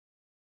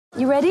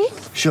You ready?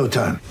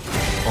 Showtime.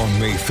 On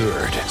May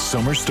 3rd,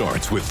 summer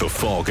starts with The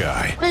Fall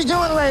Guy. Let's do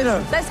it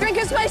later. Let's drink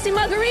a spicy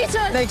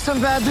margarita. Make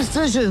some bad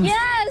decisions.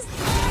 Yes!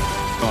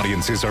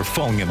 Audiences are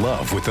falling in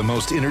love with the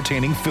most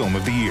entertaining film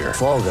of the year.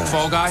 Fall Guy.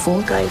 Fall Guy?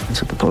 Fall guy.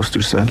 That's what the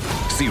poster said.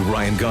 See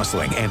Ryan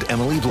Gosling and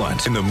Emily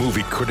Blunt in the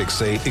movie critics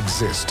say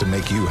exists to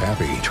make you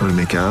happy. Trying to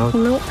make it out?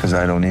 Nope. Because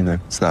I don't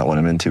either. It's not what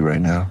I'm into right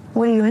now.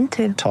 What are you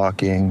into?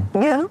 Talking.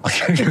 Yeah.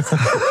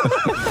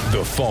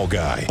 The Fall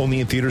Guy.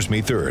 Only in theaters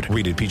May 3rd.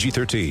 Rated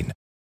PG-13.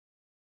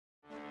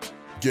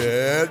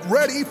 Get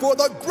ready for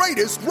the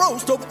greatest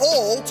roast of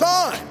all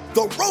time.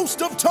 The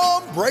Roast of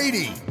Tom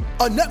Brady.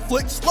 A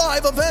Netflix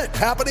live event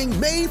happening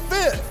May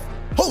 5th.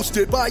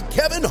 Hosted by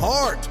Kevin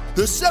Hart.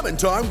 The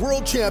 7-time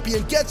world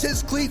champion gets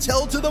his cleats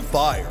held to the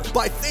fire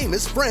by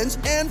famous friends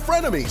and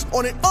frenemies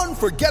on an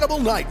unforgettable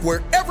night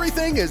where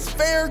everything is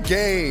fair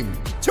game.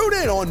 Tune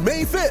in on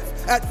May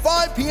 5th at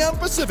 5 p.m.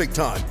 Pacific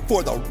time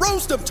for the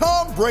Roast of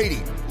Tom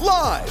Brady.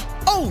 Live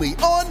only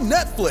on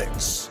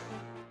Netflix.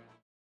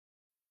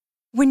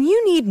 When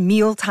you need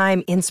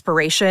mealtime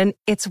inspiration,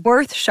 it's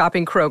worth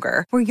shopping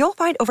Kroger, where you'll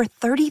find over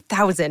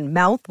 30,000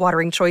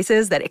 mouth-watering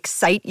choices that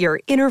excite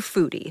your inner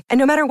foodie. And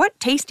no matter what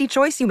tasty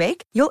choice you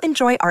make, you'll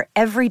enjoy our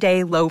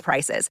everyday low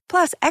prices,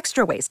 plus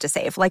extra ways to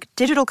save, like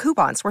digital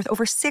coupons worth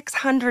over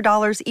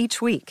 $600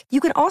 each week. You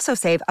can also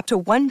save up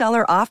to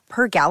 $1 off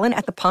per gallon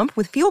at the pump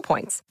with fuel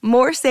points.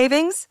 More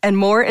savings and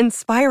more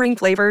inspiring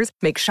flavors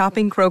make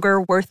shopping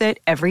Kroger worth it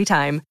every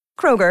time.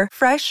 Kroger,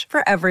 fresh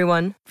for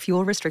everyone.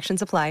 Fuel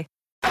restrictions apply.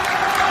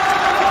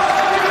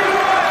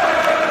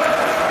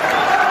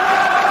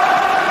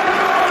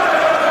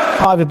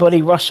 Hi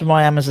everybody, Russ from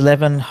My Amazon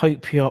 11.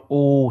 Hope you're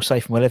all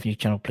safe and well. If you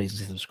channel, please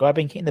consider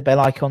subscribing, hitting the bell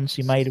icon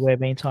so you're made aware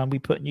of any time we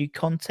put new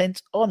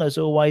content on. As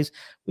always,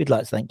 we'd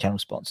like to thank channel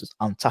sponsors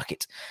Untuck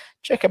It.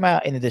 Check them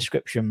out in the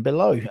description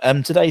below.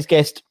 Today's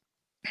guest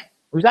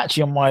was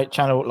actually on my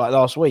channel like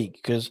last week,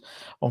 because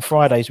on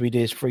Fridays we do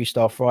this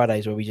Freestyle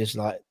Fridays where we just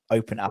like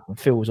open it up, and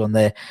Phil was on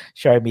there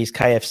showing me his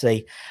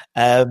KFC.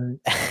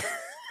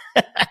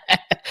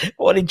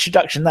 What an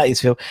introduction that is,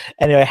 Phil.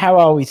 Anyway, how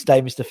are we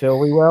today, Mr. Phil? Are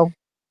we well?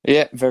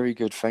 Yeah, very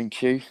good,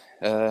 thank you.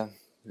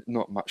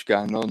 Not much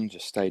going on,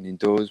 just staying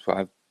indoors, what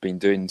I've been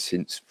doing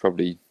since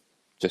probably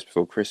just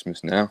before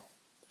Christmas now.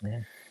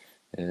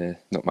 Yeah.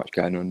 Not much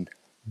going on,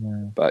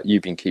 but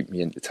you've been keeping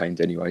me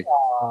entertained anyway.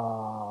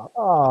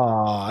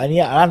 And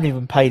yeah, I haven't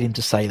even paid him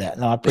to say that.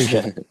 No, I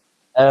appreciate it.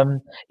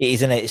 It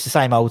is, isn't it? It's the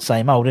same old,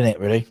 isn't it,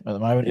 really, at the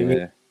moment?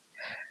 Yeah.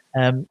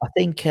 I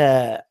think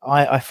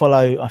I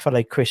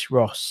follow Chris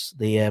Ross,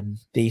 the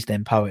East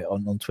End poet,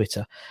 on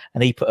Twitter,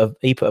 and he put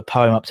a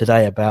poem up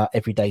today about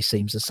every day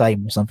seems the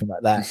same or something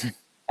like that,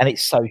 and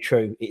it's so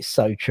true. It's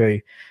so true.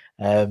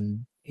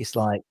 It's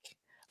like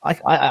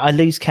I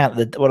lose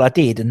count of what I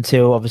did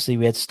until obviously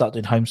we had to start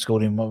doing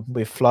homeschooling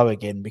with Flo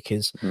again,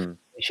 because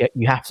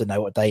you have to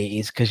know what day it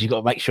is, because you've got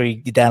to make sure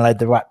you download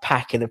the right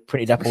pack and have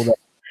printed up all that.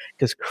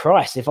 Because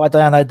Christ, if I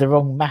download the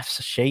wrong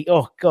maths sheet,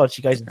 oh God,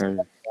 she goes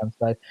into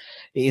so it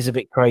is a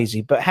bit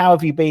crazy. But how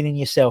have you been in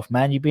yourself,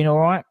 man? You been all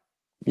right?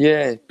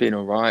 Yeah, it's been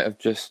all right. I've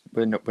just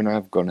when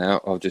I've gone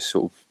out, I'll just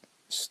sort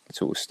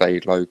of stay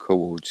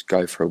local, or just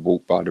go for a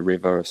walk by the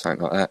river or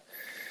something like that.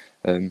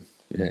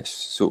 Yeah, it's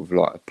sort of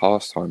like a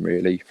pastime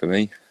really for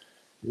me.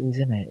 It is,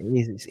 isn't it?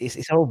 It is.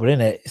 It's horrible,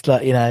 isn't it? It's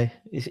like,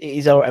 it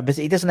is all right, but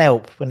it doesn't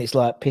help when it's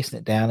like pissing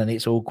it down and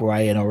it's all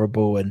grey and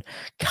horrible and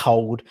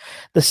cold.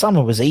 The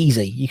summer was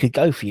easy. You could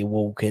go for your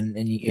walk and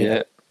and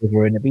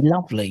it'd be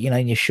lovely,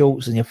 in your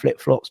shorts and your flip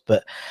flops.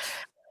 But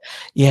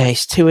yeah,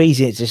 it's too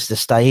easy just to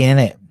stay in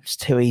it. It's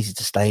too easy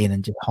to stay in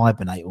and just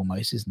hibernate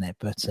almost, isn't it?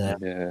 But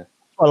I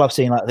love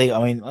seeing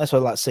that's why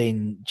I like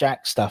seeing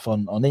Jack's stuff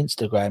on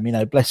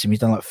Instagram. Bless him,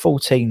 he's done like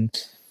 14. I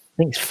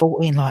think it's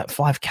 14 like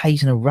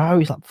 5Ks in a row.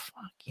 He's like,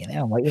 fucking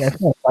hell, mate. Fair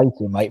play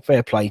to him, mate.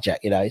 Fair play,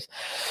 Jack. It's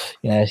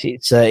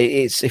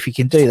if you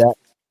can do that,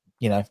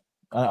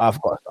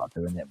 I've got to start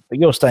doing it. But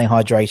you're staying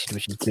hydrated,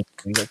 which is good.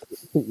 You got to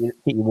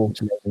keep your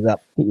water levels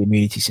up, keep your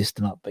immunity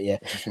system up. But yeah,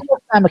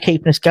 them are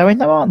keeping us going,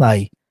 though, aren't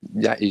they?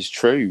 That is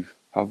true.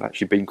 I've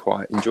actually been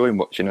quite enjoying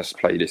watching us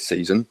play this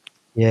season.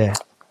 Yeah.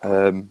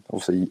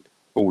 Obviously,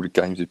 all the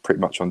games are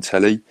pretty much on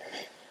telly.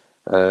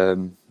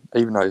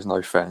 Even though there's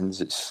no fans,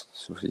 it's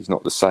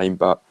not the same.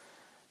 But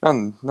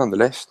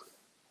nonetheless,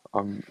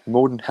 I'm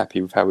more than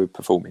happy with how we're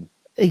performing.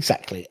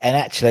 Exactly. And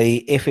actually,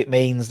 if it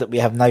means that we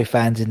have no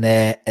fans in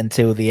there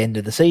until the end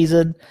of the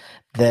season,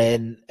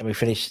 then we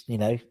finish,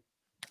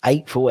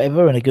 8th or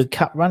whatever, and a good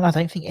cup run, I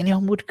don't think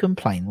anyone would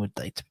complain, would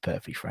they, to be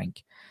perfectly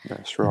frank?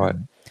 That's right.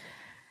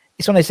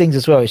 It's one of those things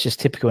as well. It's just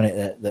typical in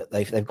it that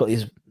they've got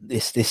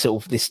this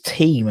sort of this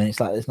team, and it's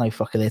like there's no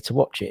fucker there to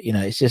watch it.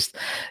 It's just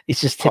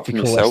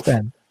typical West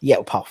Ham. Yeah,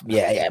 apart from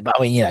but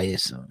I mean,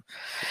 it's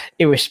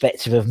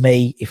irrespective of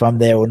me if I'm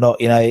there or not.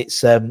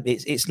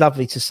 It's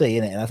lovely to see,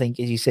 isn't it? And I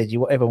think, as you said,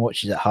 everyone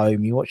watches at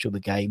home. You watch all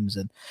the games,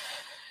 and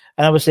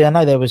obviously I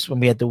know there was when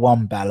we had the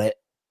one ballot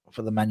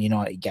for the Man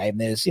United game.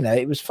 There's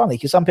it was funny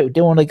because some people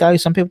didn't want to go,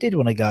 some people did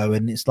want to go,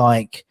 and it's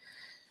like.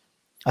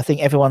 I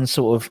think everyone's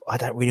sort of, I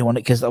don't really want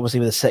it because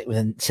obviously with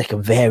the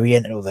second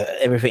variant and all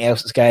everything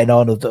else that's going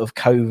on of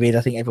COVID,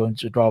 I think everyone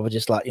would rather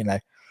just like,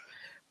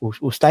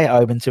 we'll stay at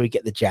home until we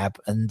get the jab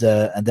and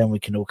then we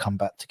can all come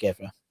back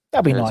together.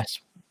 That'd be nice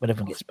when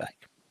everyone gets back.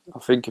 I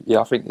think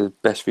the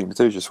best thing to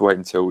do is just wait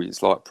until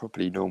it's like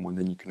properly normal, and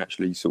then you can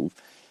actually sort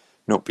of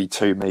not be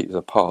 2 meters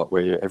apart,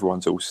 where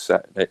everyone's all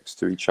sat next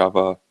to each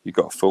other. You've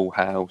got a full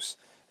house,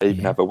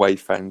 even have away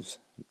fans.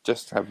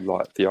 Just have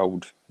like the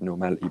old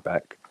normality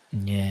back.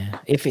 Yeah,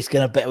 if it's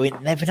gonna be, we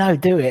never know,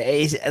 do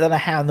it? I don't know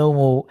how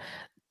normal.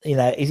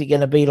 Is it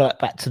going to be like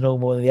back to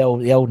normal, the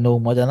old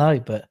normal? I don't know,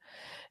 but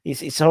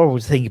it's horrible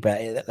to think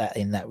about it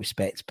in that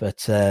respect.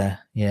 But I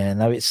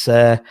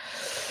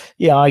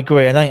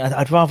agree.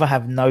 I'd rather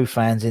have no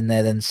fans in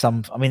there than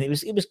some. I mean, it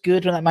was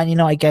good when that Man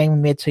United game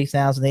when we had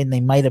 2,000 in.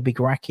 They made a big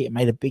racket. It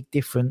made a big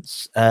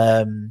difference.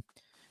 But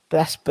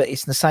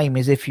it's the same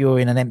as if you're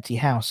in an empty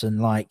house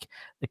and like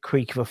the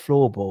creak of a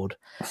floorboard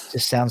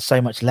just sounds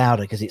so much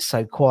louder because it's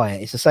so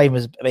quiet. It's the same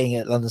as being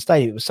at London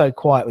Stadium. It was so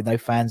quiet with no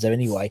fans there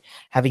anyway.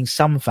 Having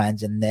some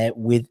fans in there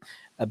with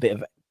a bit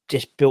of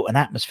just built an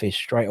atmosphere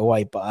straight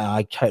away. But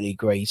I totally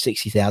agree.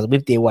 60,000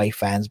 with the away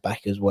fans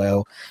back as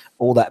well.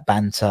 All that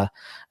banter.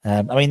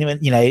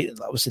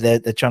 Obviously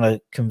they're trying to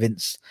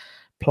convince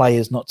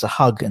players not to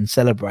hug and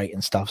celebrate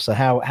and stuff. So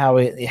how are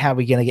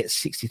we going to get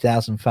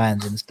 60,000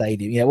 fans in the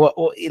stadium?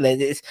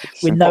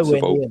 We're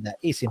nowhere near that.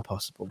 It's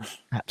impossible.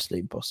 Absolutely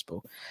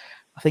impossible.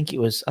 I think it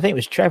was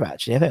Trev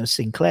actually. I think it was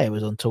Sinclair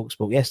was on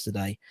TalkSport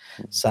yesterday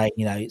saying,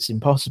 it's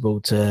impossible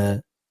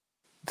to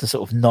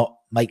sort of not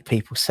make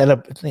people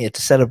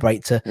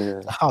celebrate,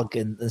 to hug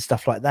and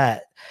stuff like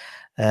that.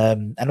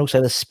 And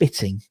also the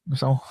spitting.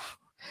 So,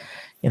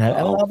 and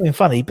I've been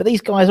funny, but these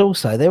guys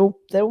also, they're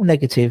all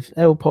negative.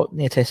 They're all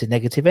tested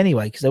negative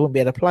anyway, because they wouldn't be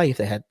able to play if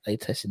they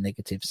tested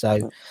negative. So,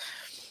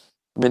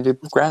 I mean, the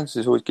grounds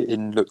is always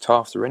getting looked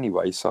after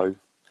anyway. So,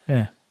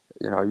 I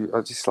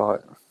just like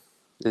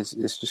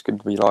it's just going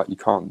to be like you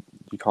can't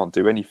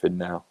do anything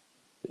now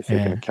if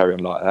you're going to carry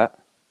on like that.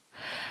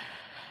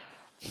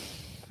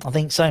 I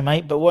think so,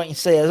 mate. But what you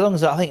see, as long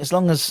as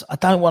I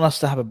don't want us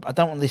to I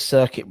don't want this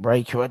circuit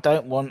breaker. I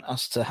don't want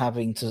us to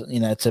having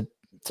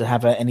to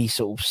have any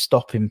sort of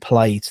stop in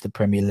play to the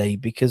Premier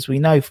League, because we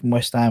know from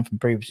West Ham from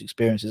previous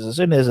experiences, as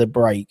soon as there's a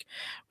break,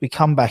 we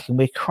come back and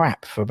we're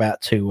crap for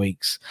about 2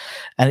 weeks,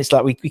 and it's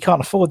like we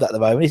can't afford that at the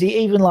moment. Is it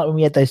even like when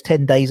we had those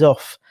 10 days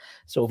off,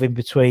 sort of in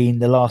between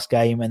the last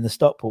game and the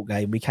Stockport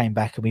game, we came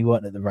back and we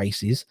weren't at the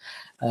races,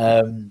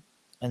 and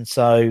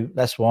so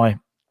that's why.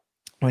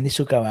 I mean, this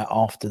will go out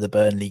after the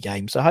Burnley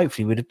game, so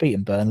hopefully we'd have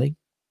beaten Burnley.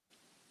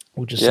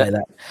 We'll just say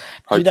that.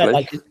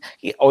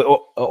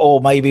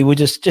 Or maybe we'll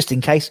just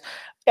in case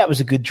that was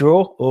a good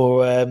draw.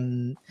 Or I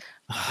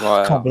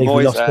can't believe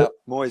we lost.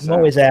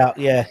 Moyes out.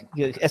 Yeah,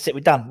 that's it.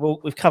 We're done.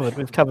 We've covered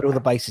all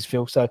the bases,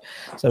 Phil. So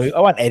I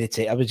won't edit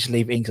it. I will just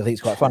leave it in because I think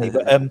it's quite funny.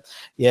 But and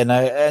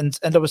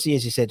obviously,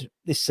 as you said,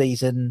 this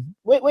season,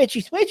 where do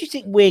you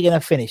think we're going to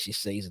finish this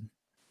season?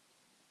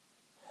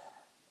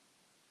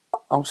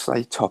 I'll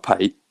say top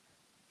 8.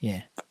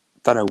 Yeah.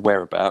 Don't know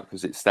where about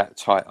because it's that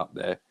tight up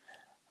there.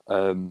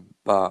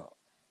 But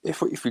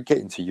if we get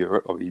into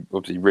Europe, I'll be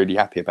obviously really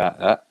happy about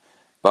that.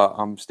 But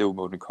I'm still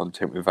more than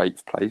content with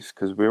 8th place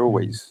because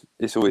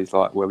it's always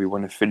like where we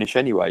want to finish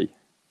anyway.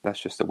 That's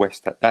just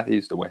that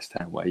is the West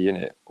Ham way, isn't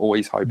it?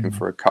 Always hoping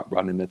for a cup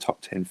run in the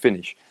top 10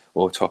 finish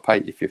or top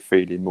 8 if you're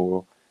feeling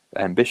more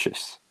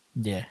ambitious.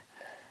 Yeah,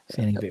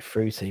 feeling a bit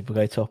fruity, we'll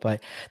go top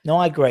 8. No,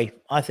 I agree.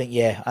 I think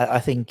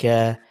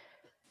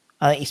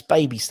I think it's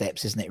baby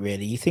steps, isn't it,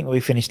 really? You think we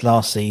finished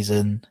last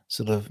season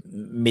sort of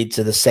mid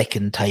to the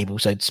second table,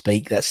 so to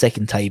speak, that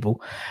second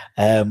table,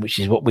 which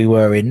is what we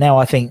were in. Now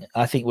I think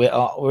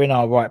we're in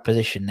our right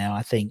position now.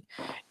 I think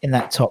in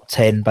that top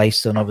 10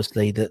 based on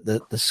obviously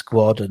the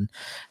squad and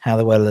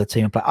how well the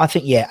team play. I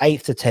think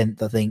 8th to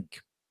 10th, I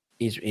think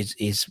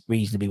is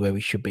reasonably where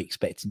we should be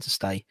expecting to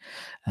stay.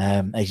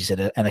 As you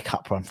said, and a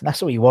cup run.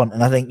 That's all you want.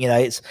 And I think,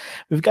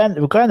 we're going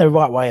the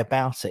right way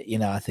about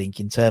it, I think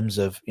in terms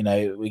of,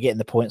 we're getting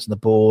the points on the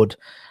board.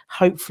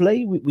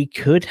 Hopefully we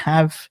could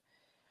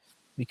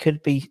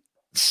be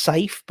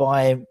safe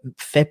by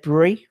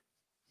February,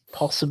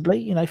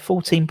 possibly,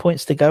 14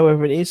 points to go,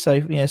 wherever it is. So,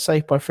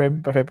 safe by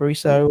February.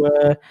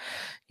 So,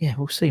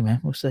 we'll see, man.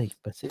 We'll see.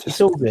 But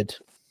it's all good.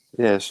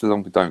 Yeah, so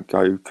long as we don't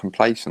go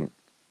complacent.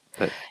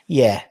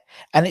 Yeah,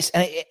 and it's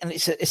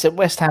a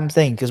West Ham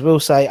thing because we'll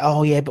say,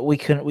 oh yeah, but we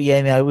couldn't. We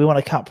want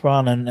a cup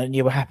run, and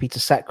you were happy to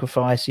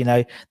sacrifice,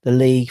 the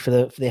league for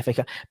the FA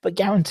Cup. But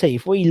guarantee,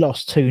 if we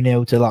lost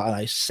 2-0 to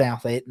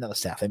not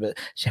Southend, but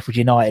Sheffield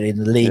United in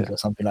the league or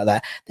something like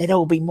that, they'd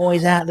all be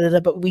Moyes out.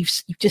 But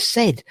you've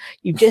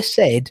just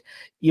said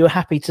you were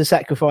happy to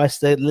sacrifice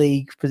the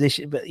league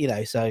position, but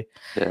so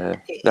yeah,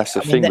 that's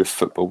the thing with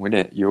football, isn't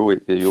it? You're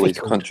always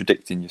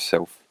contradicting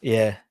yourself.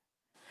 Yeah.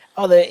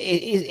 Oh,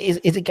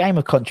 it's a game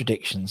of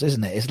contradictions,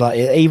 isn't it? It's like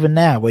even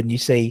now when you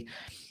see,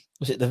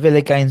 was it the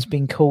Villa game's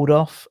been called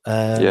off?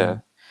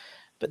 But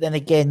then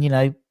again,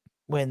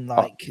 when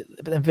but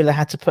then Villa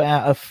had to put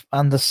out a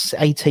under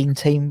 18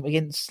 team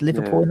against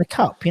Liverpool in the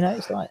cup.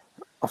 It's like.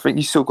 I think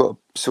you still got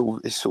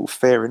it's sort of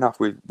fair enough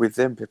with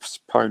them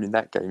postponing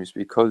that game is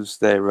because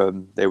they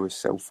were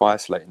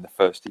self-isolating the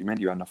first team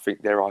anyway, and I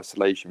think their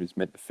isolation was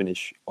meant to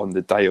finish on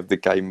the day of the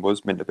game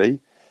was meant to be.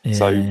 Yeah.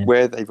 So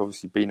where they've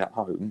obviously been at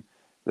home,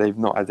 they've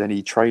not had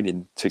any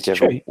training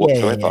together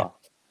whatsoever.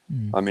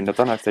 Yeah. I mean, I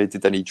don't know if they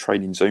did any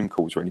training Zoom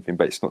calls or anything,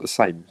 but it's not the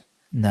same.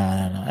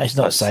 No, it's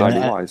not the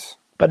same.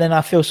 But then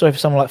I feel sorry for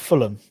someone like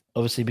Fulham,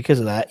 obviously because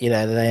of that. They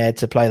had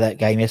to play that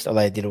game yesterday.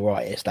 They did all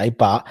right yesterday,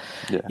 but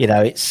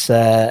it's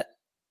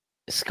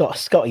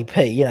Scotty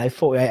P.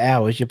 48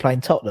 hours you're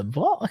playing Tottenham.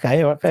 What?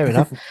 Okay, all right, fair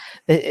enough.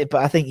 But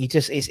I think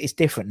it's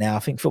different now. I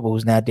think football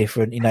is now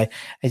different. As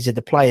you said,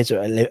 the players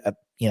are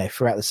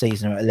throughout the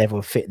season are at a level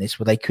of fitness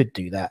where they could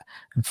do that.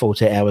 And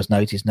 48 hours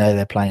notice, no,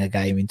 they're playing a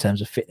game in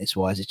terms of fitness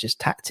wise. It's just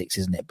tactics,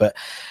 isn't it? But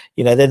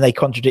then they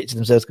contradicted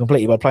themselves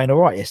completely by playing all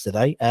right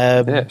yesterday.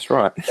 That's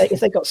right.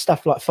 If they got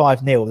stuff like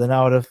 5-0, then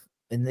I would have.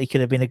 And he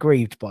could have been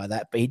aggrieved by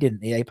that, but he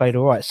didn't. He played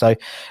all right. So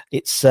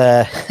it's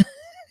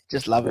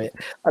just love it.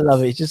 I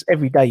love it. It's just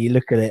every day you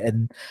look at it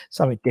and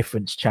something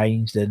different's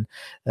changed, and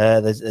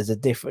there's a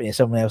different.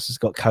 Someone else has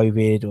got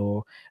COVID,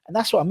 and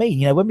that's what I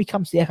mean. When we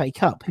come to the FA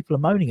Cup, people are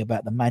moaning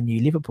about the Man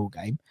U Liverpool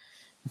game.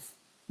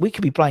 We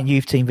could be playing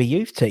youth team v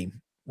youth team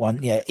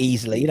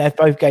easily. If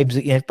both games,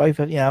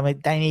 both. I mean,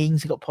 Danny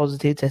Ings got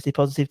tested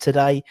positive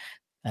today.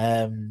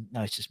 No,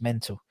 it's just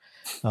mental.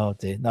 Oh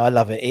dear, no, I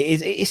love it.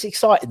 It's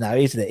exciting though,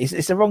 isn't it?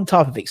 It's the wrong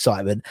type of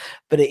excitement,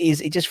 but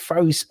it just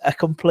throws a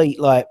complete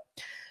like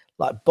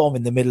bomb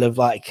in the middle of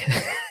the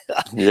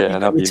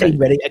team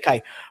ready.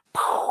 Okay,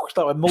 it's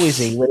like when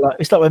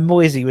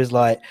Moisey was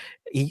like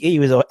he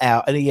was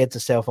out and he had to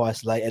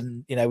self-isolate,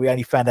 and we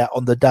only found out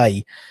on the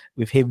day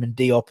with him and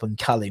Diop and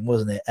Cullen,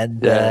 wasn't it? And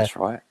that's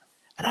right.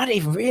 And I didn't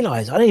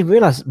even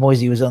realise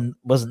Moisey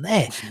wasn't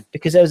there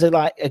because there was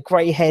a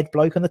grey-haired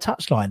bloke on the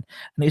touchline, and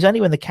it was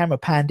only when the camera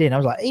panned in I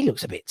was like, he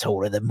looks a bit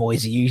taller than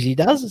Moisey usually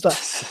does. It's like,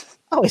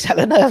 oh, he's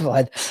Alan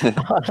Irvine.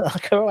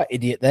 Like a right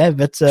idiot there,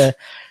 but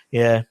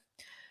yeah.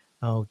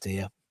 Oh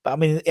dear. But I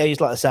mean, it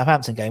was like the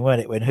Southampton game,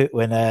 weren't it?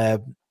 When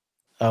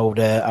old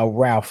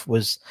Ralph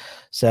was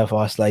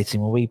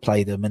self-isolating when we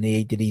played them, and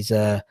he did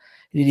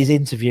his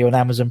interview on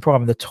Amazon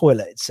Prime in the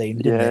toilet. It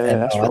seemed, didn't it?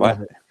 That's right.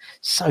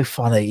 So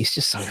funny. It's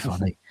just so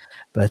funny.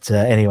 But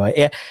anyway,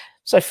 yeah.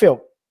 So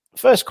Phil,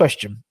 first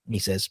question he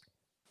says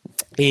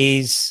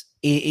is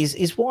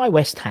why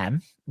West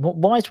Ham?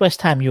 Why is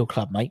West Ham your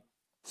club, mate?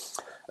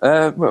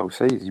 Well,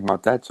 it's easy. My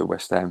dad's a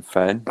West Ham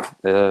fan.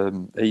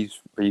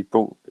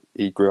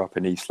 He grew up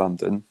in East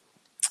London,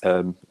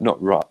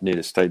 not right near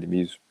the stadium.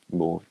 He's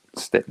more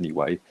Stepney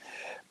way,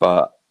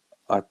 but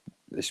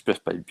it's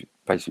just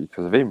basically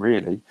because of him,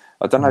 really.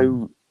 I don't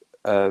know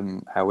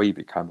how he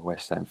became a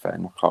West Ham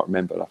fan. I can't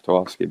remember. I'll have to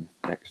ask him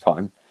next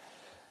time.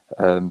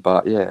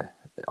 But yeah,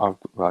 I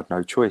had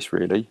no choice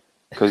really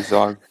because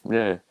I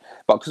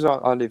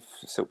live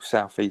sort of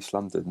southeast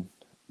London,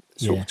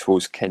 sort of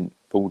towards Kent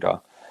border.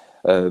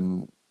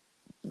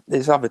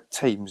 There's other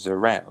teams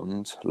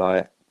around,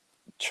 like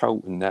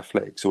Charlton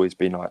Athletic's always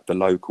been like the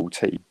local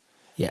team.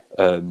 Yeah.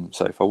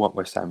 So if I want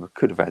West Ham, I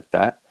could have had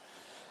that.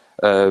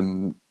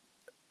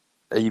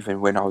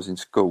 Even when I was in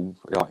school,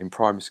 like in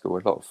primary school, I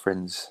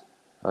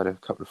had a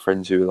couple of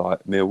friends who were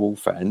like Millwall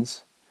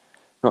fans.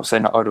 Not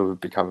saying that I'd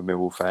have become a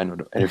Millwall fan or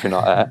anything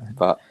like that,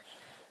 but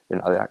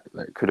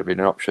that could have been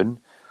an option.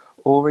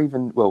 Or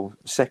even,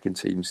 second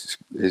teams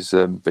is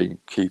being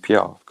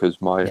QPR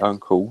because my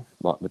uncle,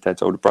 like my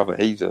dad's older brother,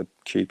 he's a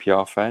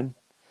QPR fan.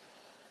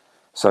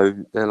 So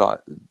they're like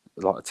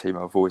a team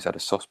I've always had a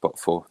soft spot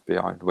for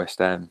behind West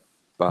Ham,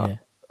 but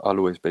I'll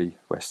always be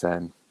West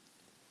Ham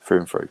through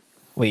and through.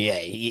 Well, yeah,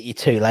 you're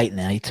too late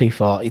now. You're too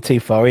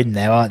far in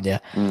now, aren't you?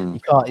 You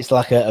can't. It's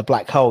like a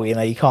black hole.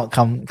 You can't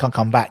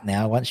come back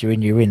now. Once you're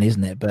in,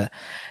 isn't it? But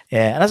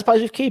yeah, and I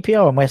suppose with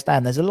QPR and West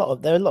Ham, there are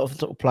a lot of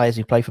sort of players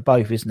who play for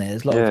both, isn't there?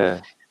 There's a lot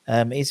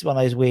of. It's one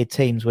of those weird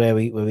teams where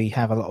we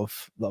have a lot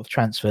of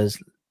transfers.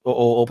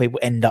 Or people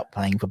end up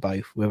playing for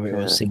both, whether it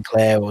was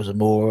Sinclair or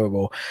Zamora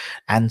or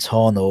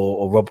Anton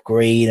or Rob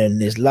Green, and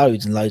there's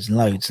loads and loads and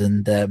loads.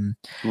 And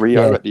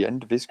Rio at the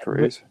end of his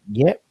career.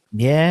 Yep.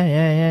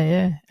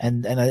 Yeah.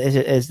 And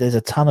there's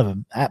a ton of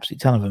them, absolute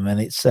ton of them,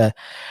 and it's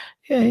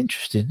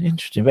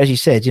interesting. But as you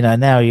said,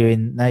 now you're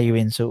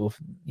in sort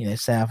of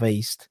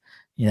southeast,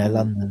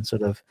 London,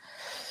 sort of.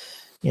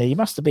 You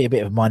must be a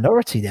bit of a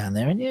minority down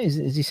there, and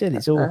as you said,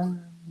 it's all.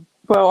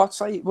 I'd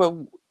say,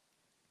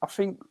 I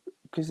think.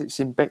 Because it's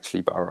in Bexley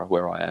Borough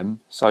where I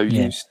am, so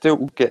you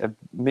still get a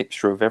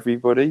mixture of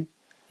everybody.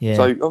 Yeah.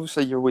 So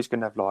obviously you're always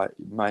going to have like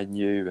Man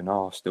U and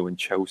Arsenal and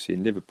Chelsea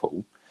and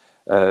Liverpool,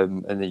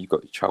 and then you've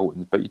got your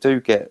Charlton, but you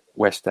do get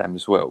West Ham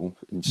as well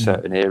in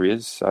certain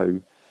areas. So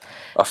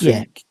I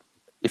think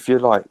if you're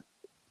like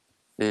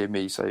near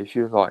me, so if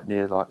you're like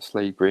near like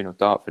Sleeve Green or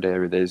Dartford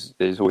area,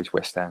 there's always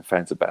West Ham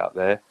fans about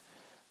there.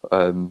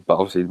 But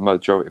obviously the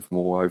majority of them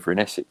are over in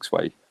Essex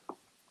way.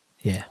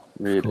 Yeah,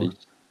 really.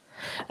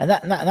 And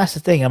that's the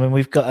thing. I mean,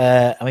 we've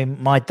got.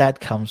 My dad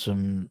comes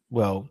from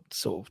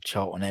sort of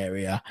Charlton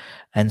area,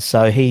 and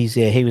so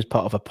he was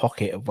part of a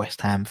pocket of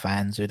West Ham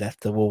fans who'd have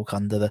to walk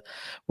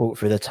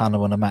through the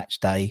tunnel on a match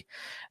day,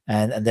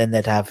 and then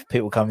they'd have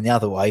people coming the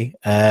other way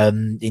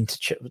going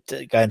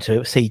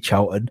to see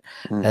Charlton,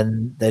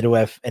 and they'd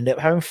all end up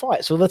having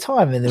fights all the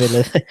time in the middle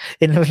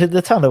of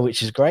the tunnel,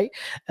 which is great.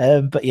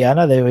 But yeah, I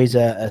know there is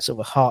a sort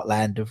of a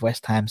heartland of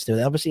West Ham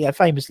still. Obviously,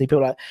 famously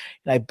people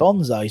like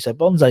Bonzo. So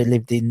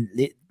Bonzo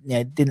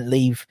didn't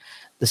leave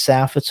the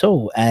south at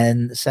all,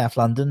 and South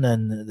London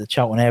and the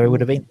Charlton area would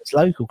have been his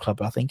local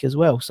club, I think, as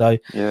well. So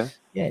yeah,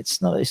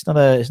 it's not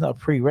a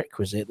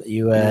prerequisite that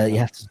you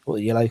have to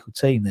support your local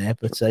team there.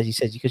 But as you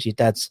said, because your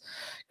dad's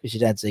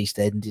East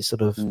End, it's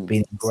sort of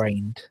been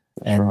ingrained.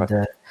 That's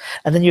right.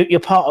 And then you're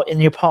part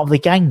of the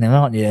gang then,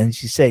 aren't you? And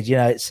as you said,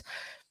 it's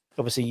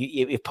obviously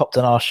you've popped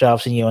on our show,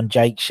 I've seen you on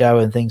Jake's show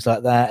and things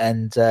like that,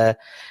 and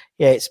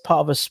it's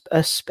part of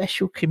a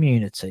special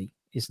community,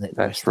 isn't it?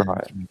 That's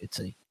right.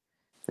 Community.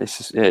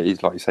 It's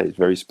like you say, it's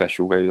very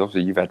special. Where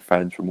obviously you've had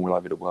fans from all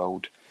over the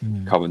world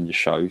come on your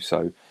show,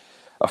 so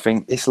I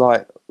think it's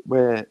like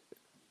where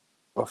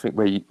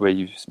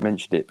you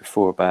mentioned it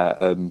before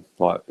about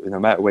like no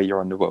matter where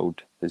you're in the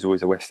world, there's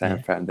always a West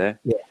Ham fan there,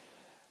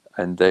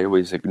 and they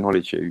always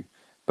acknowledge you.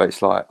 But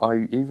it's like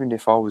even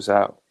if I was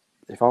out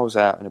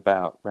and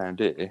about round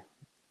here,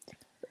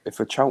 if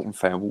a Charlton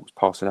fan walks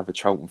past another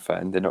Charlton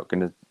fan, they're not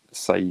going to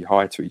say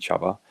hi to each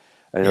other,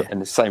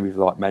 and the same with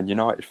like Man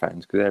United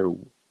fans, because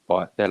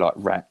they're like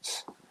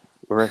rats.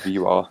 Wherever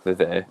you are, they're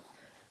there,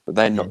 but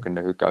they're not going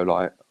to go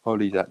like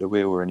Ollie's at the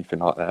wheel or anything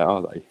like that,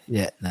 are they?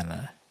 Yeah, no.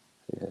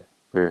 Yeah,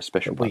 we're a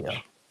special bunch.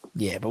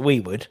 Yeah, but we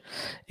would,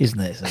 isn't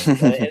it? So,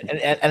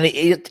 and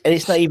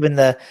it's not even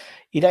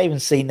you don't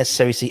even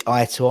necessarily see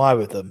eye to eye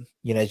with them.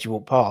 As you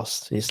walk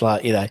past, it's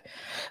like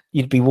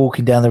you'd be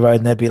walking down the road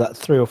and they'd be like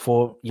 3 or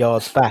 4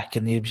 yards back,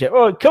 and you'd be like,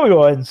 "Oh, come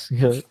on, Irons!"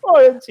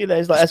 Irons,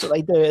 it's like that's what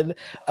they do, and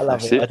I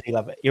love it. I do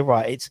love it. You're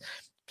right. It's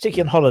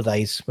particularly on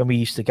holidays when we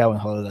used to go on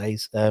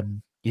holidays.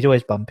 You'd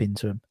always bump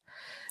into them.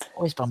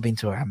 Always bump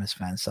into a Hammers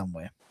fan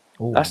somewhere.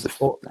 Ooh. That's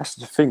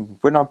the thing.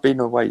 When I've been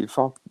away,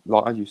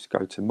 I used to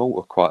go to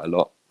Malta quite a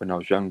lot when I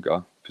was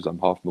younger because I'm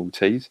half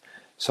Maltese.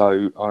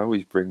 So I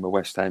always bring my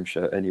West Ham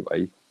shirt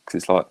anyway,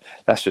 because it's like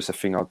that's just a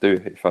thing I'll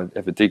do if I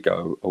ever did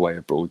go away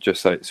abroad,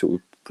 just so it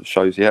sort of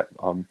shows,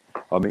 I'm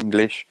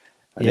English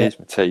and here's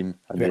my team,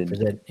 and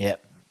represent,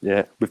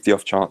 then with the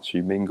off chance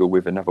you mingle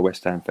with another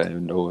West Ham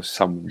fan or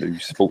someone who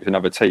supports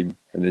another team,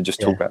 and then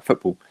just talk about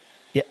football.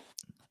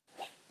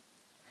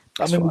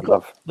 That's we've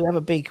got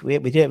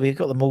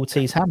the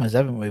Maltese Hammers,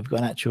 haven't we? We've got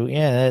an actual,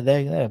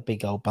 they're a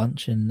big old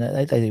bunch, and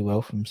they do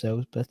well for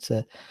themselves. But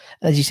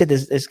as you said,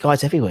 there's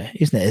guys everywhere,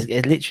 isn't it?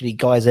 There's literally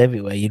guys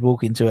everywhere. You'd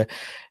walk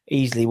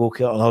easily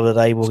walk out on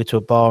holiday, walk into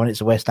a bar, and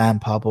it's a West Ham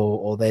pub,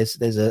 or there's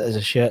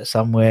a shirt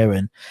somewhere,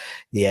 and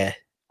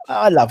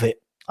I love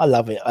it. I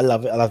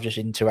love just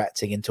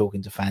interacting and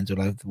talking to fans all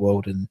over the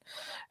world. And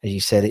as you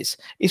said,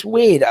 it's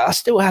weird. I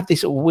still have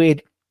this sort of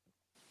weird.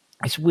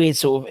 It's weird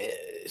sort of.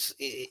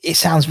 It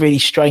sounds really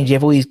strange. You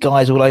have all these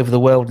guys all over the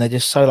world, and they're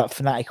just so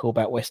fanatical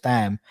about West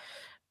Ham,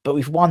 but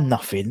we've won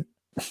nothing,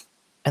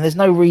 and there's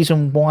no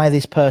reason why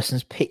this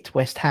person's picked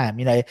West Ham.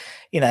 I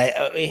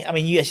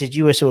mean, you said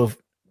you were sort of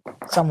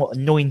somewhat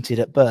anointed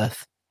at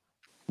birth,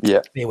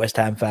 to be a West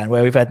Ham fan.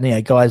 Where we've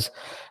had guys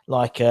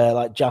like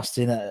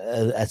Justin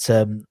at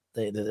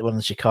one of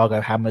the Chicago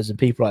Hammers and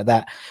people like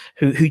that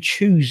who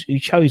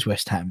chose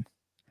West Ham.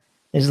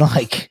 It's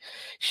like,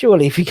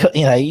 surely if you got,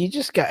 you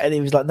just got, and it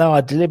was like, no,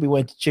 I deliberately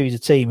went to choose a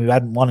team who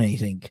hadn't won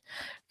anything,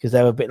 because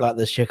they were a bit like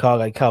the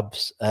Chicago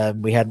Cubs.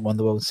 We hadn't won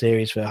the World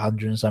Series for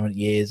 100 and something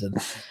years.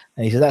 And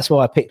he said, that's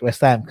why I picked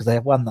West Ham, because they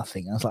have won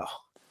nothing. And I was like,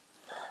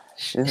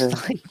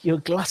 it's like you're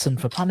a glutton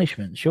for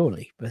punishment,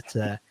 surely. But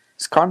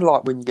it's kind of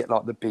like when you get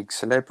like the big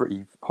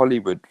celebrity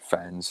Hollywood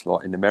fans,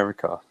 like in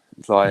America.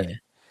 It's like,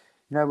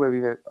 where we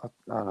go, I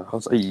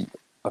don't know,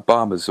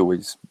 Obama's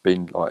always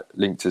been like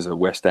linked as a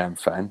West Ham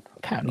fan.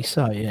 Apparently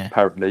so, yeah.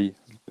 Apparently,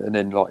 and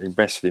then like in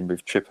wrestling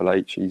with Triple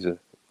H,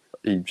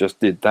 he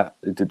just did that.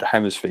 He did the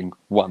Hammers thing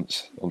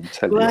once on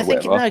telly.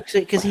 Well, I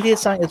think because he did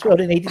something as well,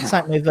 didn't he? He did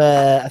something with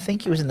I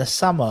think it was in the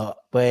summer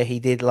where he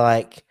did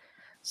like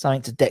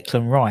something to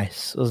Declan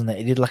Rice, wasn't it?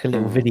 He did like a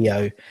little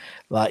video,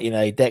 like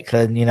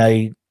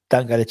Declan,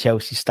 don't go to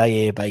Chelsea, stay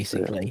here,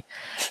 basically.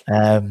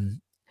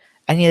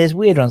 And there's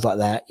weird ones like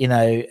that,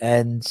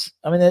 and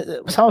I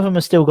mean, some of them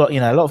have still got,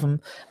 a lot of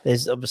them.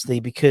 There's obviously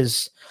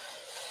because,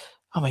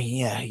 I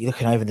mean, you're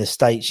looking over the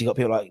States, you got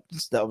people like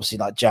obviously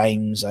like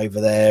James over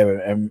there,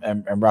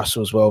 and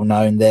Russell's well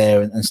known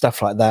there, and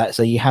stuff like that.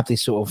 So you have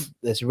this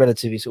there's a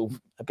relatively sort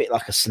of a bit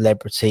like a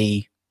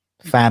celebrity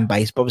fan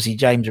base, but obviously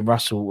James and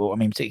Russell, I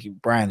mean, particularly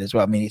Brand as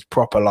well. I mean, it's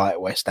proper like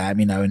West Ham,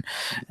 and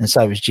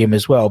so is Jim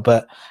as well.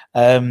 But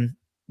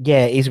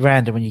Yeah, it is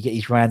random when you get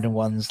these random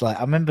ones. Like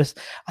I remember,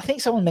 I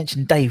think someone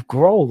mentioned Dave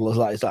Grohl was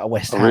like a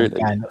West Ham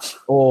fan,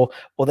 or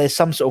there's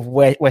some sort of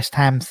West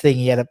Ham thing.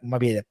 He had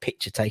maybe a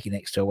picture taken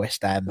next to a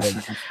West Ham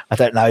thing. I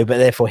don't know, but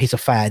therefore he's a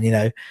fan.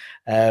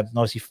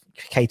 Obviously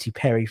Katy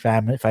Perry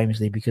fan,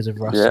 famously because of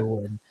Russell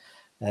and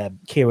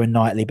Keira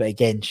Knightley. But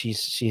again,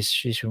 she's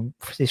from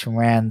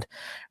around.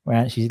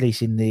 She's at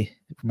least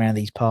around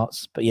these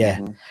parts. But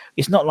yeah,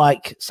 it's not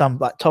like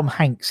Tom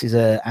Hanks is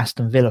a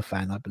Aston Villa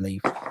fan, I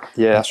believe.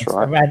 Yeah, that's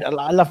right.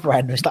 I love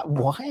random. It's like,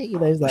 why?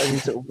 It's like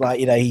he's sort of like,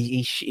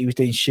 he was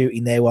doing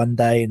shooting there one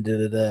day and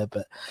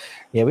But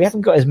yeah, we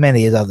haven't got as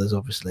many as others,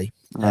 obviously.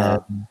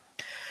 But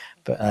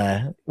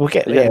we'll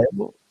get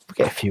we'll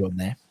get a few on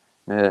there.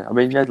 Yeah, I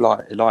mean, you had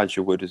like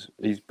Elijah Wood.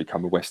 He's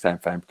become a West Ham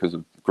fan because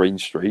of Green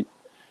Street.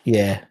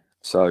 Yeah.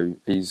 So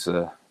he's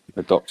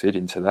adopted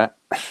into that.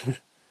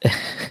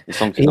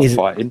 As long as he's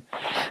not fighting.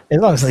 As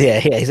long as, yeah,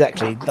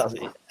 exactly.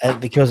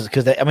 Because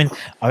I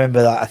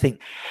remember that. I think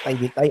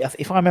they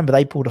if I remember,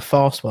 they pulled a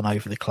fast one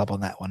over the club on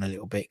that one a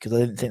little bit, because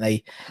I didn't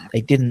think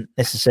they didn't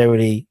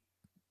necessarily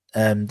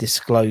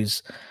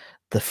disclose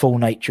the full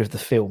nature of the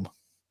film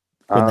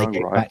when they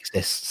gave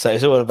access. So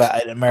it's all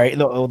about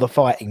all the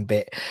fighting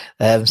bit.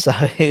 So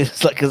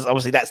it's like, because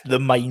obviously that's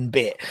the main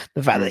bit,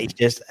 the fact that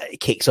it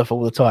kicks off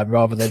all the time,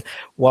 rather than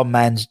one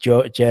man's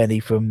journey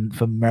from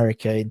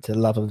America into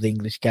love of the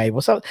English game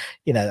or something.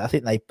 I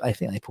think they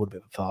pulled a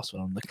bit of a fast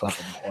one on the club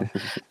on that one,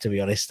 to be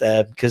honest,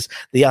 because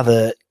the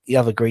other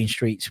Green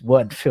Streets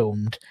weren't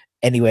filmed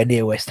anywhere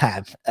near West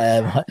Ham. Just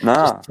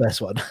the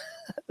first one.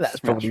 That's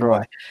probably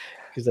why,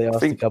 because they asked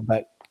to come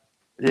back.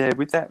 Yeah,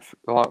 with that,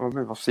 I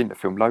remember I've seen the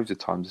film loads of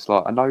times. It's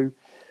like, I know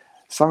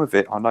some of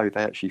it,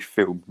 they actually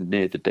filmed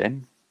near the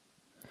Den.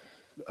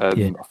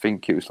 I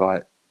think it was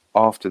like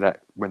after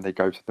that, when they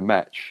go to the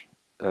match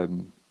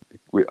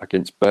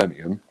against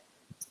Birmingham,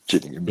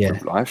 Gillingham in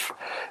real life,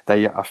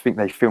 I think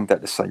they filmed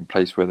at the same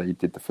place where they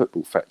did the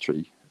Football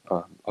Factory,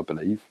 I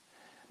believe.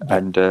 Yeah.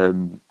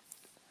 And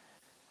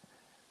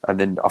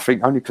then I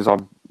think, only because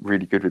I'm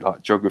really good with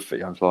like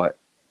geography, I was like,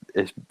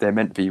 they're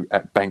meant to be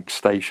at Bank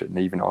Station,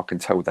 even though I can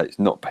tell that it's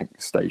not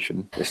Bank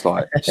Station. It's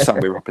like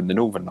somewhere up in the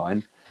Northern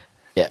Line.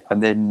 Yeah.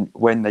 And then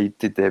when they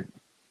did their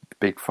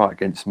big fight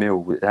against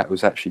Mill, that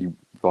was actually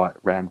like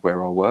round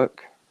where I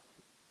work.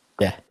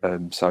 Yeah.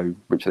 So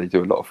which they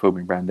do a lot of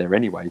filming around there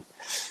anyway.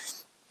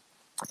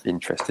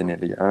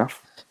 Interestingly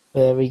enough.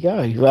 There we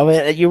go. Well,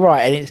 I mean, you're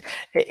right,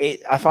 and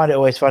I find it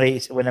always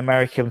funny when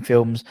American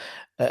films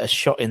are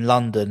shot in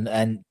London,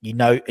 and you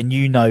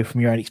know from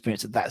your own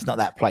experience that that's not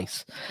that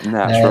place. No,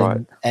 that's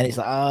right. And it's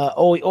like,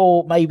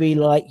 or maybe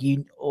like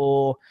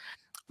or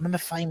I remember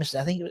famously,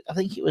 I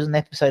think it was an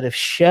episode of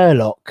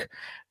Sherlock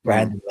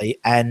randomly,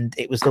 and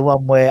it was the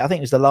one where I think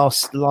it was the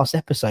last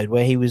episode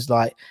where he was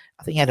like,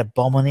 I think he had a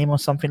bomb on him or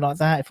something like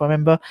that, if I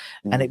remember.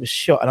 And it was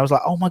shot, and I was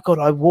like, oh my God,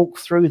 I walk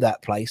through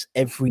that place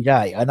every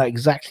day. I know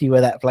exactly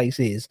where that place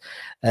is.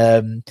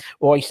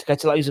 Or I used to go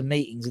to loads of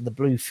meetings in the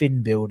Blue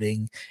Fin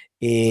building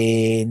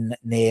near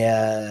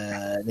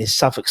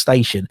Suffolk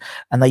Station,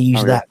 and they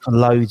use that for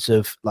loads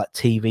of like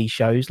TV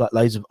shows, like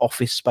loads of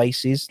office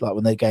spaces, like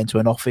when they go into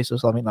an office or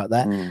something like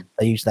that.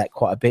 They use that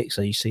quite a bit,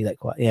 so you see that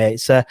quite. Yeah,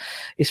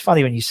 it's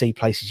funny when you see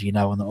places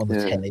on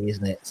the telly,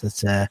 isn't it? So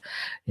it's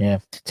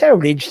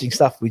terribly interesting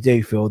stuff we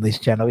do for on this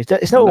channel.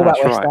 It's not all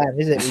about West Ham,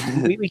 is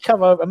it? We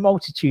cover a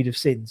multitude of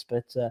sins,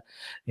 but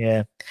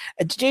yeah.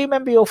 Do you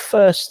remember your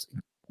first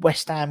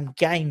West Ham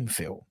game,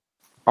 Phil?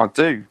 I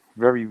do,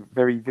 very,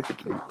 very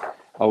vividly.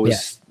 I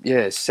was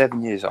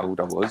 7 years old.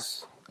 I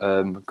was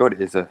got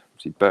it as a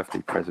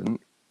birthday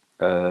present.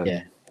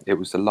 It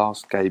was the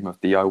last game of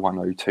the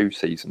 01-02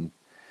 season.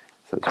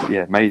 So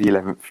it's, May the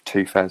 11th,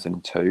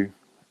 2002,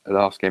 the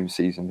last game of the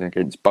season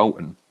against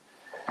Bolton.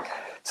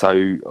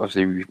 So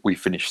obviously we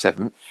finished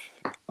 7th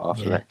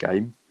after that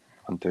game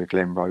under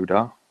Glenn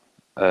Roeder.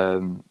 I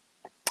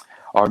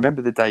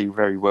remember the day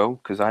very well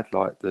because I had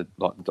like the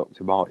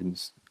Dr.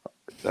 Martens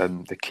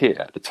the kit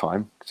at the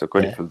time, because I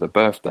got it for the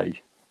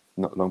birthday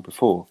not long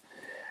before.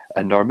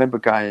 And I remember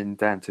going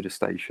down to the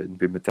station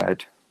with my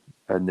dad,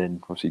 and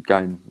then obviously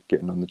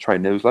getting on the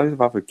train. There was loads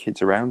of other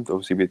kids around,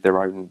 obviously with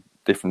their own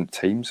different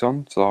teams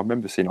on. So I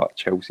remember seeing like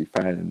Chelsea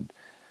fan and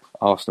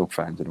Arsenal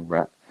fans and all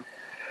that.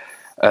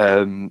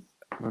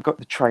 I got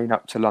the train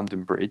up to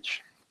London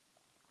Bridge,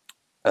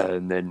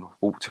 and then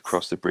walked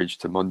across the bridge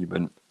to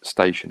Monument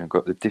Station and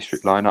got the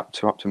District line up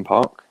to Upton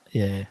Park.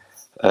 Yeah.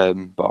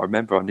 But I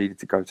remember I needed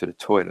to go to the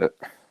toilet,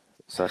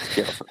 so I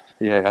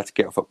had to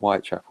get off at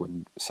Whitechapel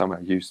and somehow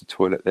use the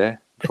toilet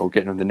there before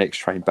getting on the next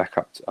train back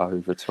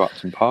over to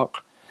Upton Park.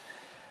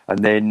 And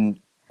then,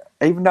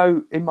 even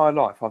though in my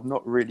life I've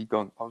not really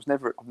I've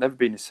never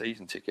been a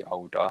season ticket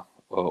holder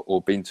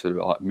or been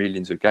to like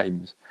millions of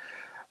games,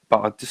 but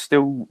I just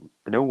still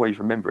and always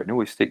remember it and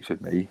always sticks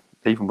with me,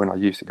 even when I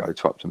used to go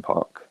to Upton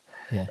Park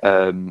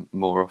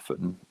more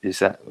often, is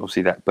that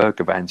obviously that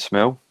burger van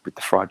smell with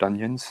the fried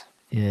onions.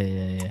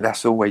 Yeah.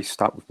 That's always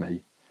stuck with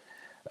me.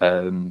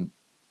 And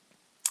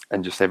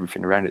just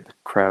everything around it, the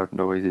crowd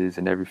noises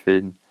and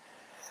everything.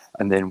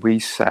 And then we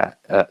sat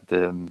at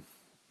the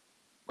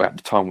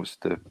time was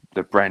the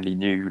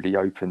newly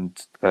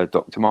opened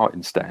Dr.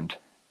 Martin stand,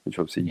 which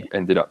obviously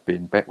ended up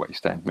being Betway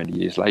stand many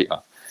years later,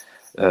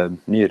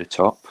 near the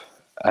top.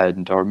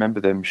 And I remember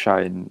them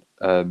showing,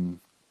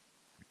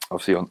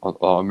 obviously,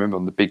 I remember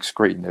on the big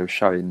screen, they were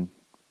showing,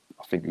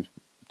 I think it was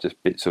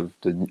just bits of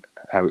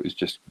how it was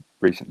just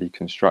recently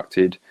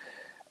constructed.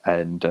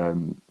 And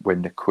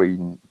when the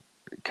Queen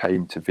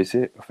came to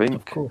visit, I think.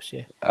 Of course,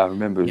 yeah. I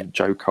remember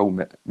Joe Cole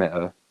met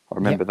her. I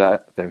remember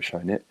that, they were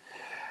showing it.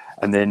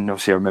 And then,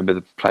 obviously, I remember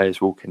the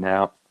players walking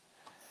out.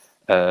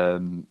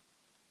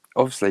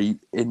 Obviously,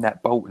 in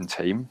that Bolton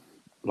team,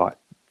 like,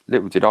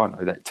 little did I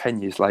know that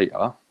 10 years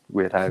later,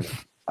 we'd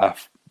have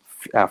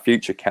our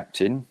future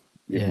captain,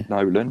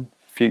 Nolan,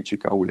 future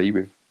goalie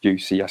with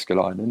Jussi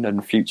Jääskeläinen,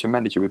 and future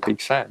manager with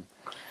Big Sam.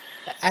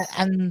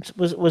 And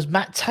was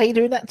Matt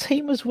Taylor in that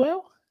team as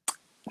well?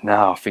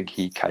 No, I think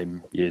he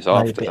came years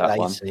after that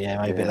one.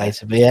 Yeah, maybe a bit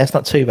later. But yeah, it's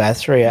not too bad.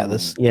 3 out of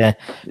this. Yeah.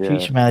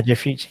 Future manager,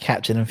 future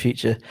captain, and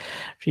future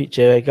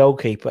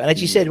goalkeeper. And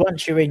as you said,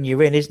 once you're in,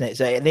 isn't it?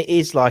 So, and it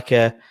is like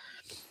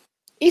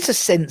it's a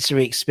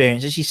sensory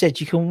experience. As you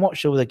said, you can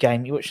watch all the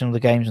game. You're watching all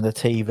the games on the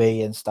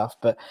TV and stuff,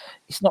 but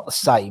it's not the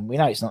same. We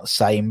know it's not the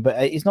same, but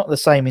it's not the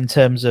same in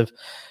terms of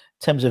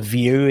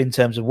view, in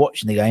terms of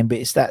watching the game. But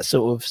it's that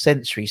sort of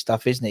sensory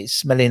stuff, isn't it? It's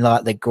smelling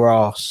like the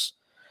grass.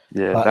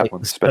 Yeah, like that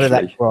one especially.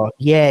 That grass.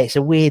 Yeah, it's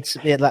a weird,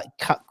 like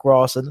cut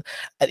grass, and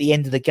at the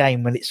end of the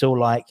game when it's all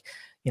like,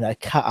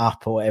 cut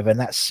up or whatever, and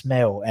that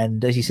smell,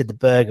 and as you said, the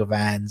burger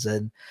vans,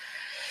 and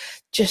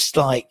just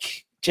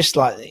like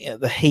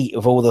the heat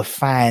of all the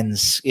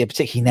fans,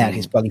 particularly now 'cause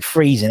it's bloody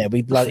freezing. It'll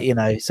be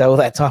bloody, so all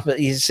that type of,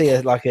 you see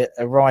a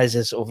rise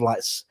of sort of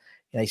like,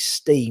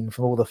 steam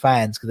from all the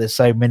fans because there's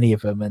so many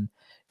of them, and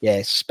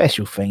it's a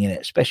special thing, isn't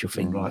it? Special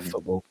thing, live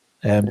football.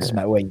 Doesn't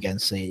matter where you go and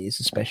see it.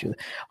 It's a special.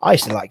 I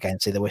used to like going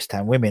to see the West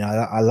Ham women.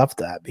 I loved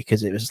that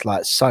because it was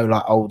like so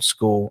like old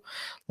school,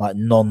 like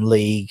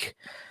non-league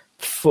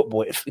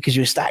football. Because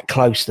you were that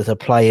close to the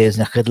players,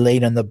 and I could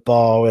lean on the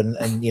bar, and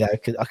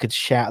I could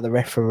shout at the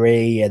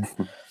referee,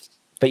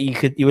 but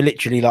you were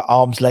literally like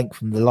arm's length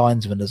from the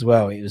linesman as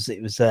well. It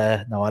was.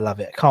 No, I love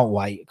it. I can't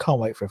wait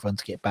for everyone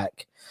to get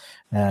back.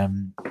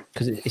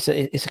 Because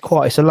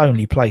it's a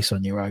lonely place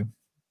on your own.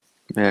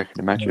 Yeah, I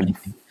can imagine.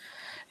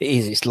 It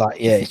is. It's like,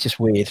 it's just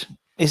weird.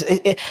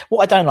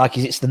 What I don't like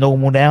is it's the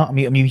normal now. I'm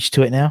used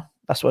to it now.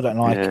 That's what I don't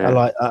like. Yeah.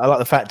 I like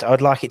the fact that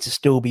I'd like it to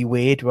still be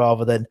weird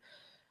rather than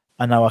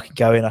I know I can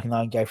go in. I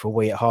can go for a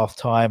wee at half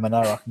time. I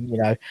know I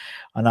can,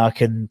 I know I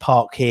can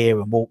park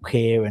here and walk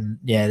here, and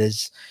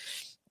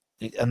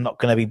I'm not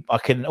going to be. I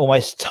can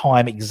almost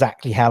time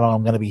exactly how long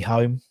I'm going to be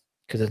home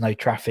because there's no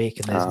traffic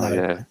and there's I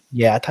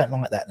don't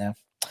like that now.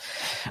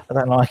 I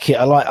don't like it.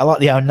 I like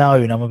the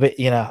unknown. I'm a bit,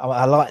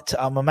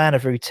 I'm a man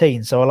of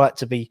routine, so I like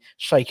to be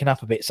shaken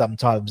up a bit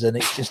sometimes, and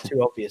it's just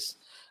too obvious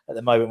at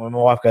the moment when my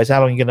wife goes, "How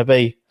long are you going to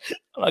be?"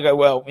 And I go,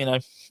 "Well,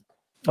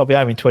 I'll be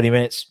home in 20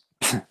 minutes."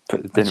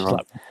 Put the dinner on.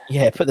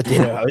 Put the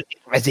dinner on.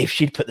 As if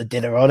she'd put the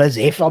dinner on, as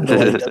if I'm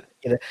the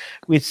one.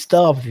 We'd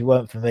starve if it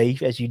weren't for me,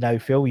 as you know,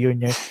 Phil. You're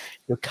in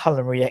your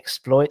culinary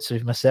exploits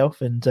with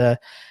myself, and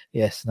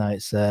it's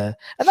and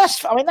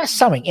that's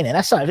something, isn't it?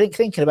 That's something.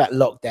 Thinking about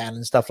lockdown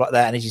and stuff like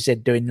that, and as you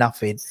said, doing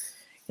nothing.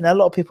 A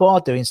lot of people are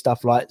doing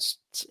stuff like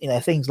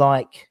things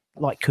like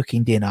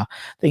cooking dinner,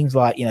 things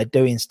like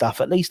doing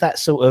stuff. At least that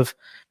sort of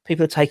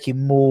people are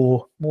taking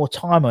more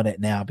time on it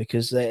now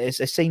because they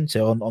seem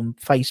to on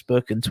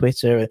Facebook and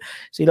Twitter. And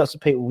see lots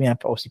of people,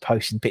 obviously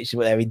posting pictures of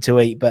what they're in to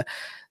eat, but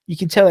you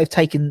can tell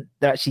they're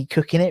actually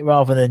cooking it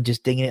rather than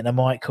just dinging it in a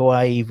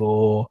microwave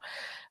or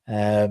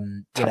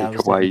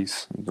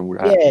takeaways and all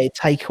that. Yeah,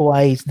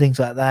 takeaways and things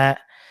like that.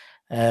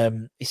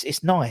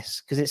 It's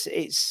nice because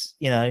it's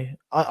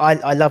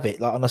I love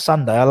it. Like on a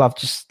Sunday, I love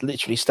just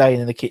literally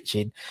staying in the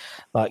kitchen,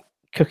 like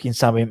cooking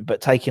something,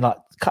 but taking like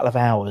a couple of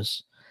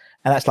hours,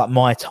 and that's like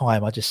my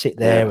time. I just sit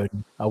there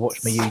and I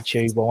watch my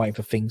YouTube while waiting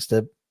for things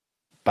to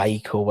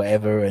bake or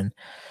whatever, and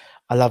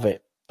I love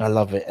it.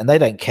 And they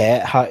don't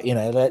care how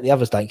the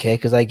others don't care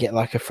because they get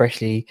like a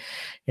freshly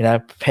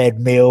prepared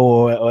meal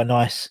or a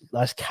nice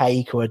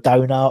cake or a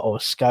donut or a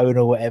scone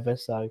or whatever.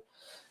 So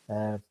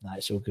no,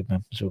 it's all good,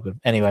 man. It's all good.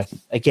 Anyway,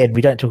 again,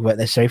 we don't talk about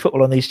necessary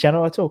football on this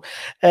channel at all,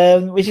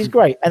 which is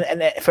great.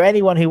 And for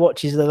anyone who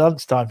watches the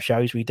lunchtime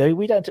shows,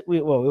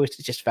 it's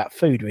just about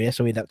food, really. That's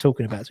what we end up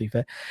talking about, to be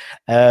fair.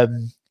 A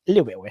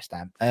little bit of West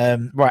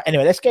Ham. Right,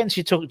 anyway, let's get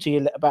into talking to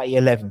you about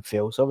your 11,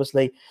 Phil. So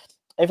obviously,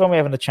 everyone we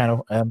have on the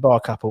channel, bar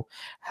a couple,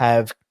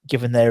 have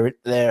given their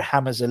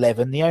Hammers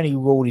 11. The only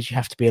rule is you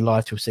have to be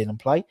alive to have seen them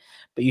play,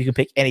 but you can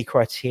pick any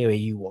criteria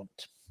you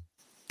want.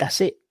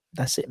 That's it.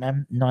 That's it,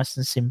 man. Nice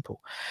and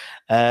simple.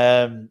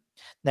 Now,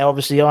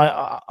 obviously,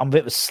 I'm a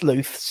bit of a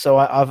sleuth, so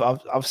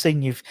I've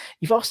seen you've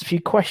asked a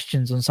few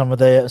questions on some of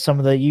the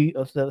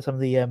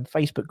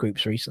Facebook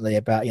groups recently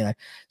about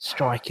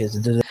strikers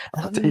and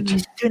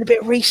he's doing a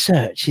bit of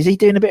research. Is he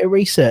doing a bit of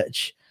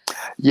research?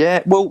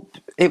 Yeah, well,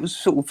 it was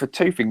sort of for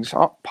two things.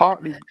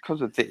 Partly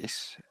because of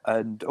this,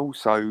 and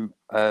also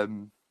I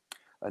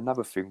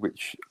another thing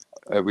which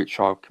I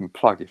can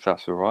plug, if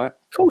that's all right.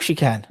 Of course you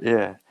can.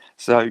 Yeah.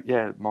 So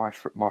yeah, my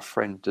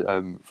friend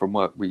from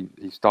work,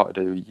 he started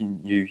a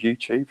new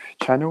YouTube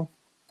channel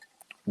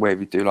where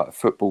we do like a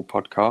football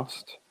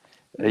podcast.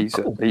 He's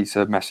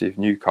a massive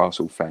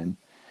Newcastle fan.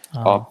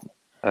 Oh.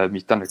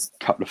 He's done a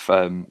couple of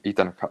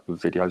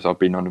videos. I've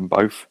been on them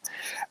both,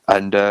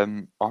 and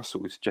I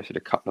sort of suggested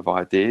a couple of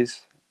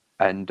ideas,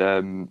 and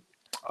I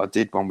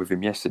did one with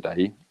him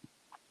yesterday.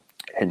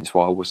 Hence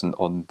why I wasn't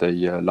on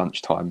the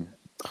lunchtime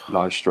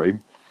live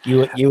stream.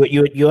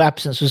 Your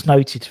absence was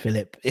noted,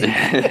 Philip.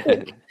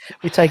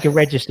 We take a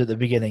register at the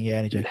beginning. Yeah,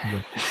 only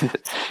joking.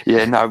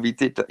 Yeah, no, we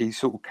did. He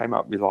sort of came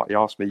up with he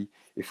asked me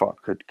if I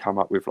could come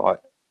up with a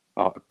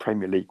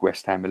Premier League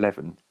West Ham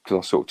 11, because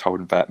I sort of told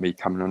him about me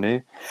coming on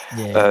here.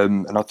 Yeah.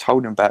 And I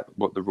told him about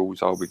what the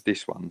rules are with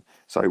this one.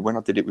 So when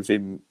I did it with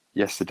him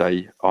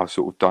yesterday, I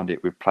sort of done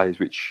it with players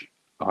which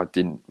I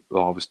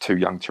was too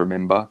young to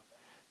remember.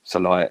 So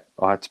I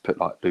had to put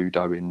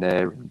Ludo in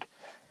there and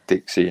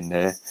Dixie in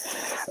there.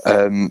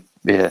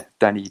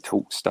 Danny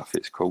Talk Stuff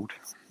it's called.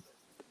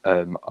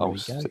 I'll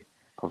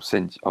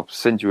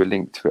send you a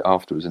link to it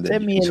afterwards, and then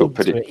send me you a sort link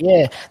of to it.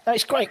 Yeah, no,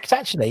 it's great because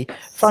actually,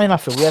 funny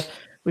enough,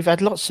 we've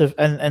had lots of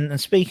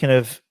and speaking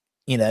of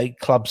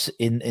clubs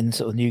in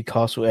sort of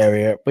Newcastle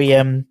area,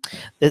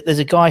 there's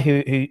a guy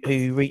who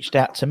reached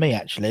out to me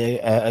actually,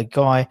 a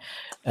guy.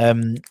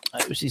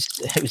 It was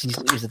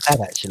the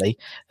dad actually,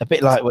 a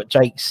bit like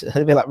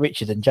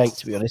Richard and Jake,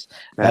 to be honest.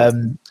 Yeah.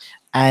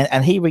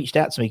 And he reached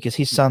out to me because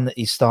his son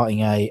is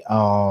starting I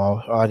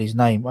had his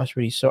name.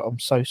 I'm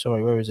so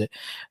sorry. Where is it?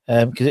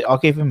 Because I'll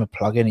give him a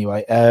plug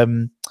anyway.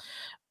 And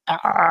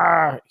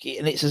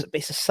it's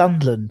a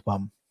Sunderland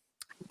one.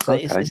 So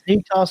okay. it's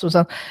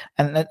Newcastle,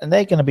 and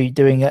they're going to be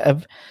doing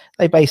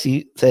they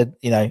basically said,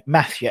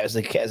 Matthew as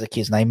a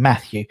kid's name,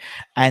 Matthew,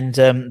 and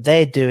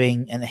they're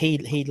doing, and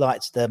he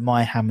liked the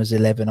My Hammers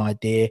 11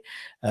 idea.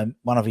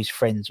 One of his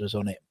friends was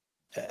on it,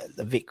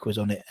 Vic was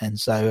on it, and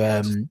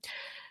so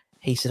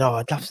he said, "Oh,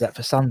 I'd love that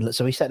for Sunderland."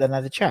 So we sat down and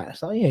had a chat.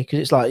 It's like, yeah, because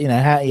it's like,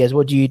 how he goes,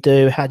 "What do you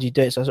do? How do you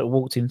do it?" So I sort of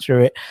walked him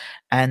through it,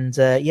 and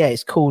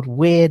it's called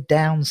We're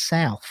Down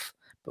South,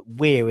 but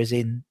We're as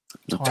in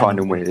Tyne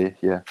and Weir,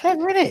 yeah.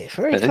 Clever, isn't it?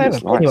 Very clever.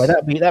 Nice. Anyway,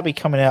 that'll be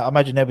coming out. I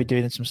imagine they'll be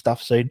doing some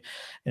stuff soon.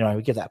 Anyway,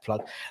 we give that a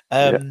plug.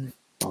 I'll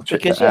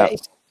check because that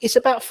out. It's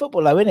about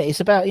football, though, isn't it? It's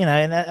about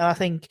and I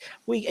think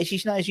we,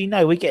 as you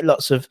know, we get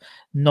lots of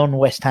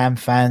non-West Ham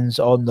fans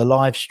on the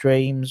live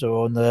streams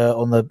or on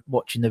the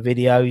watching the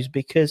videos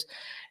because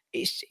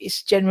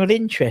it's general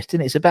interest,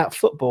 and it's about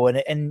football,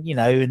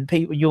 and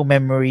people, your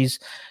memories.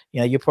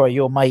 You're probably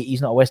your mate.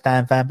 He's not a West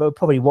Ham fan, but will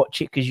probably watch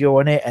it because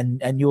you're on it,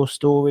 and your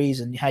stories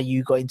and how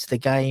you got into the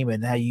game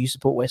and how you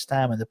support West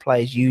Ham and the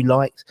players you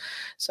liked.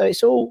 So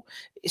it's all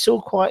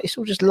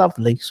just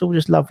lovely. It's all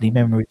just lovely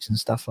memories and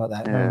stuff like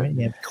that.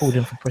 Yeah. Called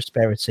in for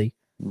prosperity.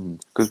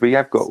 Because we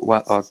have got.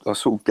 Well, I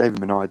sort of gave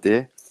him an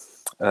idea.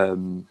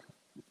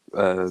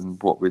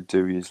 What we'd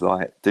do is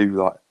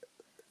do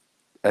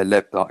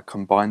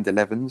combined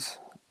 11s.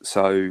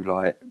 So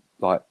like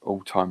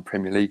all-time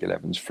Premier League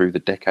 11s through the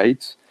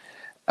decades.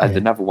 And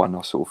another one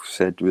I sort of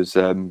said was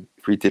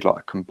if we did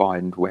a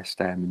combined West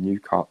Ham and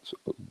Newcastle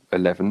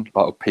 11,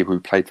 people who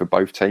played for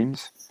both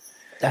teams.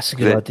 That's a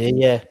good idea,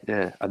 yeah.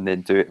 Yeah, and then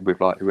do it with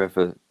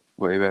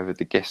whoever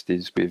the guest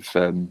is with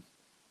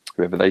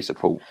whoever they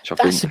support.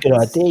 That's a good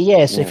idea,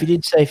 yeah. So if you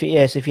did say,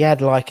 if you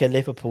had a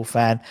Liverpool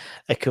fan,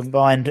 a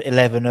combined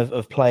 11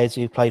 of players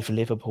who played for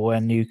Liverpool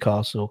and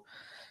Newcastle.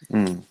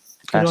 Good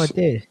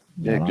idea.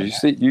 Yeah,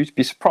 because you'd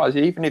be surprised,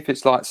 even if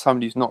it's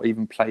somebody who's not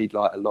even played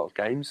a lot of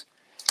games.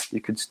 You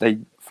could stay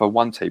for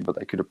one team, but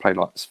they could have played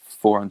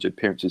 400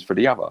 appearances for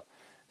the other.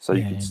 So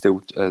you could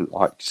still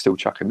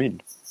chuck them in.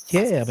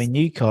 Yeah, I mean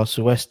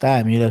Newcastle, West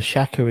Ham. You'd have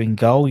Xhaka in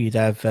goal. You'd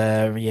have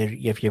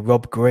your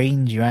Rob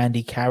Greens, your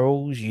Andy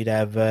Carrolls. You'd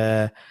have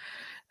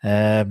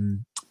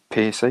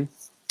Piercy,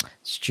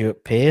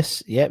 Stuart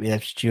Pearce. Yep, you'd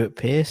have Stuart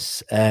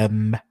Pearce.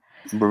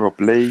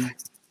 Rob Lee.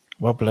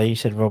 You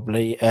said Rob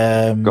Lee.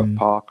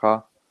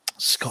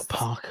 Scott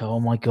Parker. Oh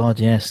my God,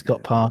 yeah,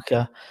 Scott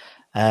Parker.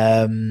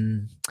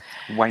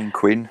 Wayne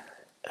Quinn.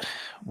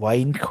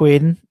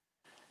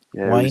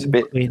 Yeah, he's a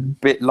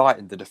bit light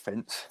in the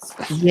defence.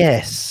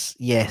 Yes,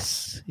 yeah.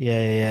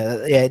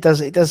 It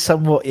does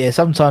somewhat. Yeah,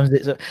 sometimes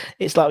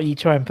it's like when you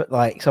try and put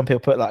some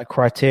people put a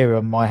criteria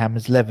on My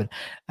Hammers 11,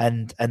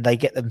 and they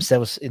get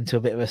themselves into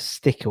a bit of a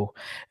pickle.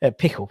 Yeah,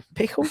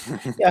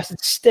 I said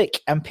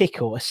stick and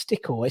pickle. A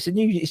stickle. It's a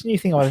new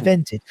thing I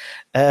invented.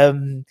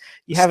 You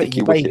have it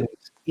in your bagels.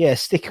 Yeah,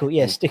 stickle.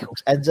 Yeah,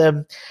 stickles.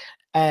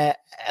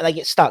 And they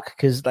get stuck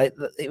because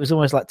it was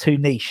almost too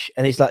niche,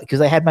 and it's because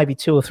they had maybe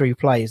 2 or 3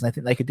 players, and they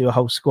think they could do a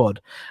whole squad,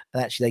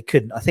 and actually they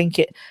couldn't. I think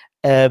it.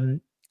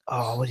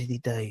 What did he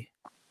do? I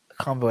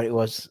can't remember what it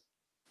was.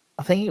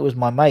 I think it was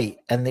my mate,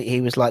 and he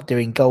was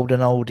doing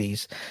golden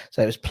oldies.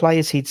 So it was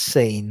players he'd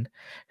seen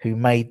who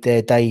made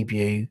their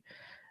debut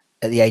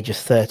at the age of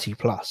 30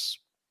 plus.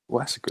 Well,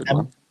 that's a good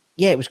one.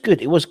 Yeah, it was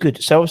good. It was good.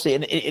 So obviously,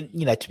 and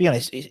to be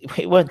honest,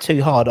 it weren't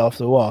too hard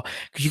after a while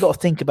because you got to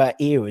think about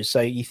eras.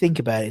 So you think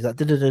about it, it's like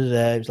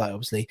it was like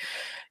obviously,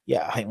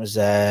 yeah, I think it was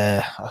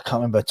I can't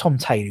remember Tom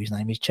Taylor, whose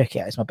name is. Check it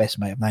out. It's my best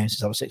mate. I've known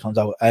since I was 6 months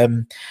old.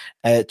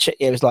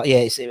 It was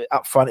like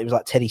up front. It was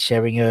like Teddy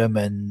Sheringham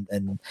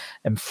and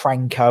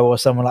Franco or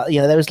someone like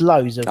there was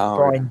loads of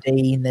Brian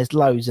Dean. There's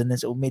loads, and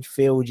there's all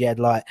midfield. You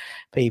had like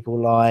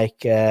people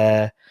like.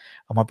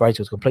 My brain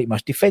was complete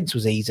much. Defence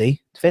was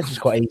easy. Defence was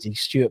quite easy.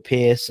 Stuart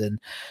Pearce and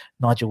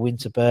Nigel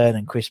Winterburn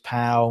and Chris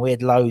Powell. We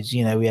had loads,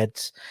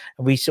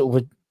 we sort of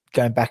were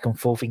going back and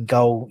forth in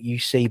goal,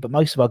 UC, but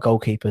most of our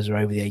goalkeepers are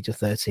over the age of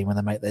 13 when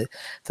they make their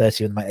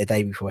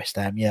debut for West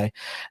Ham,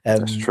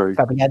 That's true.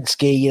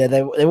 Fabianski,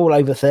 they're all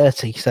over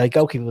 30, so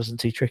goalkeeper wasn't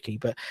too tricky.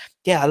 But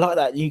yeah, I like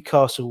that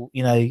Newcastle,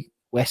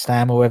 West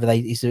Ham or wherever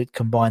is a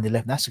combined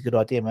 11. That's a good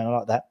idea, man. I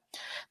like that.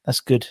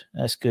 That's good.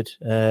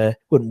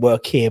 Wouldn't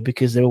work here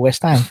because they're all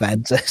West Ham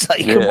fans. So it's like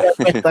you can work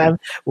West Ham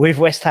with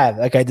West Ham.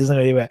 Okay, it doesn't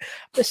really work.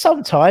 But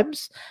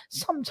sometimes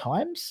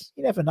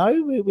you never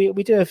know.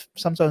 We do have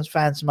sometimes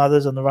fans from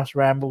others on the Russ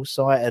Ramble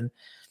site, and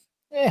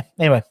yeah.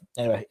 Anyway,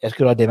 that's a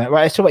good idea, mate.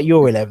 Right, let's talk about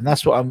your 11.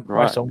 That's what I'm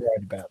worried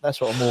about.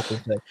 That's what I'm walking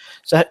through.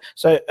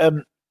 So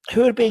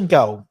who would be in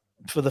goal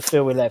for the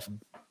Phil 11?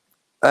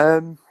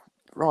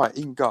 Right,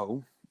 in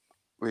goal.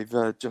 We've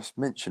just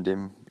mentioned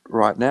him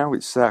right now.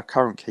 It's our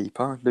current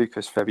keeper,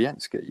 Lucas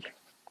Fabianski.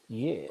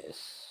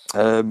 Yes.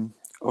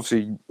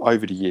 Obviously,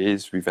 over the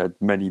years, we've had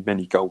many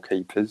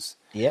goalkeepers.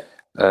 Yep.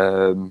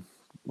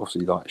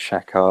 Obviously, like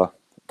Xhaka,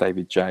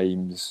 David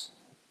James,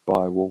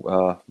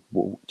 Bywater,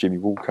 Jimmy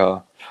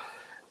Walker,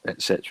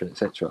 etc.,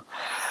 etc.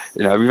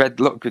 We've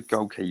had a lot of good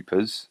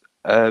goalkeepers.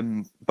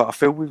 But I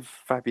feel with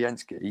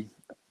Fabianski,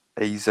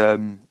 he's. I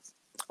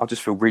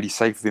just feel really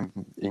safe with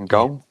him in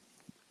goal.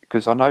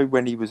 Because I know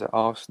when he was at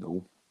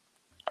Arsenal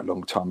a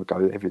long time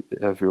ago,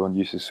 everyone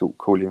used to sort of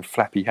call him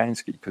Flappy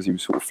Hansky because he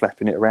was sort of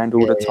flapping it around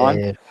all the time.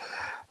 Yeah.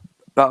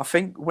 But I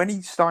think when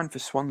he signed for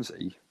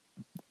Swansea,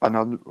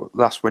 and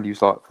that's when he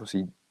was like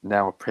obviously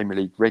now a Premier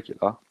League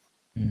regular,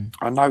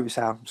 I noticed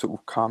how sort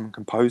of calm and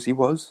composed he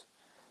was,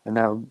 and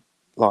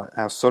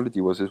how solid he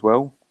was as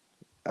well.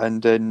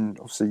 And then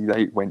obviously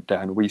they went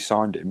down and we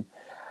signed him,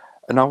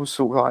 and I was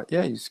sort of like,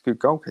 yeah, he's a good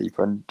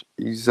goalkeeper, and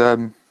he's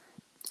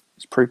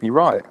proved me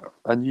right.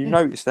 And you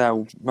noticed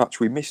how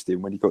much we missed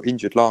him when he got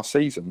injured last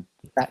season.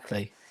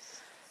 Exactly.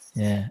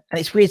 Yeah. And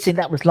it's weird seeing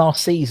that was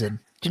last season.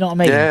 Do you know what I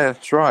mean? Yeah,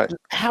 that's right.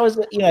 How is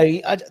it,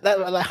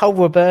 that whole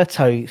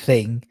Roberto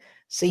thing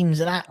seems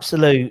an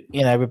absolute,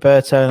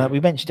 Roberto, and we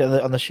mentioned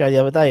it on the show the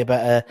other day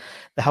about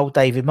the whole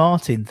David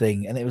Martin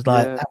thing. And it was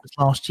like, that was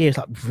last year. It's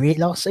like, really?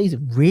 Last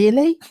season?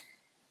 Really?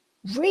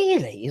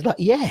 It's like,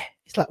 yeah.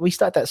 It's like we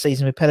started that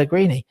season with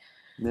Pellegrini.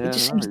 Yeah, it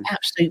just seems an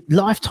absolute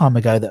lifetime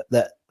ago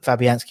that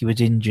Fabianski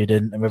was injured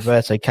and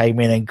Roberto came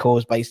in and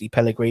caused basically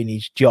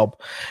Pellegrini's job.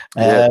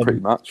 Yeah, pretty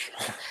much.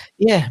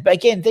 Yeah, but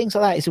again, things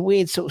like that, it's a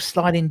weird sort of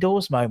sliding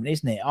doors moment,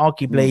 isn't it?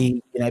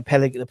 Arguably,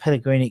 the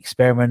Pellegrini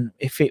experiment,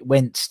 if it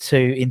went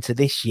into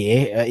this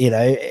year,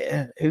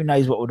 who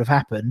knows what would have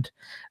happened.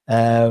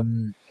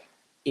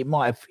 It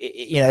might have,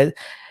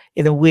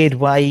 in a weird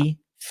way,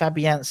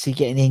 Fabianski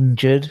getting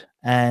injured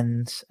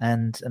and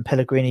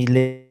Pellegrini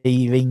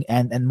leaving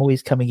and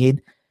Moyes coming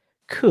in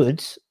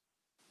could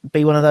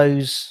be one of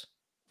those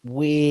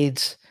weird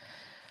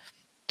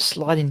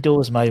sliding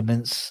doors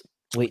moments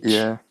which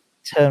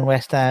turn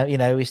West Ham,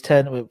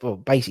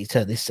 basically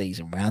turn this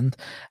season round.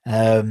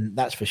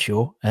 That's for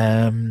sure.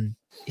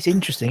 It's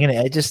interesting, isn't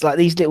it? Just like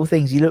these little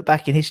things, you look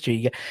back in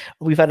history,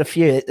 we've had a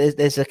few,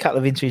 there's a couple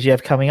of interviews you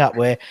have coming up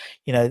where,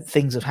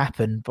 things have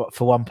happened, but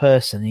for one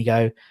person, you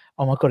go,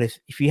 oh my God,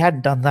 if you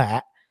hadn't done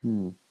that,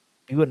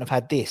 you wouldn't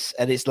have had this.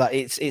 And it's like,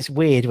 it's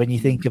weird when you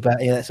think about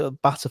that sort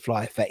of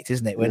butterfly effect,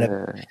 isn't it? When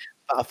a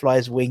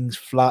butterfly's wings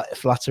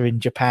flutter in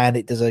Japan,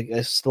 it does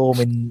a storm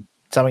in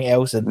something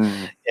else.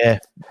 And I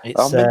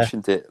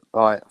mentioned it.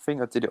 I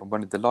think I did it on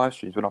one of the live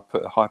streams when I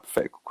put a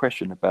hypothetical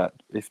question about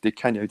if Di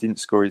Canio didn't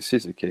score his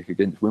scissor kick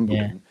against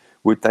Wimbledon,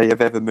 would they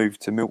have ever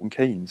moved to Milton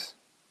Keynes?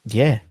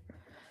 Yeah,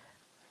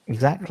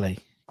 exactly.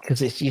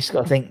 Because it's you just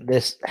got to think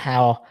this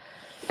how.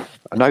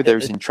 I know they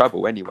was in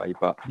trouble anyway,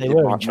 but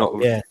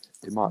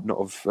it might not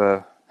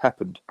have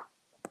happened.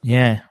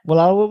 Yeah,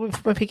 well,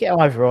 if we get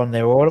Ivor on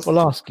there, we'll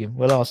ask him.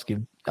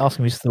 Ask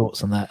him his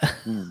thoughts on that.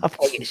 I'll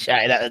probably get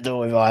shouted at the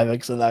door with Ivor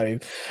because I know him.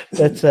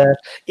 But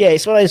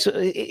it's one of those.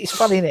 It's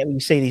funny, isn't it, when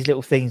you see these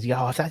little things. You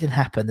go, if that didn't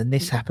happen, then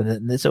this happened,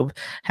 and sort of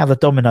how the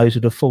dominoes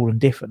would have fallen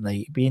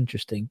differently. It'd be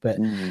interesting. But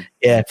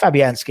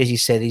Fabianski, as you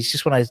said, he's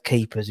just one of those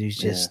keepers who's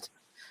just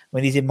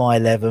when he's in my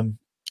 11.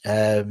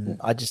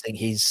 I just think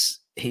he's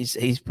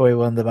probably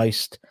one of the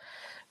most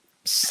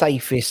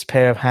safest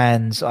pair of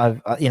hands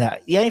I've the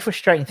only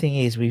frustrating thing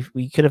is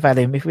we could have had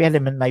him if we had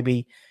him in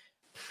maybe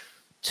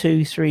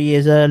 2-3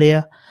 years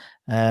earlier,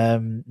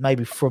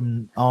 maybe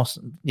from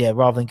Arsenal,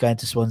 rather than going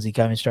to Swansea,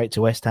 going straight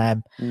to West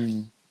Ham,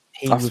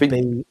 he would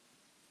be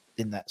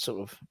in that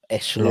sort of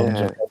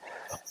echelon.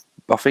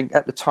 But I think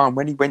at the time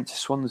when he went to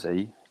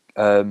Swansea,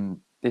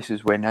 this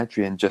is when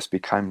Adrian just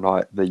became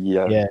like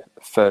the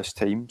first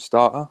team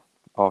starter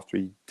after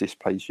he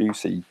displaced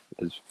UC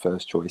as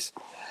first choice.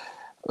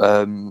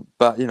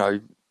 But, you know,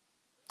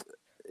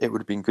 it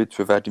would have been good to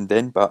have had him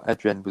then, but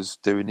Adrian was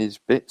doing his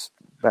bits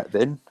back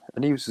then.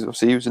 And he was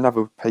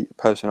another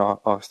person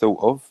I thought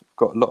of.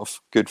 Got a lot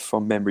of good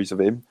fond memories of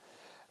him.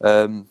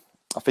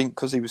 I think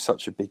because he was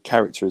such a big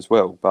character as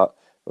well, but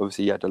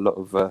obviously he had a lot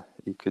of,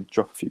 he could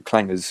drop a few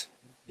clangers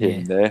here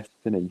and there,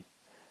 didn't he?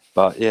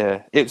 But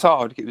yeah, it's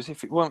hard.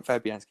 If it weren't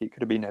Fabianski, it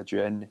could have been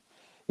Adrian.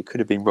 It could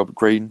have been Robert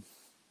Green.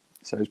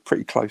 So it was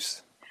pretty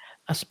close.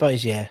 I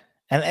suppose, yeah.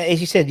 And as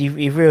you said,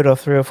 you've reeled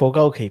off 3 or 4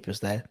 goalkeepers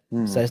there.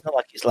 So it's not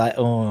like it's like,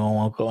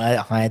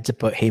 I had to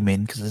put him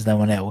in because there's no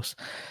one else.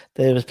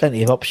 There was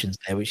plenty of options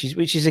there, which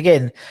is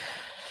again,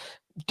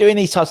 doing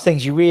these types of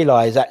things, you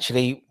realise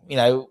actually, you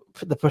know,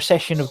 the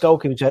procession of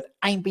goalkeepers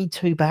ain't been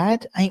too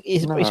bad.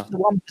 It's the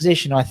one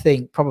position I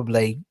think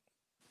probably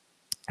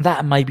that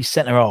and maybe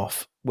centre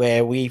off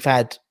where we've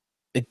had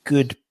a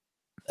good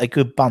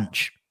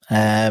bunch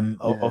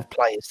of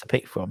players to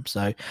pick from.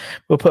 So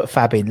we'll put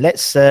Fab in.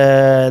 Let's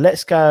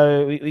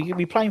go. We're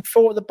be playing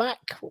 4 at the back.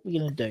 What are we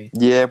going to do?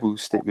 Yeah, we'll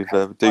stick with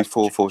do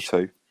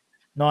 4-4-2.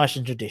 Nice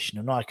and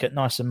traditional.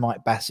 Nice and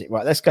Mike Bassett.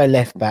 Right, let's go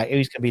left back.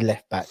 Who's going to be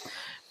left back?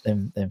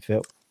 Then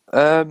Phil.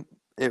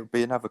 It'll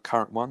be another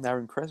current one,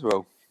 Aaron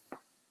Cresswell.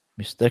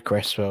 Mr.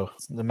 Cresswell,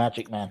 the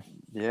Magic Man.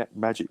 Yeah,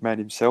 Magic Man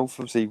himself.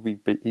 Obviously,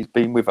 he's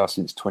been with us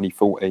since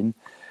 2014.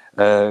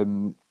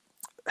 Hammer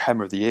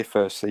of the Year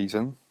first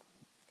season,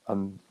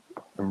 and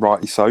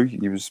rightly so.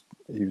 He was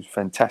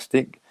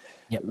fantastic.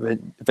 Yep.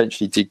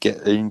 Eventually did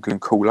get the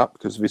England call up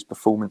because of his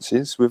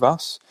performances with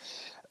us.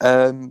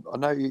 I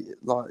know,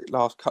 like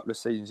last couple of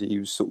seasons, he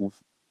was sort of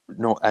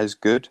not as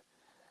good,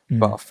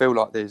 but I feel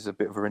like there's a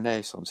bit of a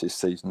renaissance this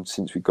season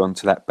since we've gone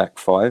to that back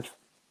 5.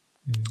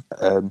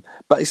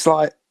 But it's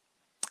like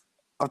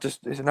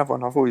it's another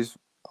one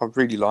I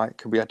really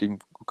like. We got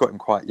him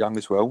quite young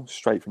as well,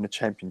 straight from the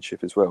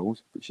Championship as well,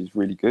 which is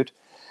really good.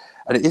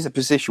 And it is a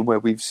position where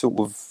we've sort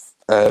of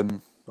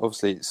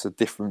obviously it's a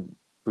different.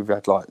 We've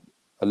had like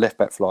a left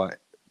back for like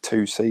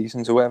 2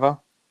 seasons or whatever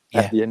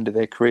at the end of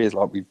their careers,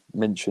 like we've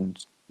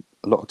mentioned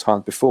a lot of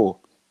times before.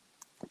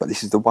 But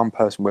this is the one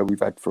person where we've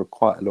had for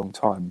quite a long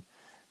time,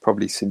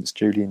 probably since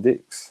Julian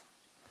Dix.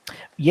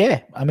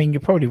 Yeah, I mean, you're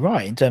probably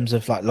right in terms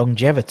of like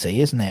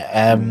longevity, isn't it?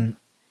 And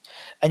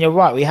you're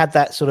right. We had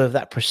that sort of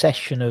that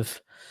procession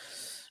of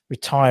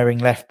retiring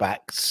left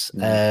backs.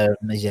 There's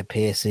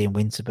Piercy and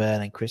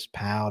Winterburn and Chris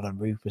Powell and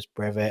Rufus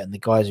Brevet and the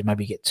guys who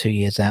maybe get 2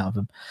 years out of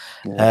them.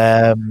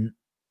 Yeah.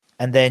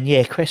 And then,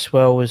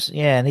 Cresswell was,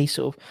 and he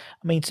sort of,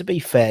 I mean, to be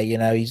fair, you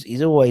know,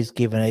 he's always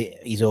given it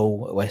his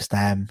all at West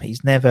Ham.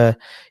 He's never,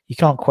 you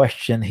can't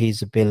question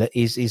his ability,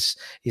 his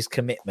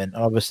commitment.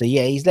 Obviously,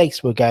 his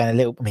legs were going a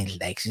little,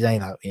 he's only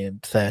like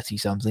 30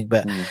 something,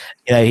 but, you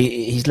know,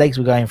 his legs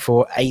were going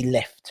for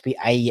to be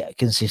a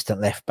consistent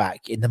left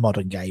back in the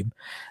modern game.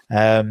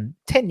 10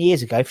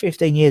 years ago,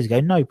 15 years ago,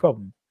 no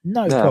problem.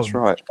 No problem. That's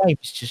right. The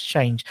game's just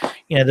changed.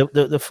 You know,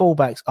 the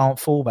fullbacks aren't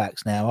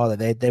fullbacks now, are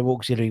they? They're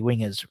auxiliary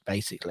wingers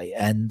basically.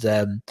 And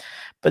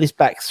but this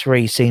back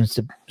 3 seems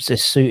to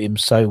suit him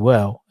so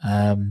well.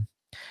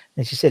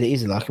 As you said, it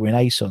is like a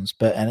renaissance,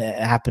 and it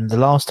happened the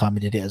last time he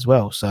did it as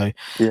well. So I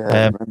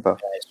remember.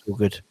 It's all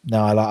good.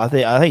 No, I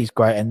think he's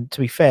great. And to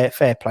be fair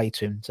play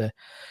to him to,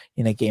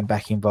 you know, get him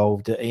back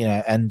involved. You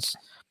know, and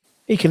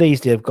he could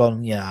easily have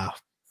gone, you know,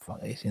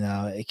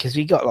 because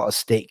he got a lot of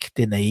stick,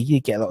 didn't he? He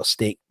did get a lot of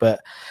stick, but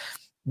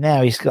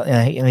now he's got,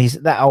 you know, he's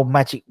that old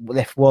magic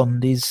left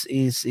wand is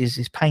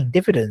paying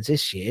dividends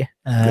this year.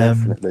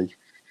 Definitely,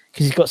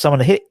 because he's got someone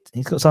to hit.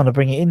 He's got someone to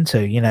bring it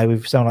into. You know,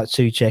 with someone like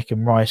Souček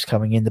and Rice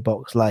coming in the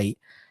box late,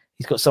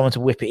 he's got someone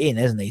to whip it in,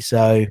 hasn't he?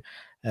 So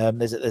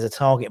there's a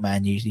target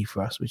man usually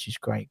for us, which is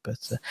great. But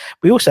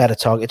we also had a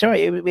target. Do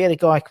you know, we had a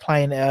guy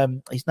playing.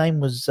 His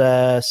name was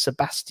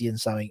Sebastian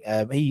something.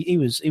 He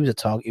was a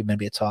target. He was meant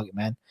to be a target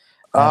man.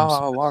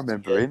 I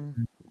remember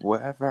him.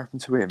 Whatever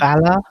happened to him?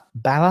 Bala?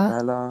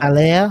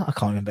 I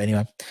can't remember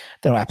anyway.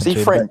 Don't know what happened to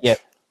him. French?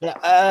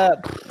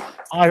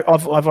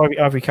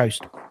 Ivory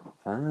Coast.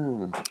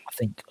 Oh. I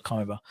think I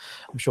can't remember.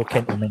 I'm sure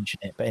Kent will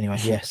mention it, but anyway,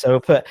 So we'll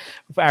put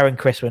Aaron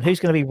Cresswell.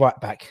 Who's going to be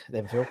right back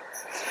then, Phil?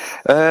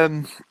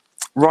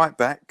 Right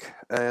back,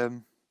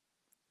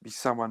 be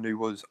someone who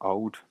was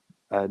old,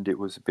 and it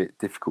was a bit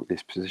difficult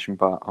this position,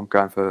 but I'm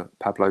going for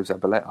Pablo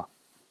Zabaleta.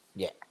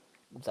 Yeah,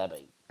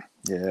 Zabi.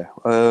 Yeah,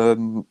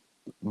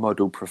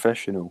 model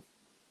professional,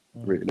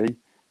 really.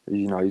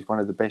 You know, he's one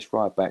of the best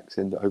right backs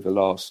in the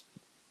last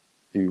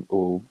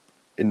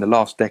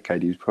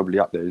decade. He was probably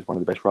up there as one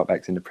of the best right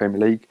backs in the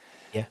Premier League.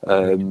 Yeah.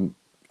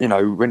 You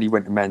know, when he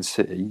went to Man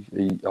City,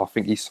 I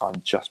think he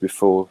signed just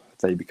before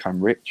they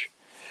became rich.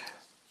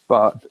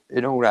 But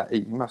in all that,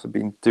 he must have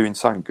been doing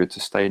something good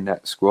to stay in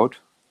that squad,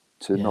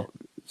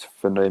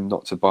 for them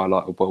not to buy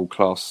like a world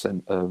class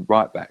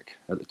right back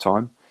at the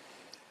time.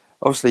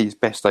 Obviously, his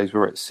best days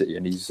were at City,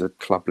 and he's a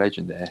club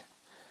legend there.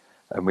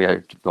 And we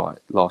had like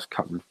last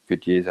couple of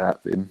good years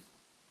out of him.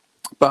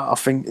 But I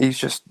think he's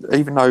just,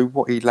 even though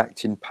what he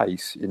lacked in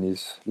pace in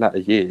his latter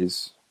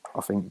years,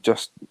 I think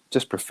just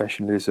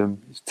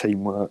professionalism, his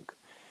teamwork,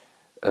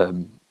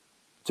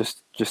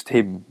 just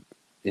him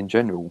in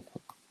general.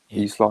 Yeah.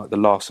 He's like the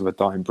last of a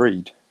dying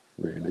breed,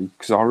 really.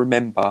 Because I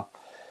remember,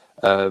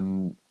 I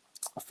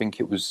think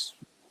it was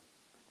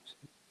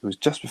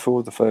just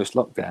before the first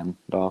lockdown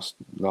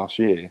last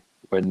year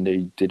when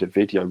he did a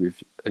video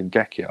with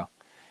Ngakia,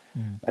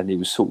 and he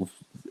was sort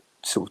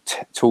of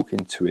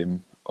talking to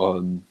him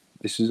on.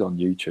 This is on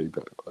YouTube,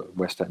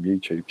 West Ham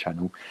YouTube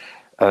channel.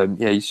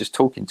 He's just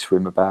talking to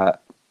him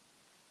about,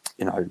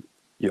 I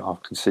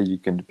can see you're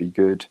going to be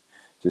good.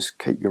 Just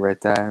keep your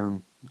head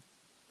down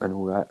and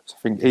all that. So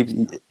I think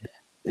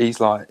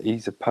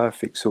he's a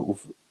perfect sort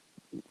of.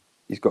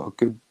 He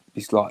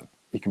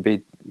can be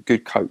a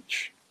good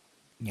coach.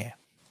 Yeah,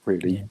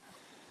 really. Yeah.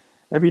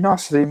 It'd be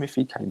nice to see him if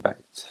he came back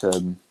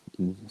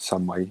in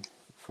some way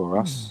for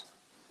us.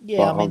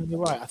 Yeah, but, you're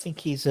right. I think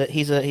he's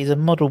a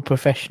model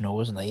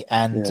professional, isn't he?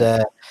 And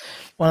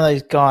one of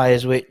those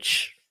guys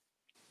which,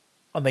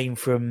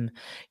 from,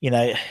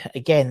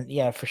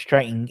 again,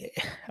 frustrating.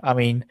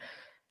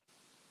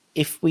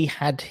 If we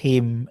had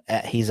him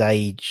at his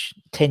age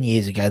 10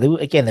 years ago, there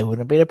wouldn't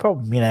have been a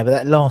problem, But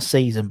that last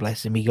season,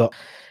 bless him, he got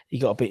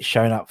a bit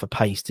shown up for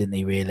pace, didn't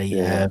he? Really.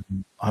 Yeah.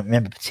 I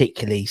remember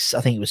particularly, I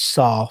think it was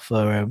Sarr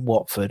for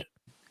Watford.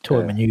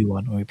 Taught him a new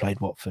one when we played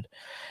Watford.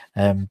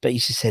 But he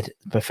just said,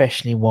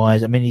 professionally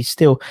wise, he's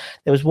still.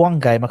 There was one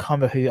game, I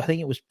can't remember who. I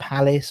think it was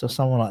Palace or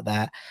someone like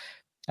that,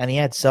 and he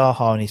had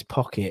Zaha in his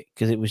pocket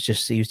because he was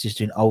just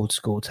doing old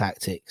school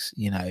tactics.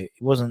 It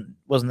wasn't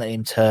letting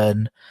him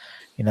turn.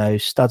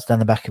 Studs down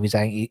the back of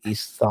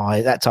his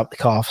thigh, that type of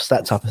calves,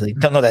 that type of thing.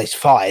 Not that his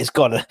thigh, it's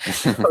got to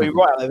be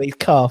right over his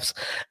calves.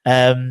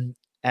 And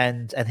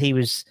he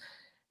was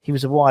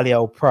a wily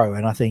old pro,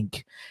 and I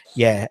think,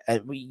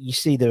 you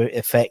see the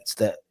effect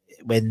that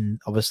when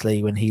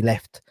he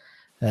left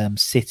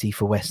City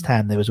for West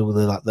Ham, there was all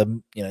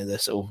the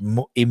sort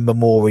of in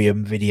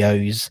memoriam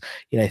videos.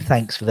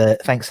 Thanks for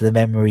the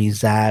memories,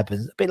 Zab,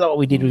 and a bit like what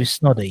we did with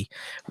Snoddy.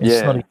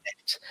 Snoddy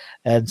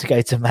left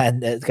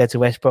to go to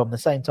West Brom, the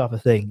same type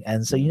of thing.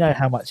 And so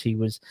how much he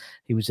was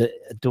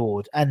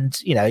adored, and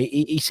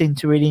he seemed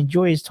to really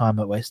enjoy his time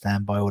at West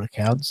Ham by all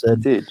accounts.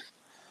 And, he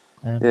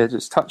did.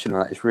 Just touching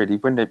on that, it's really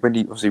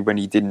when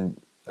he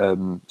didn't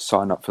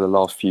sign up for the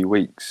last few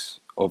weeks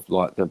of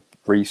like the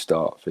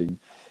restart thing.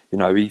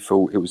 He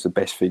thought it was the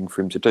best thing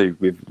for him to do,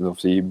 with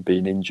obviously him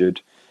being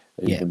injured.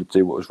 He wanted to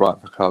do what was right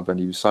for the club, and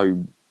he was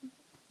so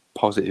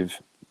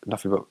positive,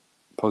 nothing but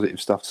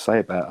positive stuff to say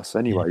about us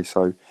anyway. Yeah.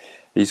 So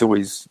he's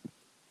always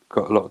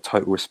got a lot of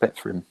total respect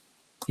for him.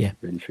 Yeah,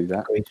 really through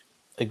that.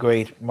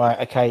 Agreed. Right,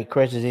 okay.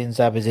 Krez is in,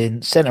 Zab is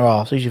in. Centre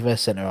half. Who's your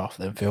first centre half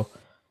then, Phil?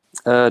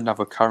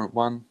 Another current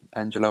one,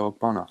 Angelo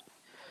Ogbonna.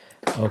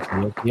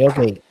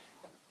 Okay.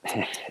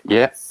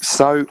 Yeah.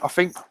 So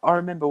I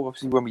remember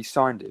obviously when we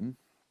signed him.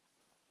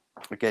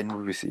 Again,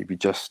 obviously, we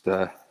just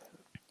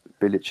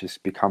Bilic has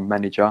become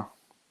manager.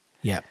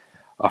 Yeah,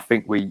 I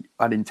think we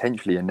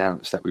unintentionally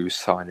announced that we were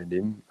signing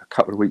him a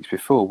couple of weeks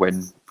before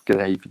when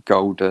David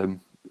Gold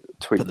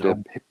tweeted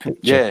him.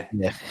 Yeah,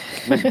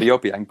 meant to be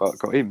Obiang, but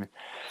got him.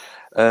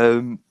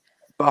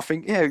 But I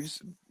think it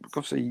was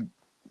obviously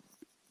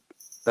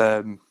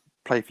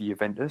play for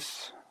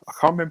Juventus. I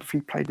can't remember if he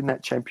played in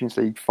that Champions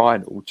League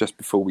final just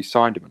before we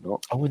signed him or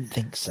not. I wouldn't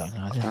think so.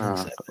 No, I don't think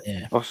so.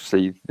 Yeah,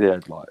 obviously they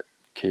had like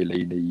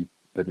Chiellini,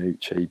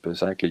 Bonucci,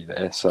 Barzagli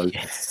there, so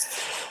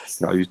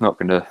he's not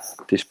going to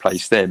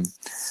displace them.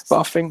 But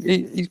I think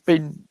he's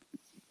been.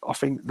 I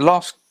think the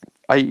last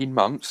 18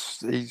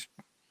 months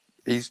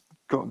he's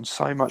gotten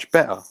so much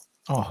better.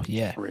 Oh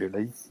yeah,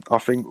 really. I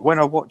think when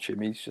I watch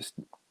him, it's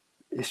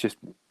just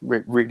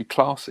really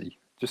classy.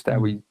 Just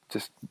how he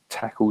just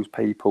tackles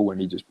people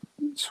and he just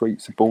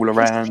sweeps the ball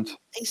around.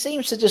 He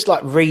seems to just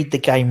like read the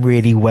game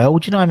really well.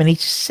 Do you know what I mean? He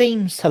just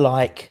seems to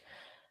like.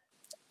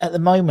 At the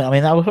moment,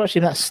 I was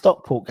watching that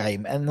Stockport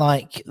game, and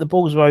like the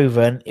balls were over,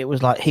 and it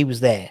was like he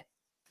was there,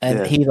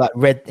 and he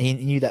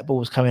knew that ball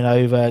was coming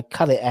over,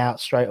 cut it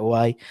out straight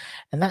away,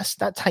 and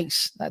that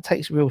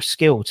takes real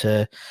skill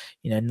to,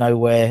 know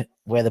where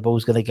the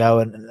ball's going to go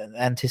and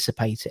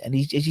anticipate it. And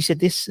he, as you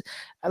said, the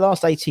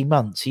last 18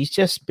 months, he's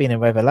just been a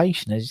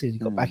revelation. As he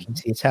got back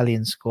into the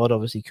Italian squad,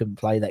 obviously couldn't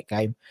play that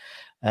game,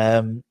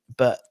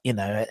 but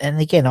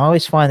and again, I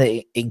always find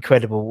it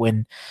incredible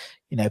when.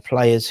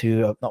 Players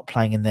who are not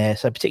playing in there,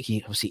 so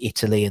particularly obviously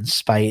Italy and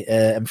Spain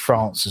and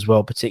France as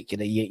well,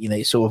 particularly,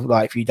 it's sort of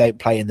like if you don't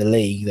play in the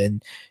league,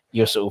 then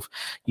you're sort of,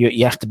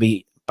 you have to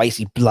be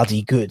basically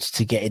bloody good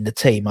to get in the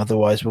team.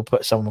 Otherwise, we'll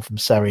put someone from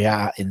Serie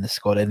A in the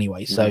squad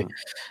anyway. So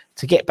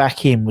to get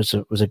back in was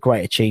a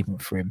great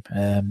achievement for him.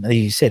 As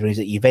you said, when he's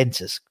at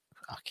Juventus,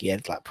 he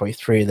had like probably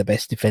 3 of the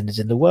best defenders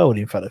in the world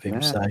in front of him.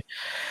 Yeah.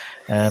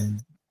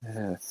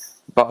 So,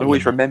 But I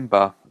always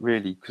remember,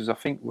 really, because I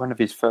think one of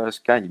his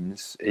first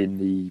games in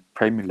the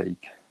Premier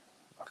League,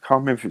 I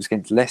can't remember if it was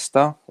against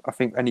Leicester, I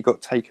think, and he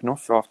got taken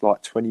off after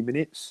like 20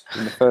 minutes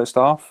in the first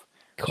half.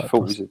 Quite I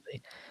thought it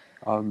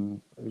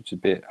was a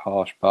bit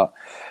harsh, but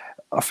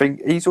I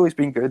think he's always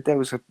been good. There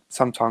was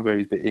some time where he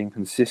was a bit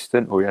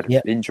inconsistent or he had an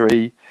Yep.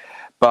 injury.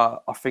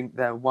 But I think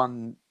the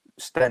one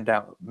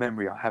standout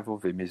memory I have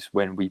of him is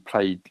when we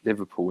played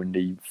Liverpool in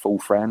the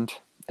fourth round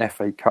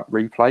FA Cup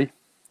replay.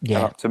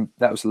 Yeah.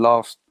 That was the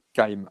last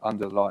game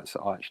under the lights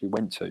that I actually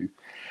went to.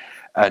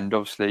 And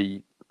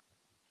obviously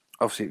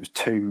it was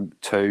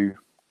 2-2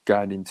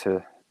 going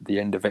into the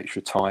end of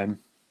extra time.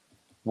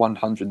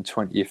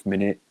 120th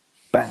minute,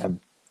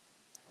 bam.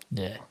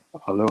 Yeah.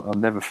 I'll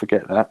never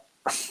forget that.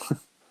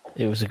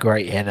 It was a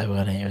great header,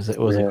 wasn't it? It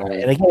was a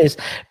great. And again,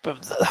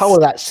 but the whole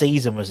of that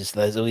season was just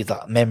there's always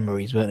like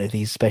memories, weren't there?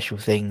 These special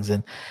things,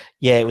 and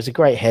yeah, it was a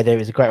great header. It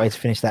was a great way to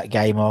finish that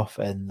game off,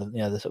 and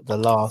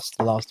the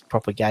last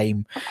proper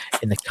game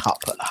in the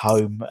cup at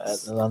home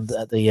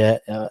at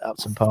the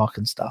Upton Park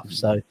and stuff.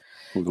 So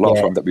Well, the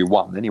last one that we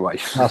won, anyway.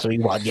 last we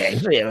won, yeah,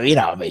 you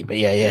know what I mean. But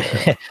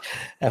yeah,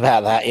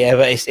 about that, yeah.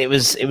 But it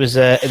was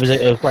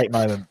a great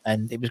moment,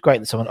 and it was great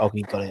that someone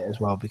Oggy got it as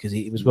well because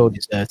it was well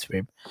deserved for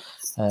him.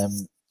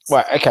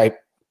 Right, okay.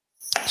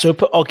 So we'll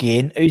put Oggy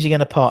in. Who's he going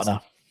to partner?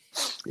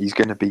 He's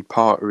going to be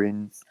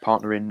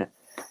partnering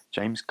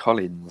James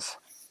Collins.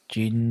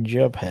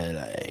 Ginger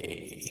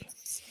Pele.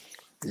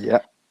 Yeah.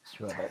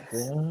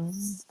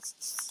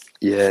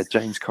 Yeah,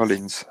 James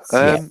Collins.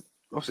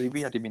 Obviously,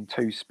 we had him in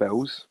two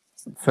spells.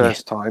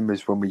 First time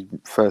was when we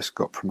first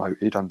got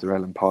promoted under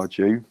Alan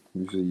Pardew. He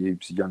was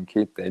a young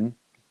kid then.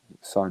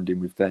 Signed in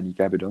with Danny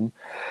Gabardon.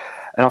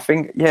 And I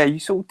think, you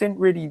sort of didn't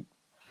really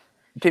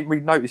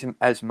notice him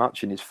as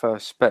much in his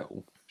first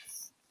spell.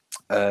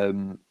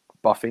 But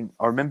I think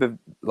I remember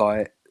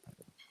like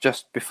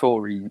just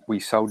before we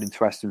sold him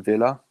to Aston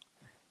Villa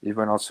is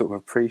when I sort of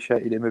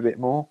appreciated him a bit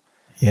more.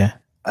 Yeah.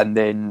 And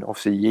then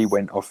obviously he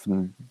went off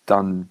and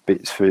done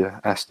bits for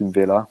Aston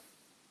Villa.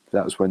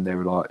 That was when they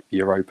were like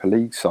Europa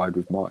League side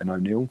with Martin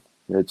O'Neill.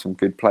 We had some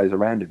good players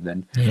around him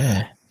then.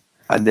 Yeah.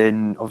 And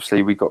then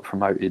obviously we got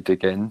promoted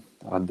again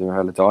under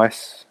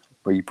Allardyce.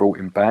 We brought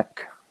him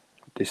back.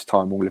 This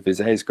time all of his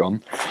hair's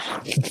gone.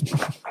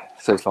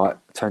 So it's like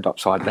turned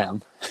upside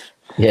down.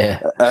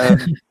 Yeah.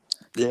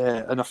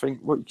 Yeah, and I think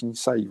what you can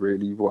say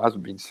really, what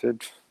hasn't been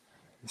said,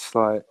 it's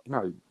like,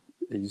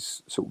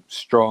 he's sort of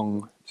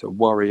strong, he's a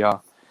warrior,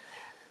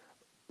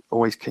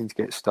 always keen to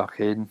get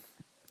stuck in,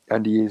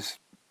 and he is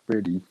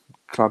really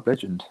club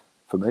legend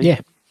for me.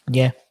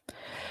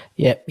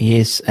 Yeah, he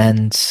is.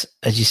 And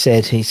as you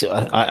said,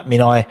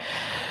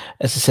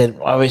 as I said,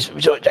 I was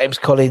James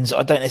Collins.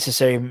 I don't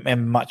necessarily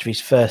remember much of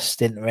his first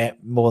stint,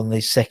 more than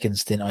his second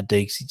stint I do,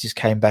 because he just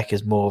came back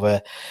as more of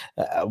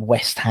a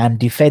West Ham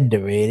defender,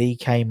 really. He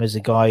came as a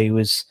guy who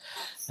was,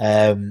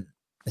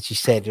 as you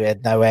said, we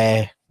had no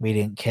air, we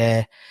didn't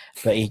care,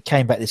 but he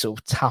came back this sort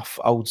of tough,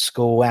 old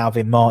school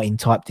Alvin Martin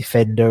type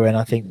defender, and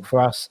I think for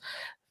us,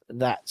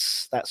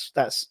 that's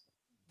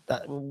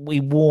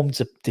we warm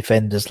to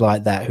defenders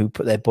like that who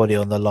put their body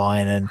on the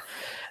line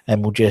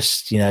and will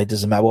just, it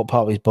doesn't matter what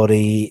part of his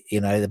body,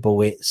 the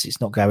ball hits, it's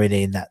not going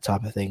in, that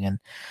type of thing. And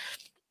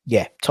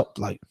yeah, top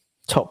bloke.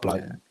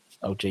 Yeah.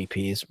 Old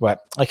GP is. Right.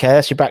 Okay,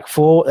 that's your back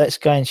four. Let's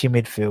go into your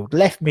midfield.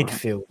 Left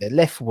midfield, the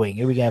left wing.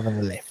 Who are we going to have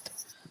on the left?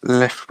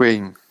 Left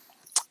wing.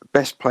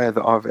 Best player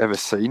that I've ever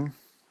seen.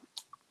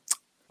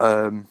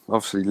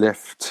 Obviously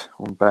left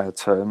on bad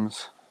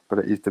terms, but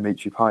it is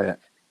Dimitri Payet.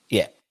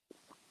 Yeah.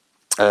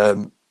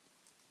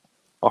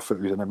 I thought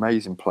he was an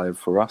amazing player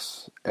for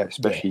us,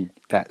 especially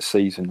that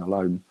season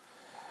alone.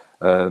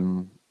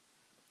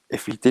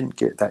 If he didn't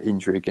get that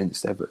injury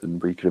against Everton,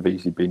 we could have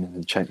easily been in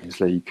the Champions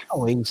League.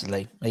 Oh,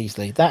 easily.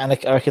 That, and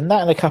I reckon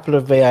that and a couple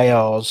of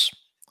VARs,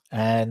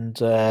 and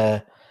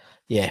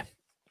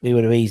we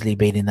would have easily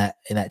been in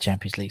that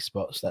Champions League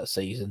spots that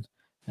season.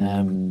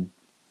 And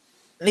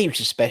he was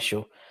just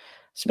special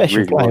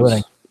really player,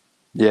 wasn't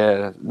he?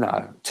 Yeah,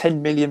 no,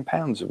 £10 million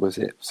was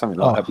it? Something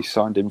like that we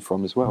signed him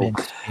from as well.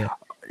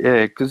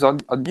 Yeah, because I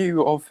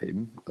knew of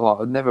him.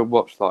 Like, I'd never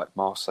watched like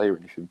Marseille or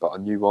anything, but I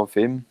knew of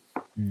him.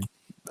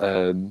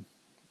 And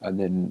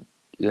then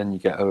you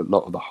get a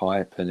lot of the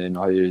hype, and then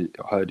I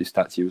heard his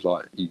stats. He was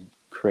like, he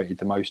created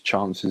the most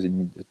chances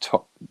in the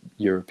top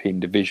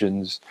European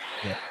divisions.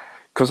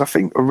 Because I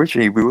think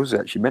originally we was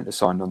actually meant to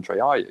sign Andre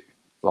Ayew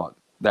like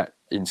that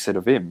instead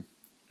of him.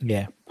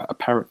 Yeah,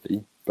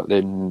 apparently, but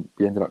then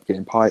we ended up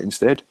getting Payet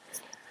instead.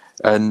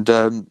 And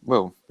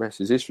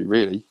rest is history,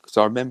 really. Because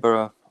I remember,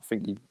 I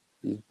think he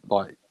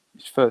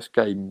his first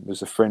game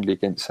was a friendly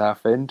against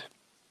Southend.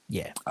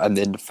 Yeah. And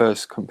then the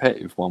first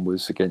competitive one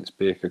was against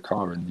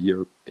Birkirkara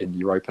in the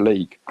Europa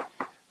League,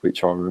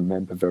 which I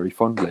remember very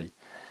fondly.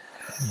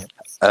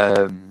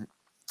 And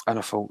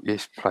I thought,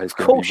 this player's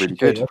going to be really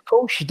good. Of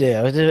course you do.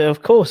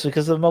 Of course,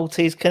 because of the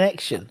Maltese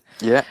connection.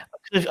 Yeah.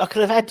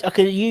 could have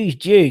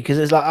used you because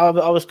it's like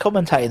I was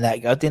commentating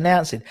that guy,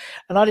 denouncing,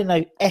 and I didn't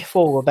know f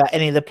all about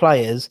any of the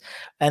players.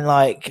 And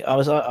like I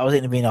was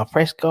interviewing our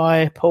press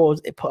guy, Paul.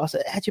 I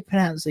said, "How do you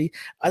pronounce the?"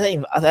 I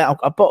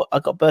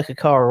got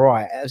Berkakara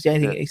right. That was the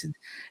only thing he said.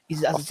 He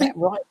said, "Is that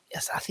right?"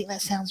 Yes, I think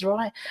that sounds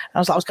right.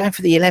 And I was going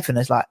for the 11.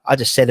 It's like I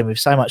just said him with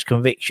so much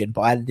conviction,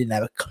 but I didn't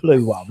have a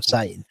clue what I'm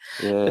saying.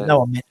 Yeah. But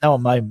no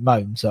one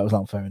moaned, so I was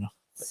like, fair enough.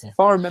 Yeah. If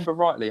I remember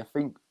rightly, I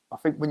think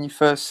when you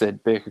first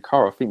said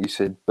Berkakara, I think you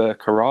said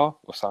Berkara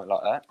or something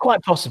like that.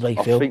 Quite possibly,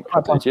 Phil.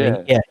 Quite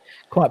possibly. Yeah,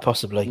 quite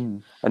possibly.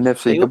 And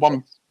obviously,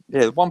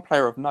 the one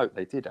player of note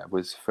they did have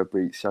was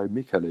Fabrizio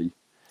Micheli.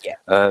 Yeah.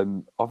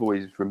 I've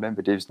always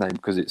remembered his name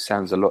because it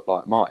sounds a lot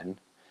like mine.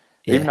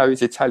 Yeah. Even though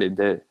he's Italian,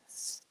 they're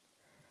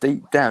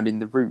deep down in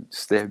the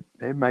roots. There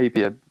may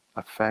be a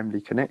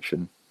family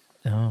connection.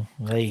 Oh,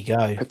 there you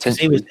go.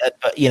 He was,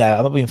 but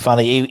I'm not being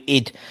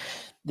funny.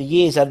 The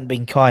years hadn't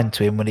been kind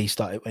to him when he was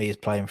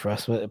playing for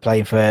us,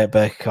 playing for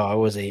Berkshire,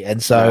 was he?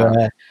 And so,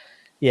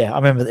 I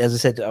remember, as I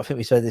said, I think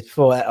we said this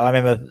before. I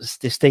remember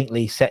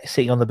distinctly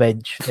sitting on the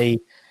bench,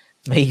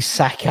 me,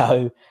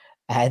 Sacco,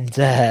 and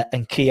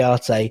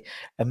Chiarte,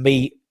 and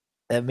me.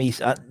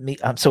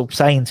 I'm sort of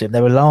saying to him,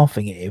 they were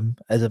laughing at him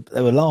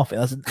they were laughing.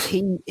 I said,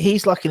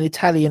 he's like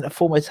a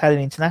former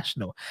Italian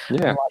international.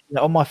 Yeah.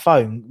 On my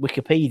phone,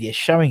 Wikipedia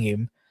showing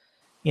him,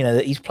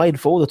 that he's played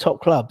for all the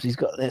top clubs. He's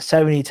got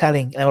so many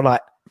Italian. They were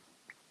like,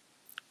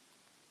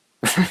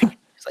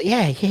 it's like,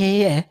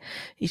 yeah.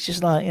 He's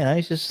just like,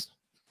 he's just.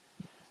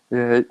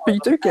 Yeah, but you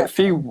do get a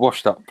few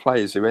washed up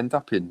players who end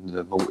up in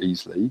the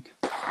Maltese league.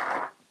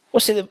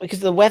 What's it? Because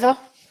of the weather,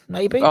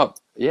 maybe. Oh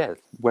yeah,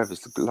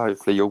 weather's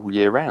lovely all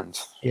year round.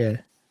 Yeah,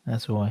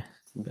 that's why.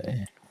 But,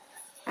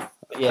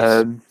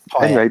 yes,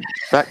 anyway,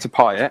 back to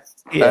Payet.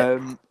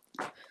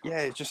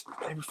 Yeah. Just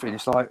everything.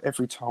 It's like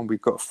every time we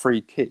got a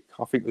free kick,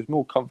 I think we was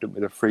more confident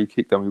with a free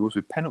kick than we was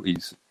with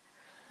penalties.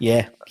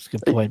 Yeah, that's a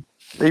good point.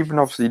 Even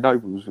obviously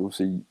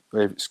Nobles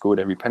scored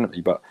every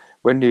penalty, but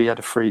when he had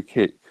a free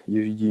kick,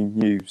 you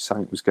knew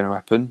something was going to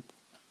happen.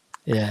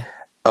 Yeah.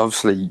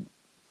 Obviously,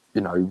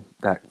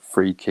 that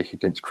free kick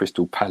against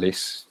Crystal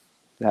Palace,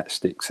 that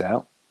sticks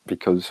out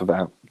because of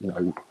how,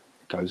 it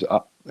goes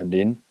up and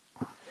in.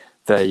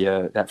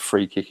 That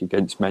free kick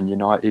against Man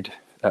United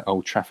at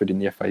Old Trafford in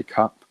the FA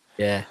Cup.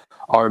 Yeah.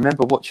 I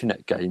remember watching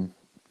that game.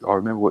 I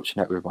remember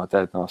watching that with my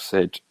dad, and I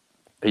said,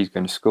 he's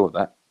going to score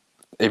that.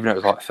 Even though it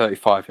was like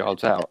 35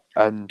 yards out.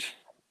 And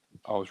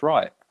I was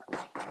right.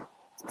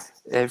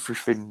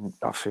 Everything,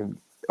 I think,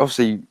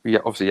 obviously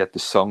had the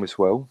song as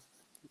well.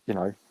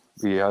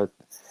 We heard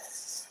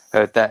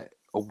that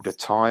all the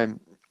time.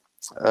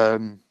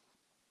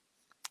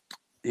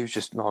 He was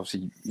just,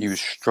 obviously, he was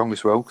strong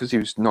as well because he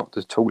was not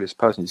the tallest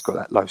person. He's got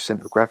that low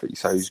centre of gravity,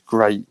 so he's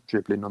great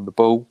dribbling on the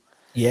ball.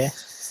 Yeah.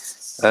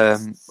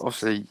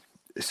 Obviously,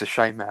 it's a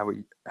shame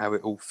how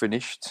it all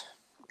finished.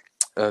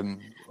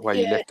 Where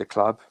he left the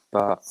club,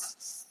 but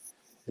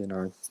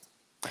But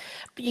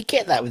you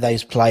get that with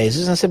those players,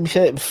 as I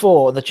said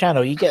before on the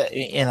channel. You get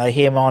him,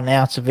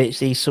 Arnautovic,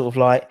 these sort of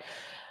like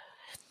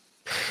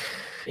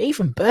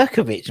even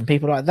Berkovic and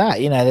people like that.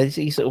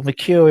 These sort of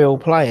mercurial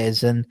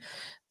players, and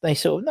they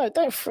sort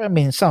of some of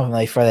them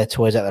they throw their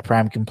toys out the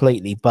pram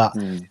completely, but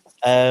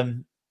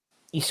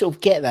you sort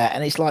of get that,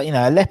 and it's like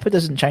Aleppo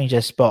doesn't change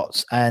their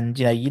spots, and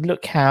you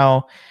look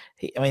how.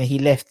 He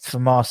left for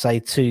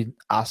Marseille to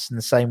us in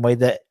the same way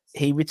that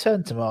he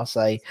returned to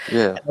Marseille.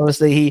 Yeah. And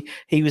obviously,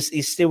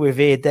 he's still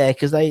revered there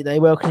because they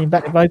welcomed him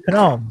back with open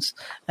arms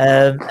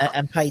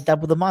and paid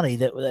double the money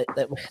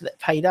that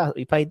paid us.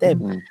 We paid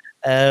them.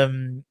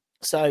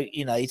 So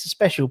he's a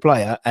special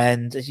player,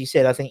 and as you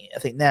said, I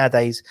think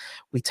nowadays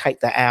we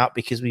take that out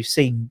because we've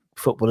seen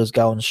footballers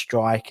go on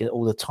strike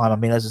all the time. I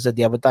mean, as I said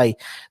the other day,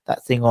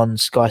 that thing on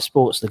Sky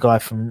Sports, the guy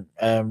from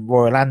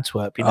Royal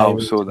Antwerp, I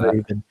saw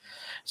that.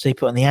 So he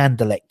put on the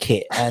Anderlecht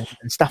kit and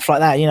stuff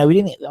like that. We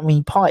didn't. I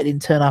mean, Payet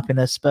didn't turn up in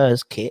a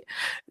Spurs kit,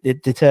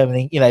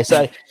 determining.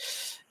 So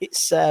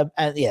it's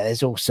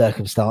there's all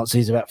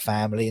circumstances about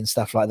family and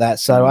stuff like that.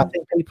 So I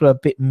think people are a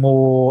bit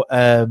more.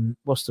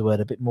 What's the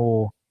word? A bit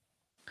more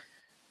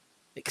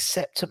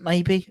acceptant,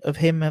 maybe, of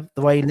him of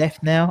the way he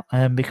left now,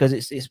 because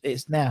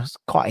it's now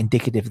quite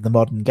indicative of the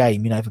modern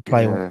game. If a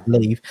player wants to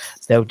leave,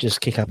 they'll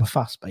just kick up a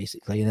fuss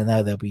basically, and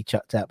then they'll be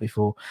chucked out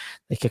before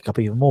they kick up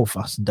even more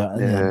fuss and don't.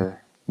 Yeah.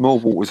 More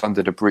water's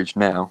under the bridge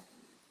now.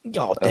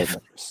 Oh,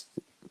 definitely.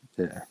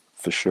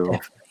 For sure.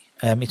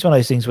 Definitely. It's one of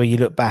those things where you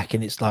look back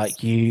and it's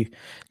like you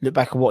look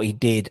back at what he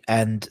did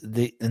and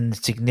the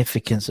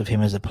significance of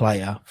him as a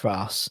player for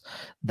us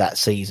that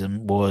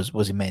season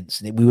was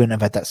immense. We wouldn't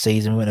have had that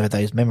season. We wouldn't have had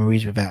those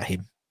memories without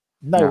him.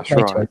 No two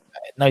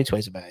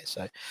ways about it.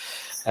 So,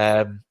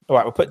 all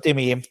right, we'll put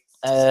Dimmy in.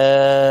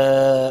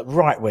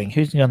 Right wing.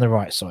 Who's on the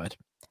right side?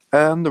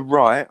 On the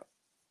right,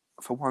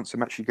 for once,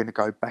 I'm actually going to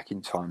go back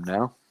in time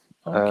now.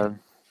 Okay.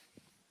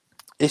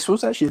 This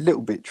was actually a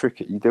little bit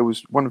tricky. There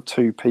was one of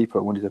two people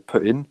I wanted to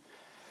put in,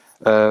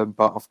 but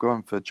I've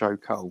gone for Joe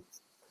Cole.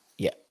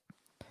 Yeah.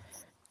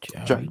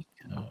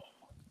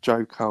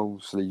 Joe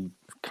Cole's the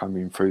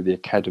coming through the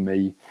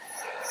academy.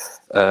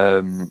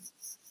 Could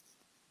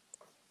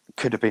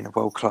have been a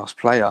world-class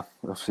player.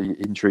 Obviously,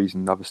 injuries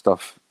and other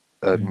stuff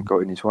got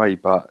in his way.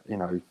 But, you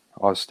know,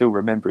 I still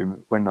remember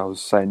him when I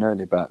was saying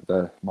earlier about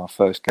my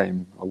first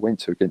game I went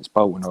to against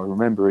Bolton. I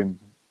remember him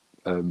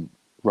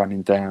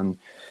running down,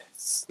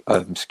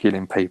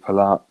 skilling people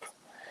up.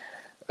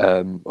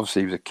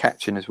 Obviously, he was a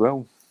captain as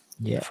well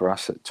for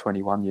us at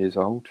 21 years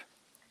old.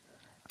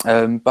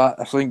 But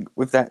I think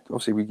with that,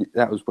 obviously,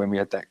 that was when we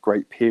had that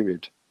great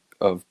period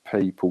of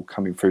people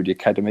coming through the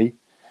academy.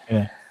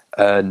 Yeah.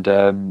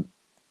 And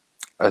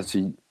as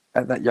he,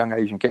 at that young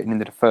age and getting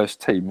into the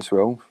first team as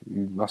well, he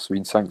must have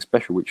been something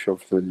special, which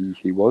obviously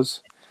he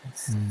was.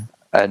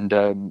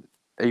 And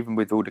even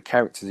with all the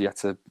characters he had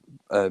to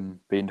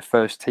be in the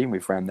first team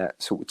with around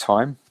that sort of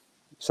time,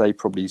 so they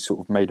probably sort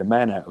of made a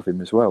man out of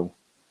him as well.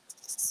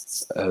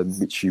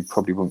 Which you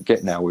probably wouldn't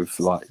get now with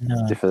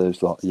if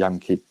there's like a young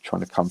kid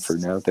trying to come through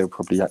now, they'll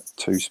probably act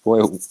too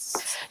spoiled.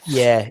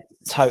 Yeah,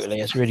 totally.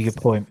 That's a really good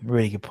point.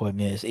 Really good point.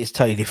 Yeah, it's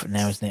totally different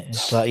now, isn't it?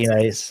 It's like, you know,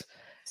 it's.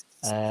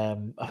 I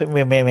think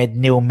when we had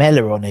Neil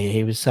Mellor on here,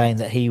 he was saying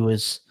that he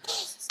was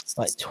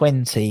like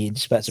 20 and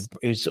just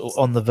he was sort of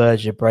on the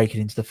verge of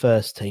breaking into the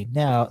first team.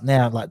 Now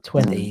like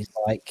 20, he's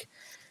like,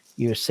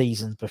 you're a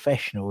seasoned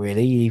professional,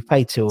 really. You've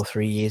played 2 or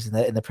 3 years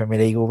in the Premier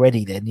League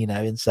already, then, you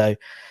know, and so.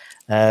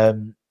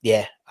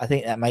 Yeah, I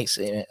think that makes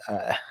it.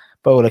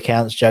 By all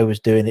accounts, Joe was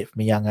doing it from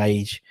a young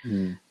age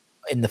in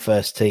the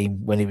first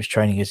team when he was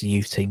training as a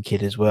youth team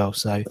kid as well.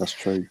 So that's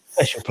true.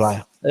 Special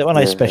player, one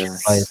of those special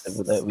players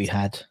that we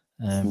had.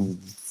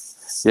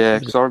 Yeah,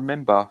 because I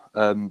remember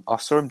I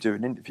saw him do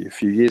an interview a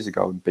few years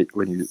ago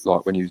when he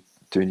was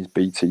doing his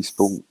BT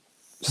Sport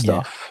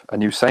stuff,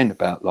 and he was saying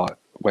about like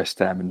West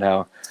Ham and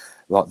now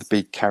like the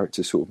big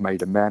character sort of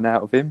made a man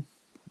out of him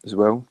as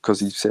well,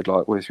 because he said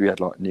like, we had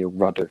like Neil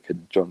Ruddock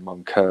and John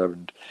Moncur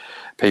and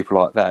people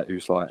like that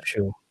who's like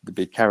the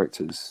big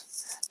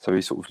characters, so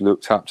he sort of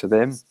looked up to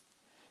them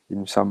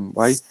in some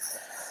way.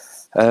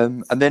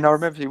 And then I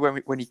remember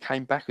when he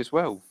came back as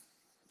well,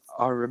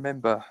 I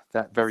remember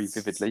that very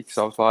vividly, because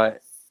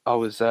I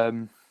was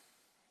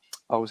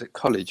at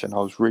college and I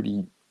was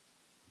really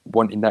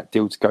wanting that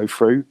deal to go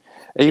through,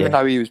 even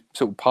though he was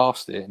sort of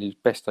past it and his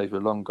best days were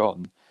long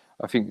gone.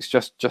 I think it's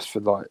just for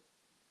like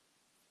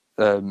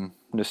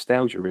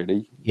nostalgia,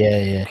 really.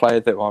 Player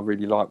that I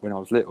really liked when I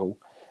was little.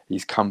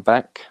 He's come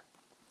back,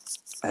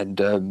 and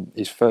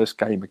his first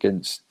game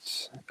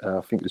against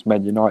I think it was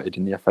Man United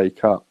in the FA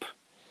Cup.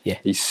 Yeah,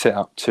 he set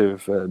up 2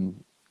 of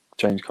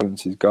James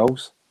Collins'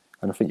 goals,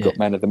 and I think got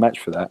man of the match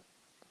for that.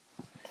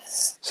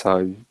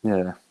 So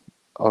yeah,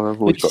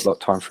 I've always got a lot of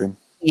time for him.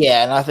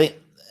 Yeah, and I think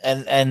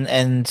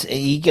and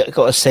he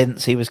got a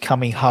sense he was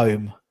coming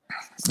home.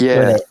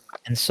 Yeah,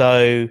 and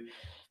so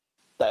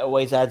that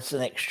always adds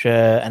an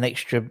extra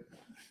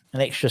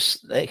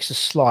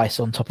slice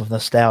on top of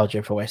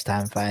nostalgia for West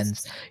Ham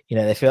fans. You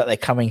know, they feel like they're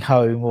coming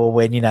home, or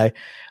when, you know,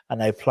 I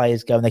know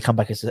players go and they come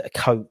back as a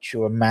coach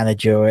or a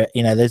manager, or,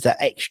 you know, there's that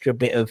extra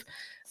bit of,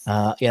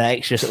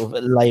 extra sort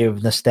of layer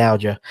of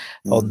nostalgia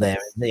on there.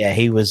 Yeah,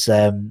 he was,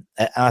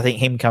 I think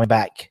him coming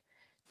back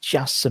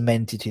just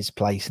cemented his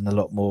place in a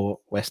lot more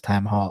West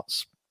Ham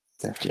hearts.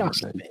 Definitely.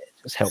 Just a bit,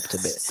 just helped a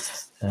bit.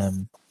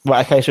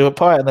 Right, okay, so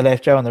Pyatt on the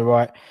left, Joe on the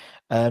right.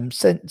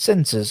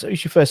 Centres,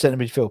 who's your first centre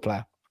midfield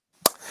player?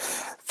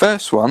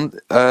 First one,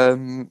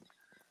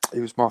 he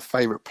was my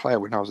favourite player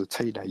when I was a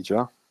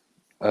teenager.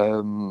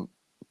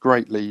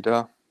 Great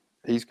leader.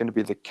 He's going to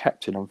be the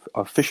captain. I've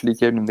officially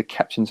given him the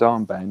captain's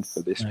armband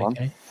for this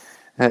one.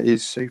 That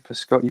is Super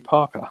Scotty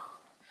Parker.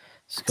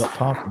 Scott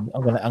Parker.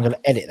 I'm going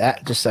to edit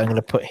that, just so I'm going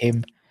to put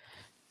him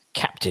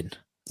captain.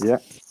 Yeah.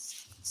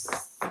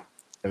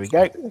 There we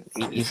go.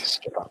 He's a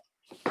skipper.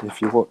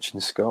 If you're watching,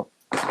 Scott,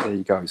 there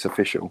you go. It's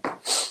official.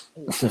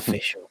 It's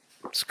official.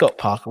 Scott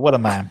Parker, what a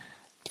man.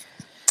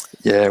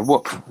 Yeah,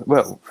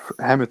 well,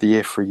 Ham of the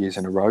Year 3 years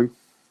in a row.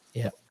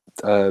 Yeah.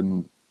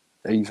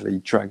 Easily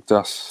dragged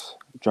us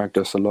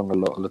along a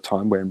lot of the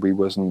time when we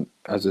wasn't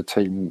at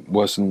the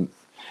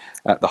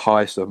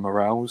highest of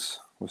morales,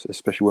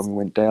 especially when we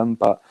went down.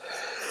 But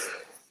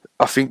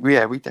I think we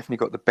definitely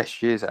got the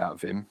best years out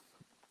of him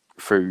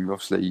through,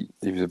 obviously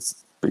he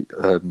was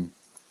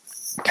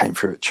came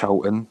through at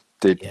Charlton.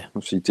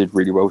 Obviously did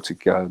really well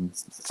to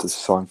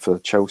sign for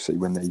Chelsea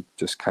when they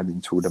just came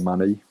into all the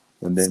money,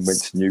 and then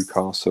went to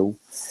Newcastle,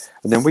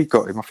 and then we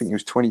got him. I think he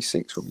was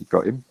 26 when we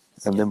got him,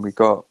 and then we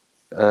got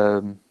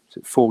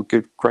 4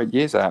 great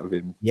years out of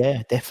him.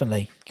 Yeah,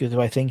 definitely. Good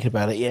way of thinking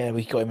about it. Yeah,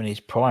 we got him in his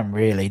prime,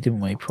 really,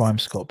 didn't we? Prime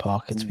Scott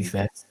Parker, to be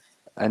fair.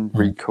 And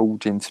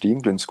recalled into the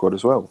England squad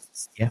as well.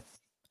 Yeah.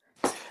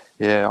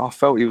 Yeah, I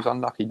felt he was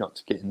unlucky not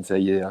to get into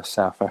the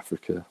South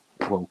Africa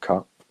World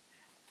Cup,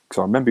 because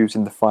I remember he was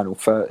in the final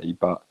 30,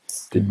 but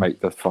didn't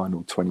make the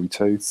final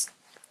 22,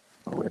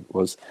 or whatever it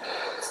was.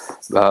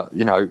 But,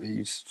 you know,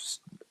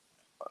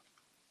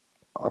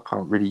 I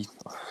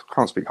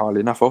can't speak highly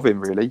enough of him,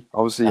 really.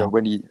 Obviously,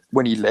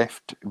 when he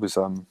left, it was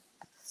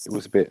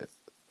a bit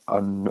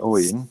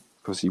annoying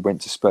because he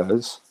went to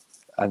Spurs,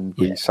 and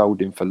we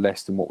sold him for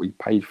less than what we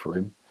paid for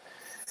him.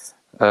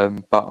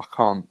 But I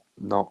can't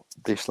not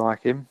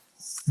dislike him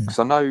because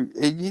I know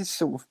he is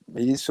sort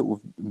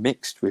of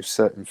mixed with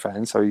certain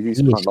fans. So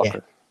he's kind of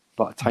like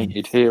a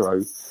tainted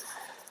hero,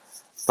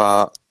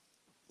 but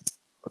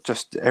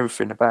just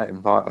everything about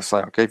him. Like I say,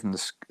 I gave him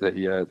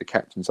the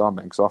captain's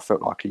armband because I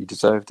felt like he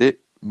deserved it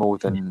more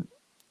than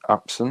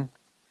Upson,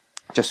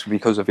 just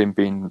because of him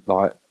being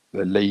like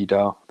the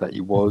leader that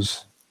he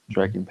was,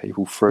 dragging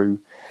people through.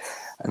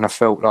 And I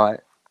felt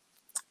like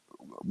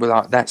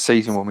that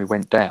season when we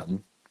went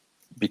down,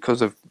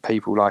 because of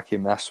people like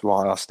him, that's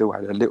why I still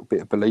had a little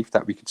bit of belief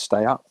that we could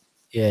stay up.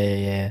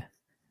 Yeah.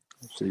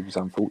 So it was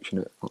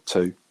unfortunate not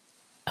to.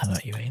 I know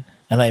what you mean.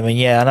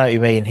 Yeah, I know what you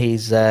mean.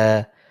 He's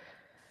one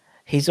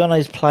of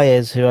those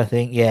players who I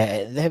think,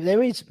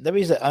 there is.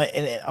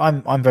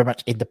 I'm very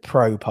much in the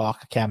pro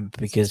Parker camp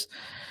because,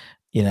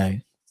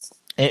 I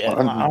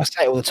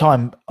say it all the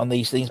time on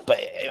these things, but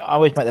I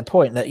always make the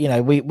point that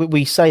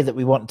we say that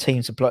we want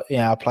teams to play,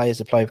 our players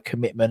to play with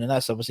commitment, and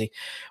that's obviously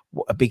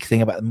a big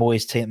thing about the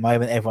Moyes team at the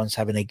moment. Everyone's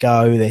having a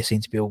go; they seem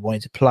to be all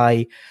wanting to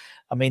play.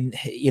 I mean,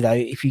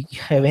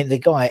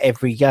 the guy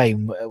every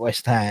game at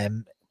West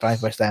Ham, playing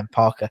for West Ham,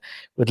 Parker,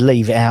 would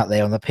leave it out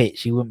there on the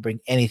pitch. He wouldn't bring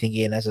anything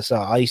in. As I say,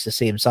 I used to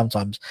see him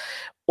sometimes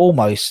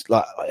almost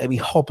like he'd be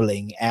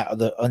hobbling out of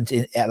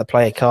the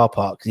player car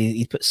park because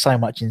he put so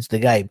much into the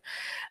game.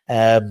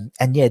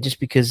 Just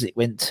because it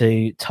went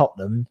to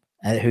Tottenham,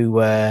 who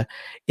were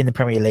in the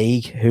Premier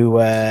League, who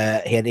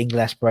he had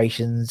England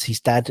aspirations. His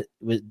dad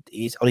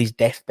he's on his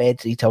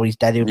deathbed. He told his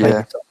dad he would play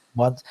for Tottenham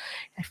once.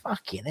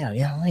 Fucking hell,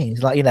 you know what I mean?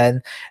 It's like,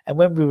 and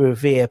when we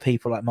revere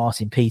people like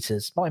Martin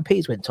Peters went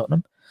to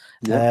Tottenham,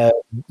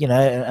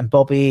 and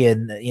Bobby,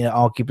 and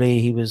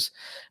arguably he was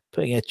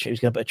going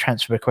to put a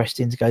transfer request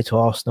in to go to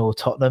Arsenal or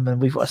Tottenham,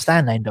 and we've got a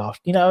stand named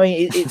after.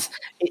 It's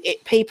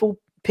people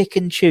pick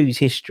and choose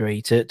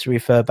history to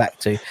refer back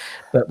to,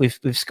 but with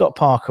Scott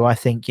Parker, I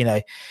think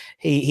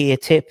he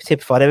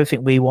typified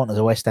everything we want as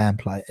a West Ham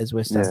player.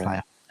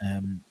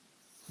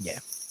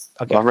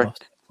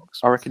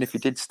 I reckon if he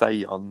did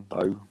stay on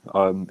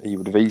though, he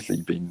would have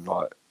easily been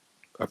like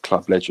a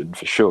club legend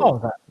for sure.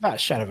 Oh,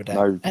 that's shadow of a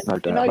doubt. No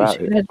doubt about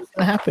it. What's going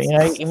to happen?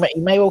 He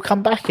may well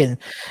come back and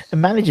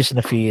manage us in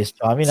a few years'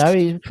 time.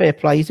 He's fair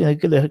play. He's doing a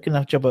good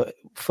enough job at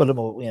Fulham,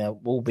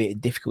 albeit in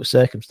difficult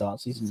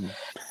circumstances. He's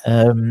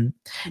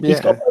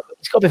got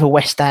a bit of a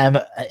West Ham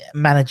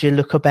manager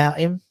look about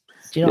him.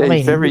 Do you know what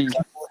I mean?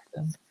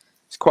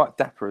 He's quite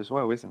dapper as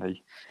well, isn't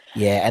he?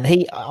 Yeah, and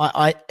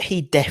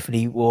he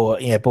definitely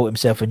bought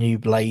himself a new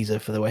blazer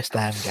for the West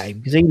Ham game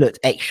because he looked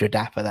extra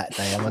dapper that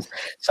day.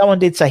 Someone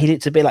did say he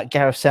looked a bit like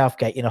Gareth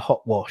Southgate in a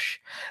hot wash,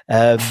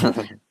 and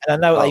I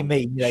know what they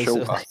mean.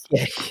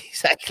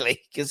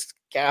 Exactly, because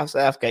Gareth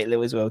Southgate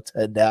as well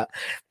turned out.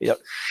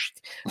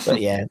 But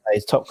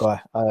he's top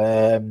guy.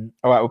 All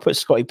right, we'll put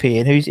Scotty P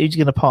in. Who's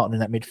going to partner in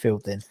that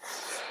midfield then?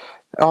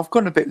 I've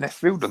gone a bit left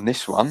field on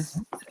this one,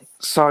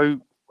 so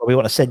we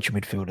want a central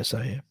midfielder.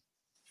 So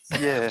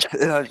yeah,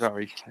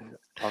 sorry,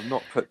 I've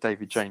not put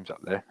David James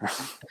up there.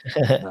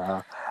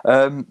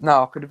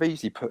 No, I could have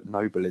easily put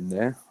Noble in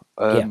there.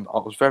 I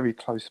was very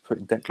close to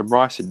putting Declan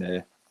Rice in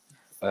there.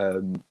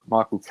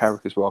 Michael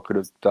Carrick as well I could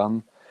have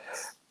done,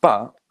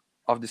 but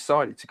I've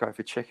decided to go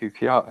for Cheku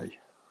Kouyaté.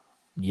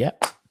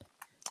 Yep.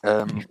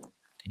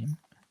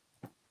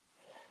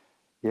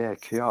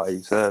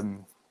 Kouyaté's.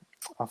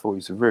 I thought he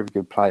was a very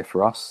good player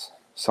for us.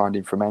 Signed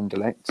him from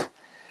Anderlecht,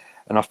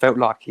 and I felt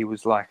like he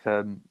was like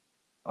a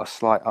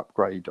slight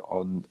upgrade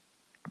on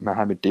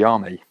Mohamed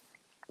Diame.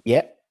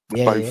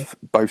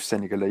 Both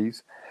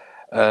Senegalese.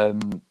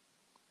 Diame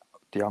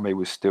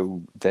was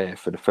still there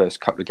for the first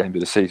couple of games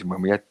of the season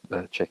when we had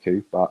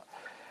Cheku, but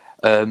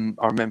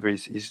I remember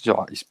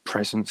his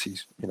presence.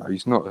 He's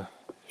not a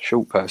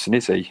short person,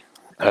 is he?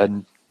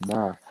 And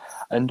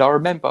I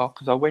remember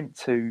because I went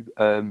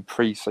to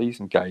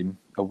pre-season game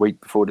a week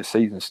before the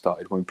season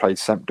started when we played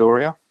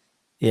Sampdoria.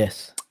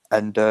 Yes,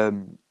 and I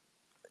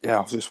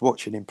was just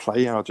watching him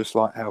play, and I just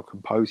liked how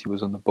composed he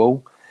was on the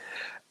ball.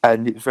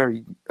 And it was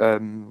very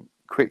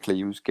quickly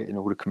he was getting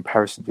all the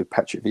comparisons with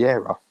Patrick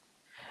Vieira.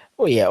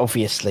 Well, yeah,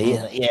 obviously,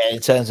 in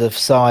terms of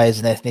size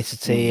and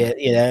ethnicity,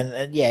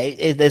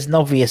 there's an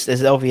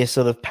obvious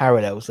sort of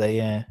parallels there.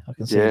 Yeah, I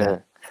can see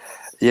that.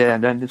 Yeah,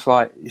 and then it's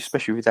like,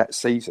 especially with that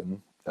season,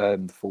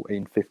 the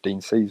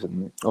 14-15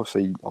 season.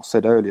 Obviously, I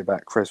said earlier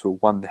about Cresswell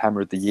won the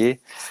Hammer of the Year.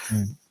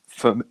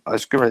 For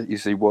as great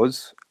as he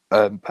was.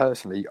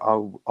 Personally,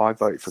 I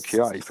voted for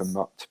Kouyaté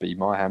to be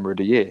my Hammer of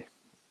the Year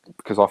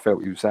because I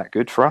felt he was that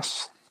good for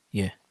us.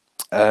 Yeah.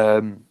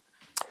 Then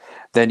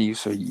he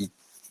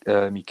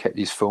kept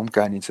his form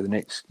going into the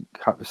next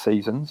couple of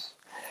seasons,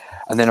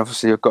 and then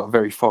obviously I've got a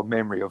very fond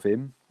memory of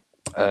him.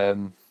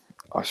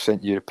 I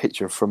sent you a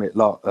picture from it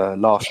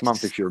last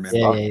month, if you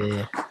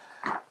remember.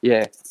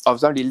 Yeah. I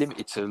was only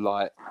limited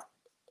to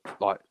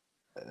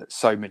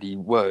so many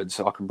words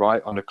I can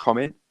write on a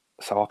comment,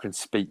 so I can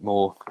speak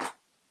more.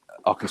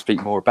 I can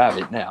speak more about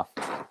it now.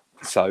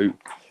 So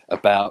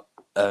about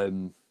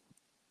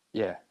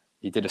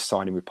he did a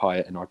signing with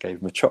Payet, and I gave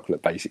him a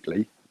chocolate,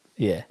 basically.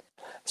 Yeah.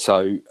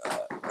 So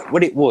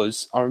what it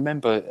was, I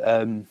remember.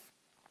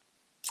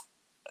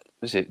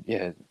 Was it?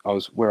 Yeah, I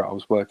was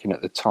working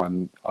at the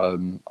time.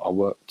 I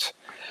worked,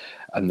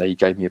 and they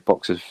gave me a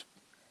box of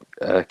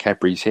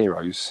Cadbury's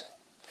Heroes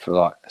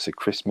for as a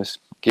Christmas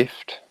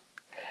gift.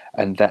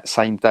 And that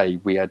same day,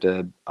 we had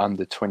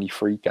under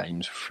 23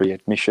 games free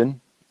admission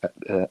at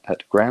the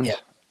ground. Yeah.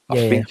 I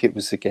think it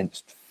was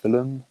against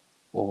Fulham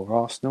or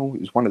Arsenal.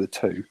 It was one of the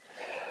two.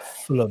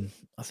 Fulham,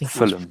 I think.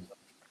 Fulham.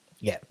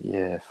 Yeah.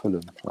 Yeah,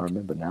 Fulham. I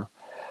remember now.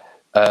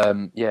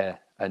 Yeah,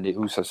 and it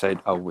also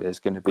said, there's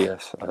going to be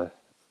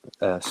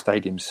a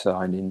stadium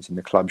signings in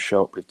the club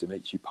shop with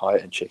Dimitri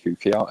Payet and Cheku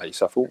Kouyaté.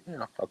 So I thought,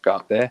 I'll go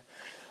up there.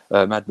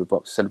 Had my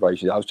box of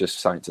celebrations. I was just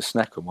something to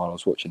snack on while I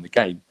was watching the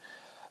game.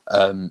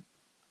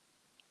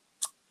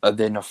 And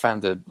then I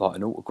found an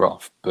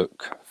autograph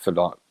book for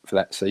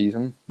that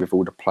season with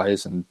all the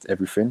players and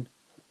everything.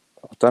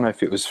 I don't know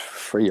if it was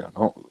free or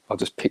not. I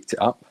just picked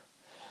it up,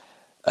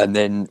 and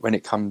then when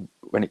it come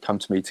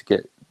to me to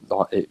get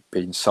it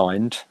being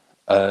signed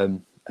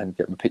and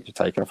get my picture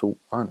taken, I thought,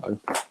 I don't know,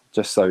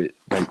 just so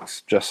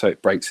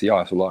it breaks the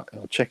ice. I'm like,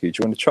 Cheku, do you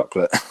want a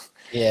chocolate?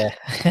 Yeah.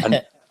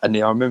 and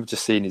I remember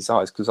just seeing his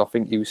eyes, because I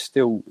think he was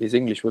still, his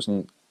English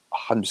wasn't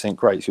 100%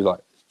 great. So he was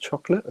like,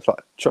 chocolate? It's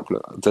like,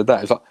 chocolate. I did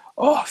that. It's like,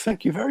 oh,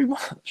 thank you very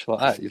much. Like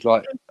that. He's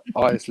like,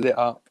 eyes lit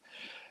up.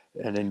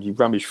 And then you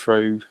rummage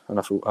through, and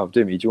I thought,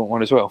 Dimmy, do you want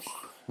one as well?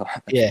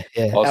 Yeah.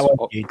 Yeah.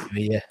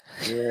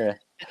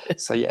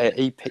 So yeah,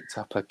 he picked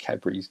up a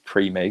Cadbury's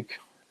cream egg,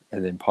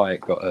 and then Payet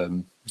got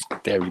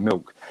dairy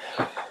milk.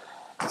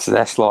 So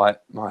that's like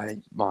my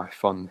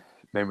fond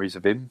memories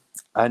of him.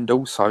 And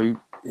also,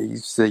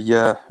 he's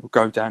the will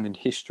go down in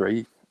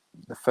history,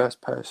 the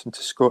first person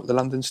to score at the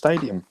London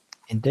Stadium.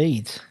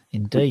 Indeed.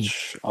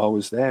 Which I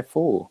was there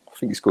for. I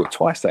think he scored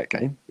twice that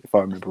game, if I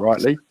remember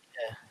rightly.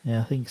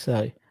 Yeah, I think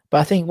so. But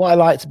I think what I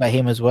liked about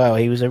him as well,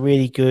 he was a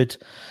really good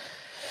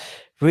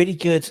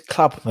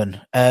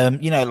clubman.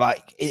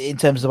 In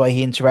terms of the way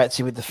he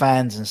interacted with the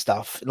fans and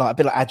stuff, like a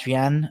bit like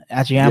Adrian.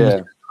 Adrian was a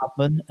good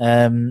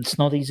clubman.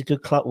 Snoddy's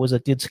was a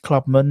good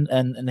clubman,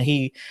 and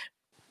he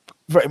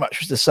very much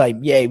was the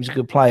same. Yeah, he was a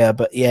good player,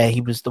 but yeah, he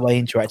was the way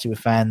he interacted with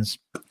fans.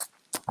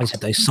 He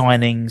had those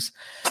signings,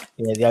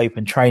 the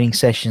open training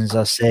sessions.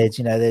 I said,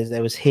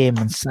 there was him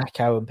and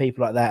Sacco and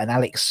people like that, and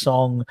Alex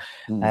Song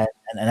and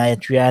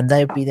Adrian.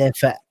 They would be there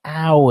for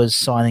hours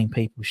signing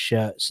people's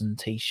shirts and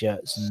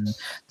T-shirts and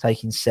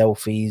taking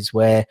selfies.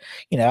 Where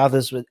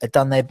others had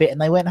done their bit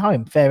and they went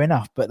home. Fair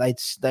enough, but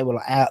they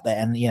were out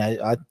there, and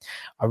I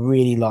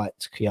really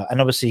liked Kouyaté. And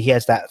obviously he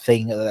has that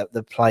thing,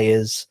 the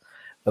Players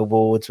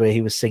Awards, where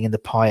he was singing the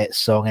Payet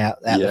song out.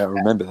 I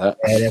remember that.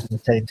 Everyone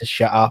telling him to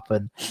shut up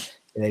and.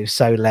 He was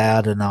so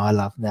loud, and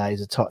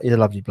he's a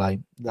lovely bloke,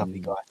 lovely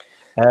guy.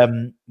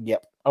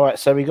 Yep. All right,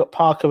 so we got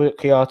Parker, we got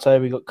Kouyaté,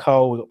 we got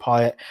Cole, we got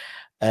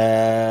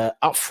Payet.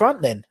 Up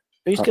front, then,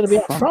 who's going to be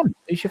up front?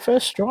 Who's your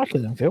first striker,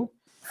 then, Phil?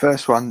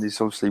 First one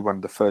is obviously one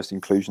of the first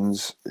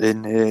inclusions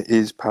in here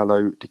is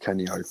Paolo Di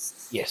Canio.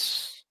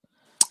 Yes.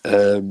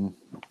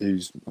 He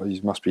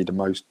must be the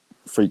most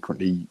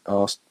frequently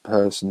asked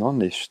person on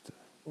this.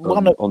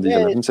 On the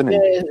 11th, isn't he?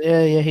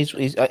 Yeah.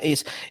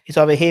 He's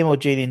either him or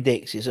Julian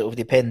Dix. It sort of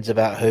depends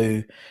about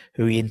who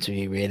we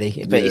interview,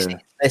 really. But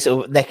they're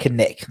sort of neck and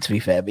neck, to be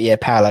fair. But yeah,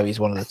 Paolo is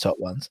one of the top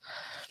ones.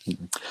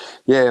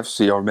 Yeah,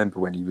 obviously, I remember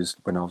when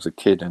I was a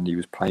kid and he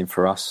was playing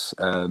for us.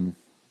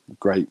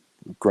 Great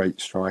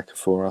striker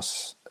for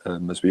us,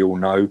 as we all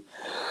know.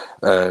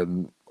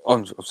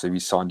 Obviously, we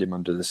signed him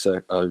under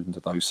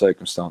those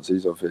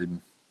circumstances of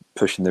him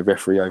pushing the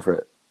referee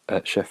over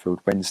at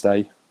Sheffield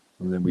Wednesday.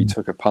 And then we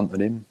took a punt on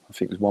him. I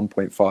think it was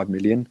 1.5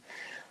 million.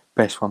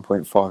 Best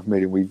 1.5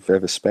 million we've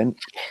ever spent.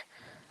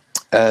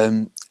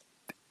 Funny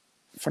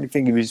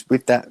thing is,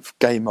 with that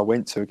game I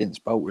went to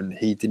against Bolton,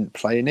 he didn't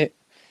play in it,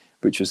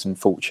 which was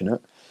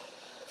unfortunate.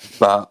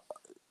 But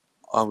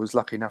I was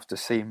lucky enough to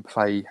see him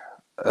play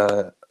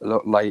a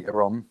lot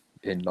later on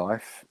in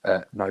life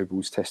at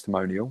Noble's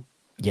Testimonial.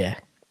 Yeah.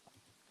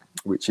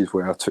 Which is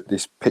where I took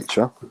this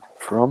picture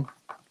from.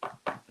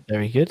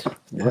 Very good.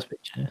 Yeah. Nice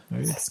picture.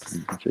 Very good.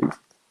 Thank you.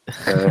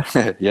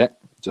 Yeah,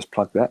 just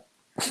plug that.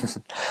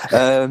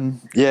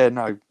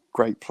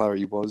 Great player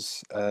he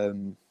was.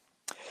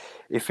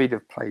 If he'd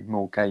have played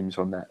more games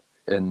on that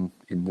in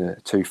the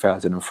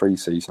 2003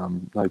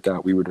 season, no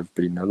doubt we would have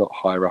been a lot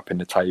higher up in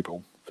the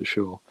table for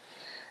sure.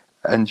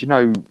 And he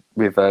loved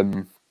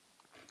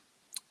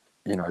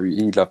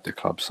the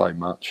club so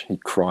much. He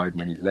cried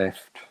when he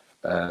left.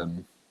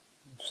 So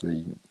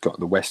he got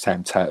the West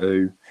Ham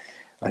tattoo,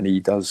 and he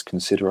does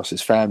consider us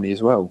his family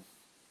as well.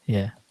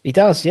 Yeah. He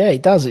does, yeah, he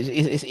does.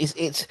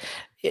 It's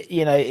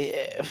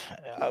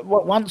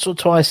once or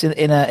twice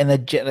in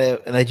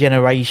a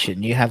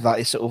generation, you have like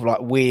this sort of like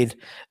weird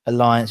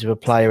alliance with a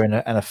player and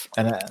a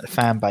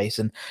fan base,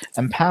 and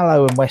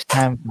Paolo and West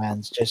Ham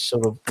fans just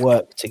sort of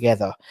work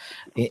together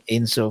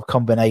in sort of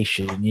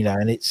combination,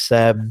 and it's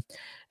and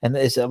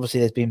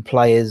there's been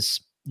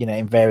players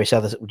in various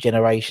other sort of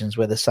generations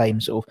where the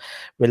same sort of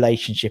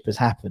relationship has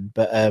happened.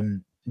 But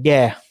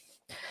yeah,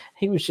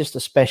 he was just a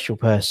special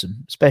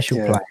person, special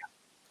player,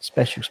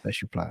 special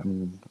player.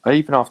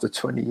 Even after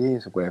 20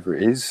 years or whatever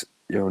it is,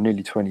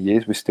 nearly 20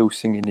 years, we're still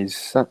singing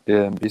his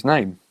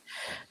name.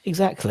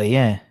 Exactly,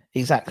 yeah.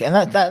 Exactly, and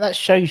that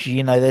shows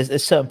you,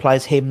 there's certain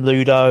players, him,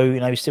 Ludo,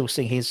 you still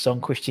sing his song.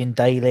 Christian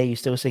Daly, you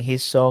still sing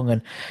his song,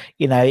 and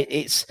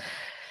it's.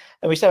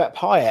 And we say about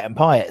Payet and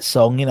Payet's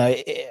song,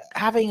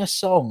 having a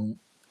song,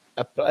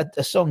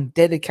 a song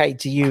dedicated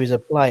to you as a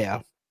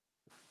player,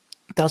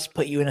 does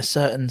put you in a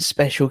certain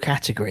special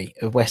category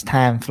of West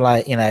Ham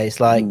flight.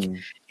 It's like,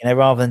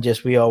 rather than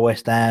just We Are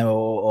West Ham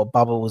or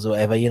Bubbles or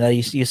whatever,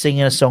 you're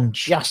singing a song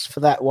just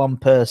for that one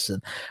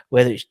person,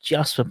 whether it's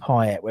just for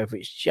Payet, whether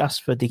it's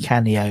just for Di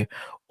Canio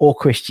or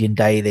Christian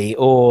Daly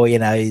or,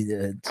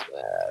 Landini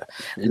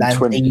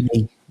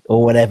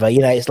or whatever.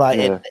 It's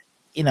like,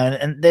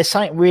 and there's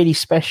something really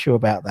special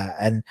about that.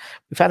 And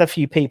we've had a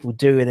few people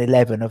do an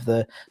 11 of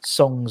the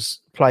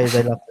players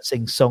they love to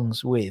sing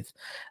songs with.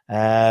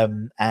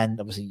 And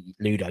obviously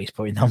Ludo is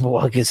probably number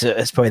one because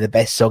it's probably the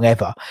best song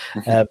ever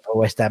from a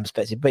West Ham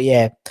perspective. But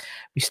yeah,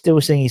 we still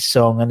sing his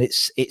song, and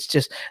it's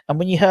just, and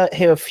when you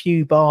hear a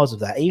few bars of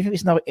that, even if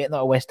it's not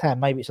a West Ham,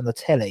 maybe it's on the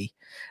telly,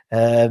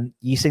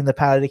 you sing the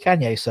Paolo Di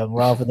Canio song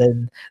rather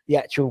than the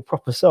actual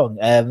proper song.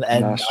 And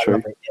that's I true.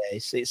 love it. Yeah,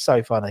 it's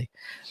so funny.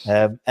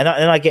 And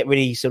I get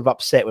really sort of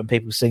upset when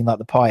people sing like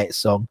the Payet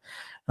song,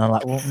 and I'm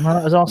like, well, no,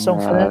 that was our song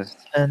for them.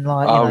 And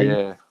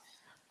like,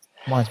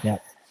 winds me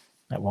up.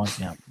 That winds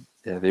me up.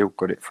 Yeah, they all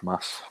got it from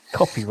us.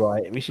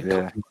 Copyright. We should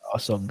copyright our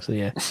song. So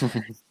yeah.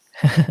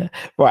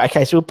 Right.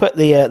 Okay. So we'll put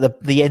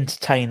the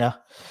entertainer,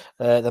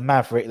 the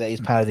Maverick that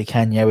is Paolo Di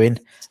Canio in.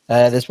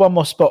 There's one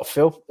more spot,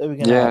 Phil. There we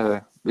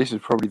go. This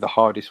is probably the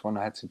hardest one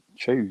I had to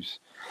choose.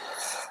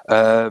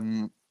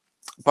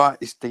 But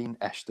it's Dean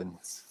Ashton.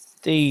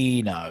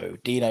 Dino.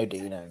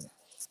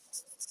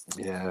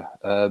 Yeah.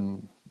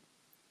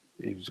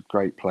 He was a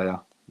great player,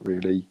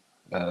 really.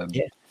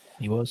 Yeah,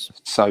 he was.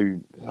 So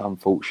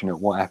unfortunate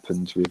what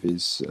happened with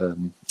his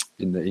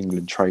in the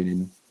England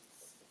training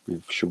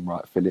with Sean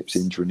Wright-Phillips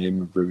injuring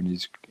him and ruining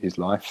his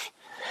life.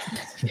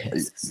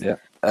 Yes. Yeah.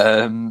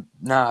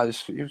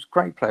 He was a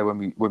great player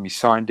when we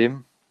signed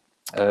him.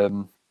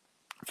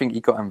 I think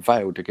he got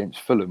unveiled against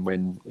Fulham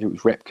when it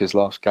was Repka's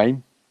last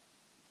game,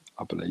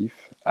 I believe,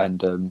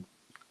 and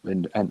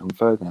when Anton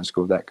Ferdinand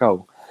scored that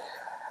goal.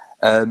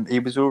 He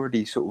was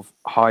already sort of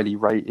highly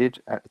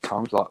rated at the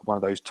time, like one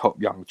of those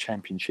top young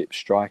Championship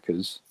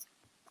strikers.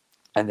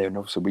 And then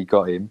obviously we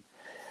got him,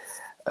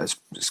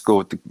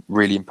 scored the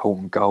really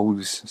important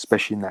goals,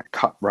 especially in that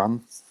cup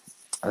run.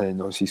 And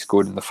then obviously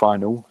scored in the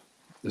final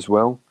as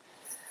well.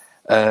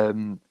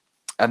 And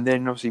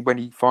then obviously when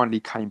he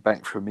finally came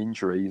back from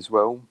injury as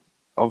well,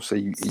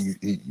 obviously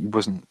he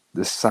wasn't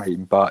the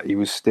same, but he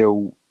was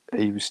still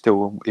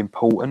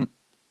important.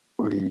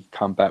 He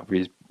come back with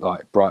his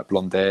like bright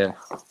blonde hair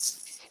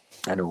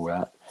and all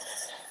that.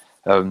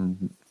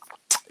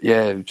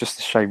 Just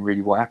a shame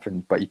really what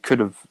happened. But he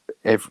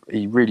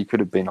really could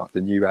have been like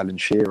the new Alan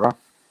Shearer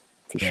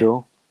for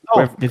sure.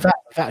 Oh, without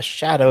a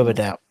shadow of a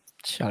doubt.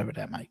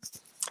 Mate.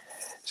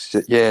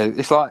 So, yeah,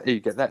 it's like you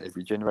get that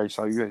every generation.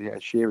 So you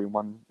had Shearer in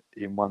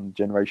one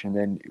generation,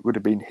 then it would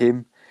have been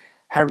him.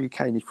 Harry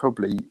Kane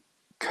probably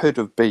could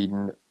have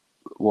been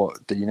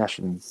what Dean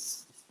Ashton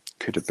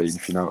could have been,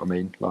 if you know what I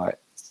mean. Like,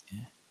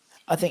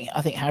 I think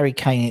Harry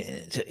Kane,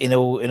 in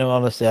all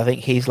honesty, I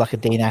think he's like a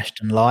Dean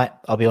Ashton light.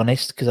 I'll be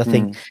honest, because I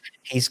think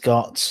he's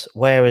got,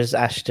 whereas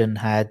Ashton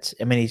had,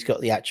 I mean, he's got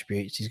the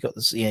attributes, he's got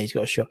he's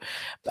got a shot,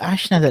 but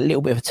Ashton had a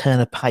little bit of a turn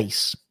of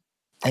pace.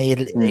 And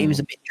he was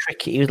a bit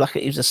tricky.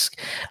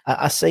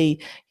 I see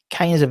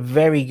Kane is a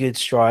very good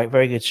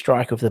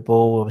striker of the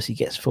ball. Obviously,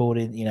 gets forward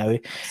in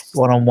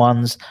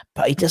one-on-ones,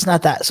 but he doesn't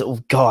have that sort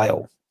of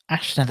guile.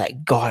 Ashton had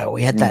that guile.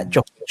 He had that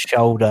drop on the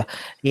shoulder.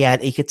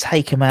 He could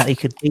take him out. He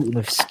could beat him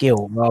with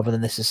skill rather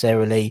than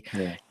necessarily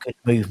good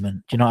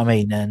movement. Do you know what I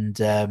mean?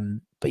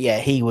 And but yeah,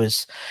 he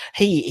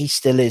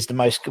still is the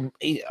most.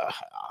 Definitely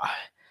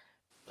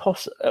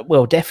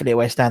at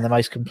West Ham, the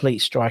most complete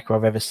striker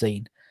I've ever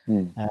seen.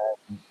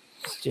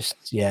 It's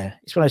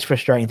one of those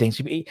frustrating things.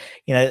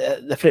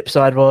 The flip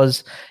side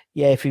was,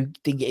 if he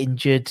didn't get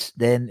injured,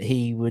 then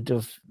he would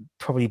have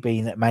probably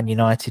been at Man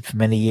United for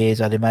many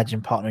years. I'd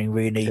imagine partnering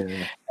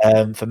Rooney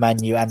for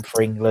Man U and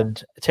for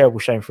England. A terrible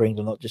shame for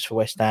England, not just for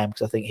West Ham,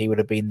 because I think he would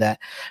have been that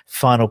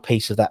final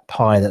piece of that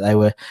pie that they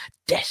were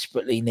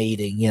desperately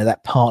needing.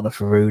 that partner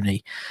for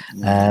Rooney.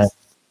 But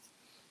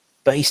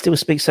he still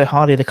speaks so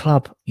highly of the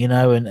club,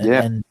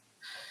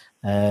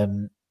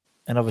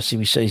 and obviously,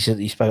 you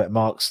spoke about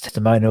Mark's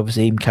testimonial.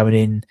 Obviously, him coming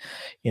in,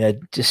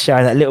 just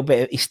showing that little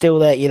bit. He's still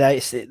there.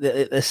 It's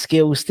the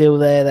skill's still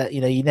there. That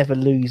you never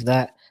lose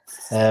that.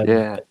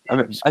 I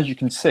mean, as you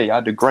can see, I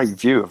had a great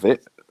view of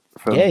it.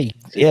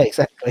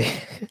 Exactly.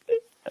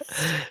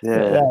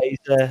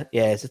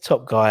 He's a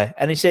top guy.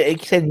 And he said,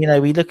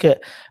 we look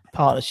at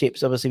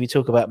partnerships. Obviously, we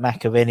talk about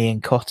McAvenny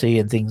and Cottee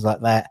and things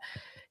like that.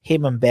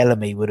 him and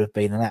Bellamy would have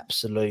been an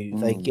absolute.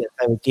 They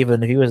were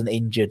given, if he wasn't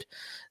injured,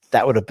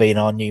 that would have been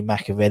our new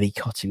Machiavelli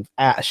Cotti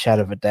without a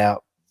shadow of a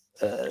doubt.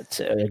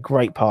 A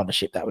great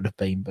partnership that would have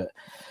been, but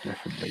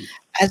definitely,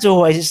 as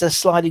always, it's a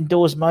sliding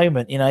doors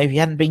moment. You know, if he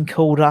hadn't been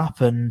called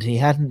up and he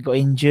hadn't got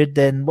injured,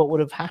 then what would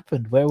have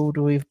happened? Where would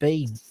we have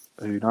been?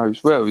 Who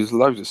knows? Well, there's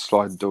loads of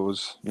sliding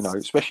doors, you know,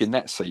 especially in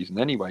that season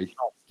anyway.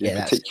 In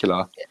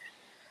particular,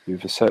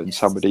 with a certain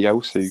somebody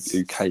else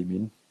who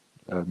came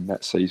in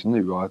that season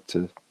who had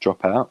to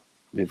drop out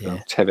with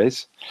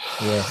Tevez.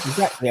 Yeah,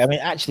 exactly. I mean,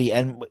 actually,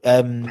 and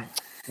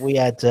we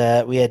had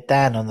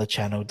Dan on the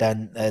channel,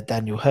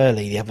 Daniel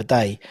Hurley, the other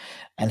day,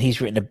 and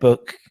he's written a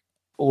book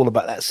all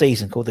about that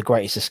season called The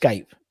Greatest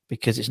Escape,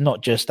 because it's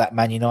not just that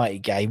Man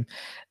United game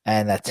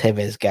and that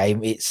Tevez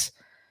game.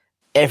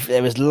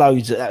 There was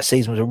loads that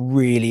season was a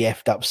really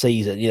effed up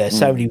season. You know,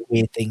 so many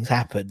weird things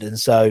happened, and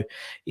so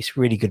it's a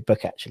really good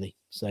book actually.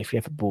 So if you're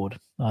ever bored,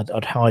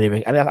 I'd highly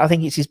recommend. And I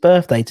think it's his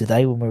birthday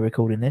today when we're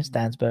recording this,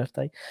 Dan's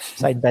birthday,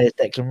 same day as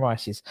Declan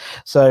Rice's.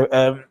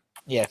 So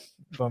yeah,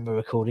 when we're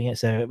recording it,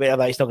 so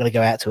it's not going to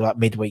go out till like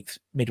midway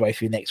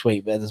through next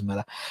week, but it doesn't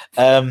matter.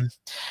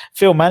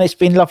 Phil, man, it's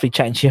been lovely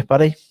chatting to you,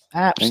 buddy.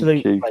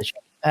 Absolute pleasure.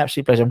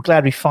 Absolute pleasure. I'm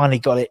glad we finally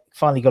got it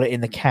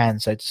in the can,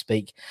 so to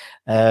speak.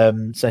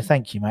 So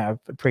thank you, mate. I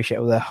appreciate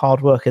all the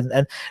hard work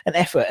and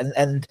effort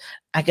and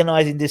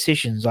agonising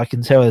decisions. I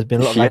can tell there's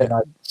been a lot of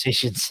agonising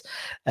decisions.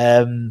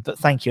 But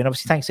thank you. And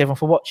obviously thanks everyone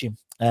for watching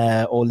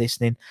or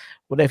listening.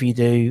 Whatever you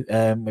do,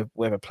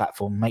 whatever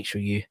platform, make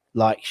sure you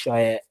like,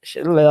 share,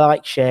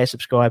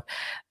 subscribe,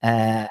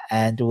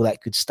 and all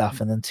that good stuff.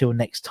 And until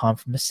next time,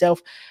 from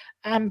myself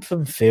and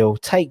from Phil,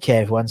 take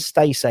care, everyone.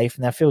 Stay safe.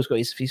 Now, Phil's got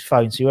his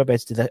phone, so you're better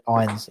to do the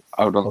irons.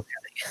 Hold on.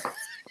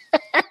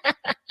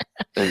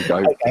 There you go.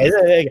 Okay,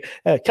 there you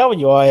go. Come on,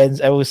 your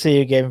irons, and we'll see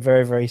you again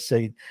very, very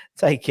soon.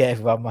 Take care,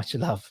 everyone. Much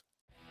love.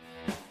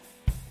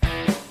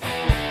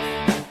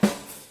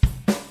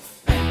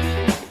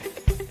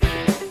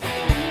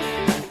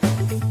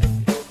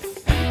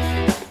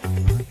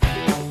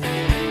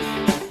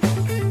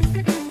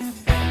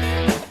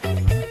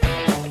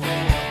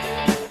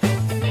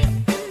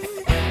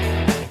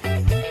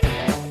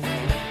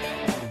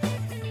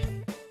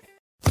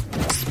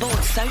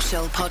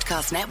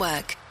 Podcast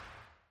Network.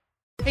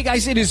 Hey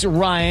guys, it is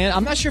Ryan.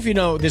 I'm not sure if you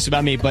know this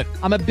about me, but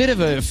I'm a bit of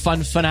a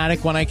fun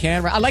fanatic when I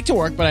can. I like to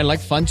work, but I like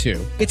fun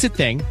too. It's a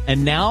thing.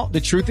 And now the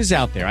truth is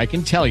out there. I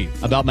can tell you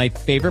about my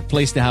favorite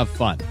place to have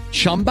fun.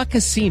 Chumba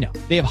Casino.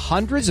 They have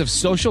hundreds of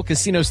social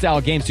casino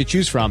style games to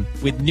choose from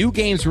with new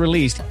games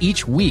released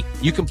each week.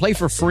 You can play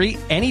for free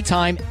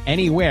anytime,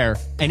 anywhere.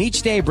 And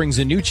each day brings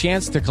a new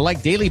chance to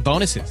collect daily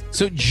bonuses.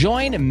 So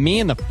join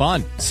me in the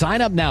fun.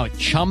 Sign up now at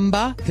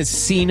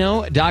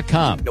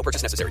ChumbaCasino.com. No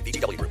purchase necessary.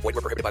 VGW Group. Void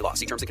where prohibited by law.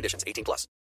 See terms and conditions. 18+.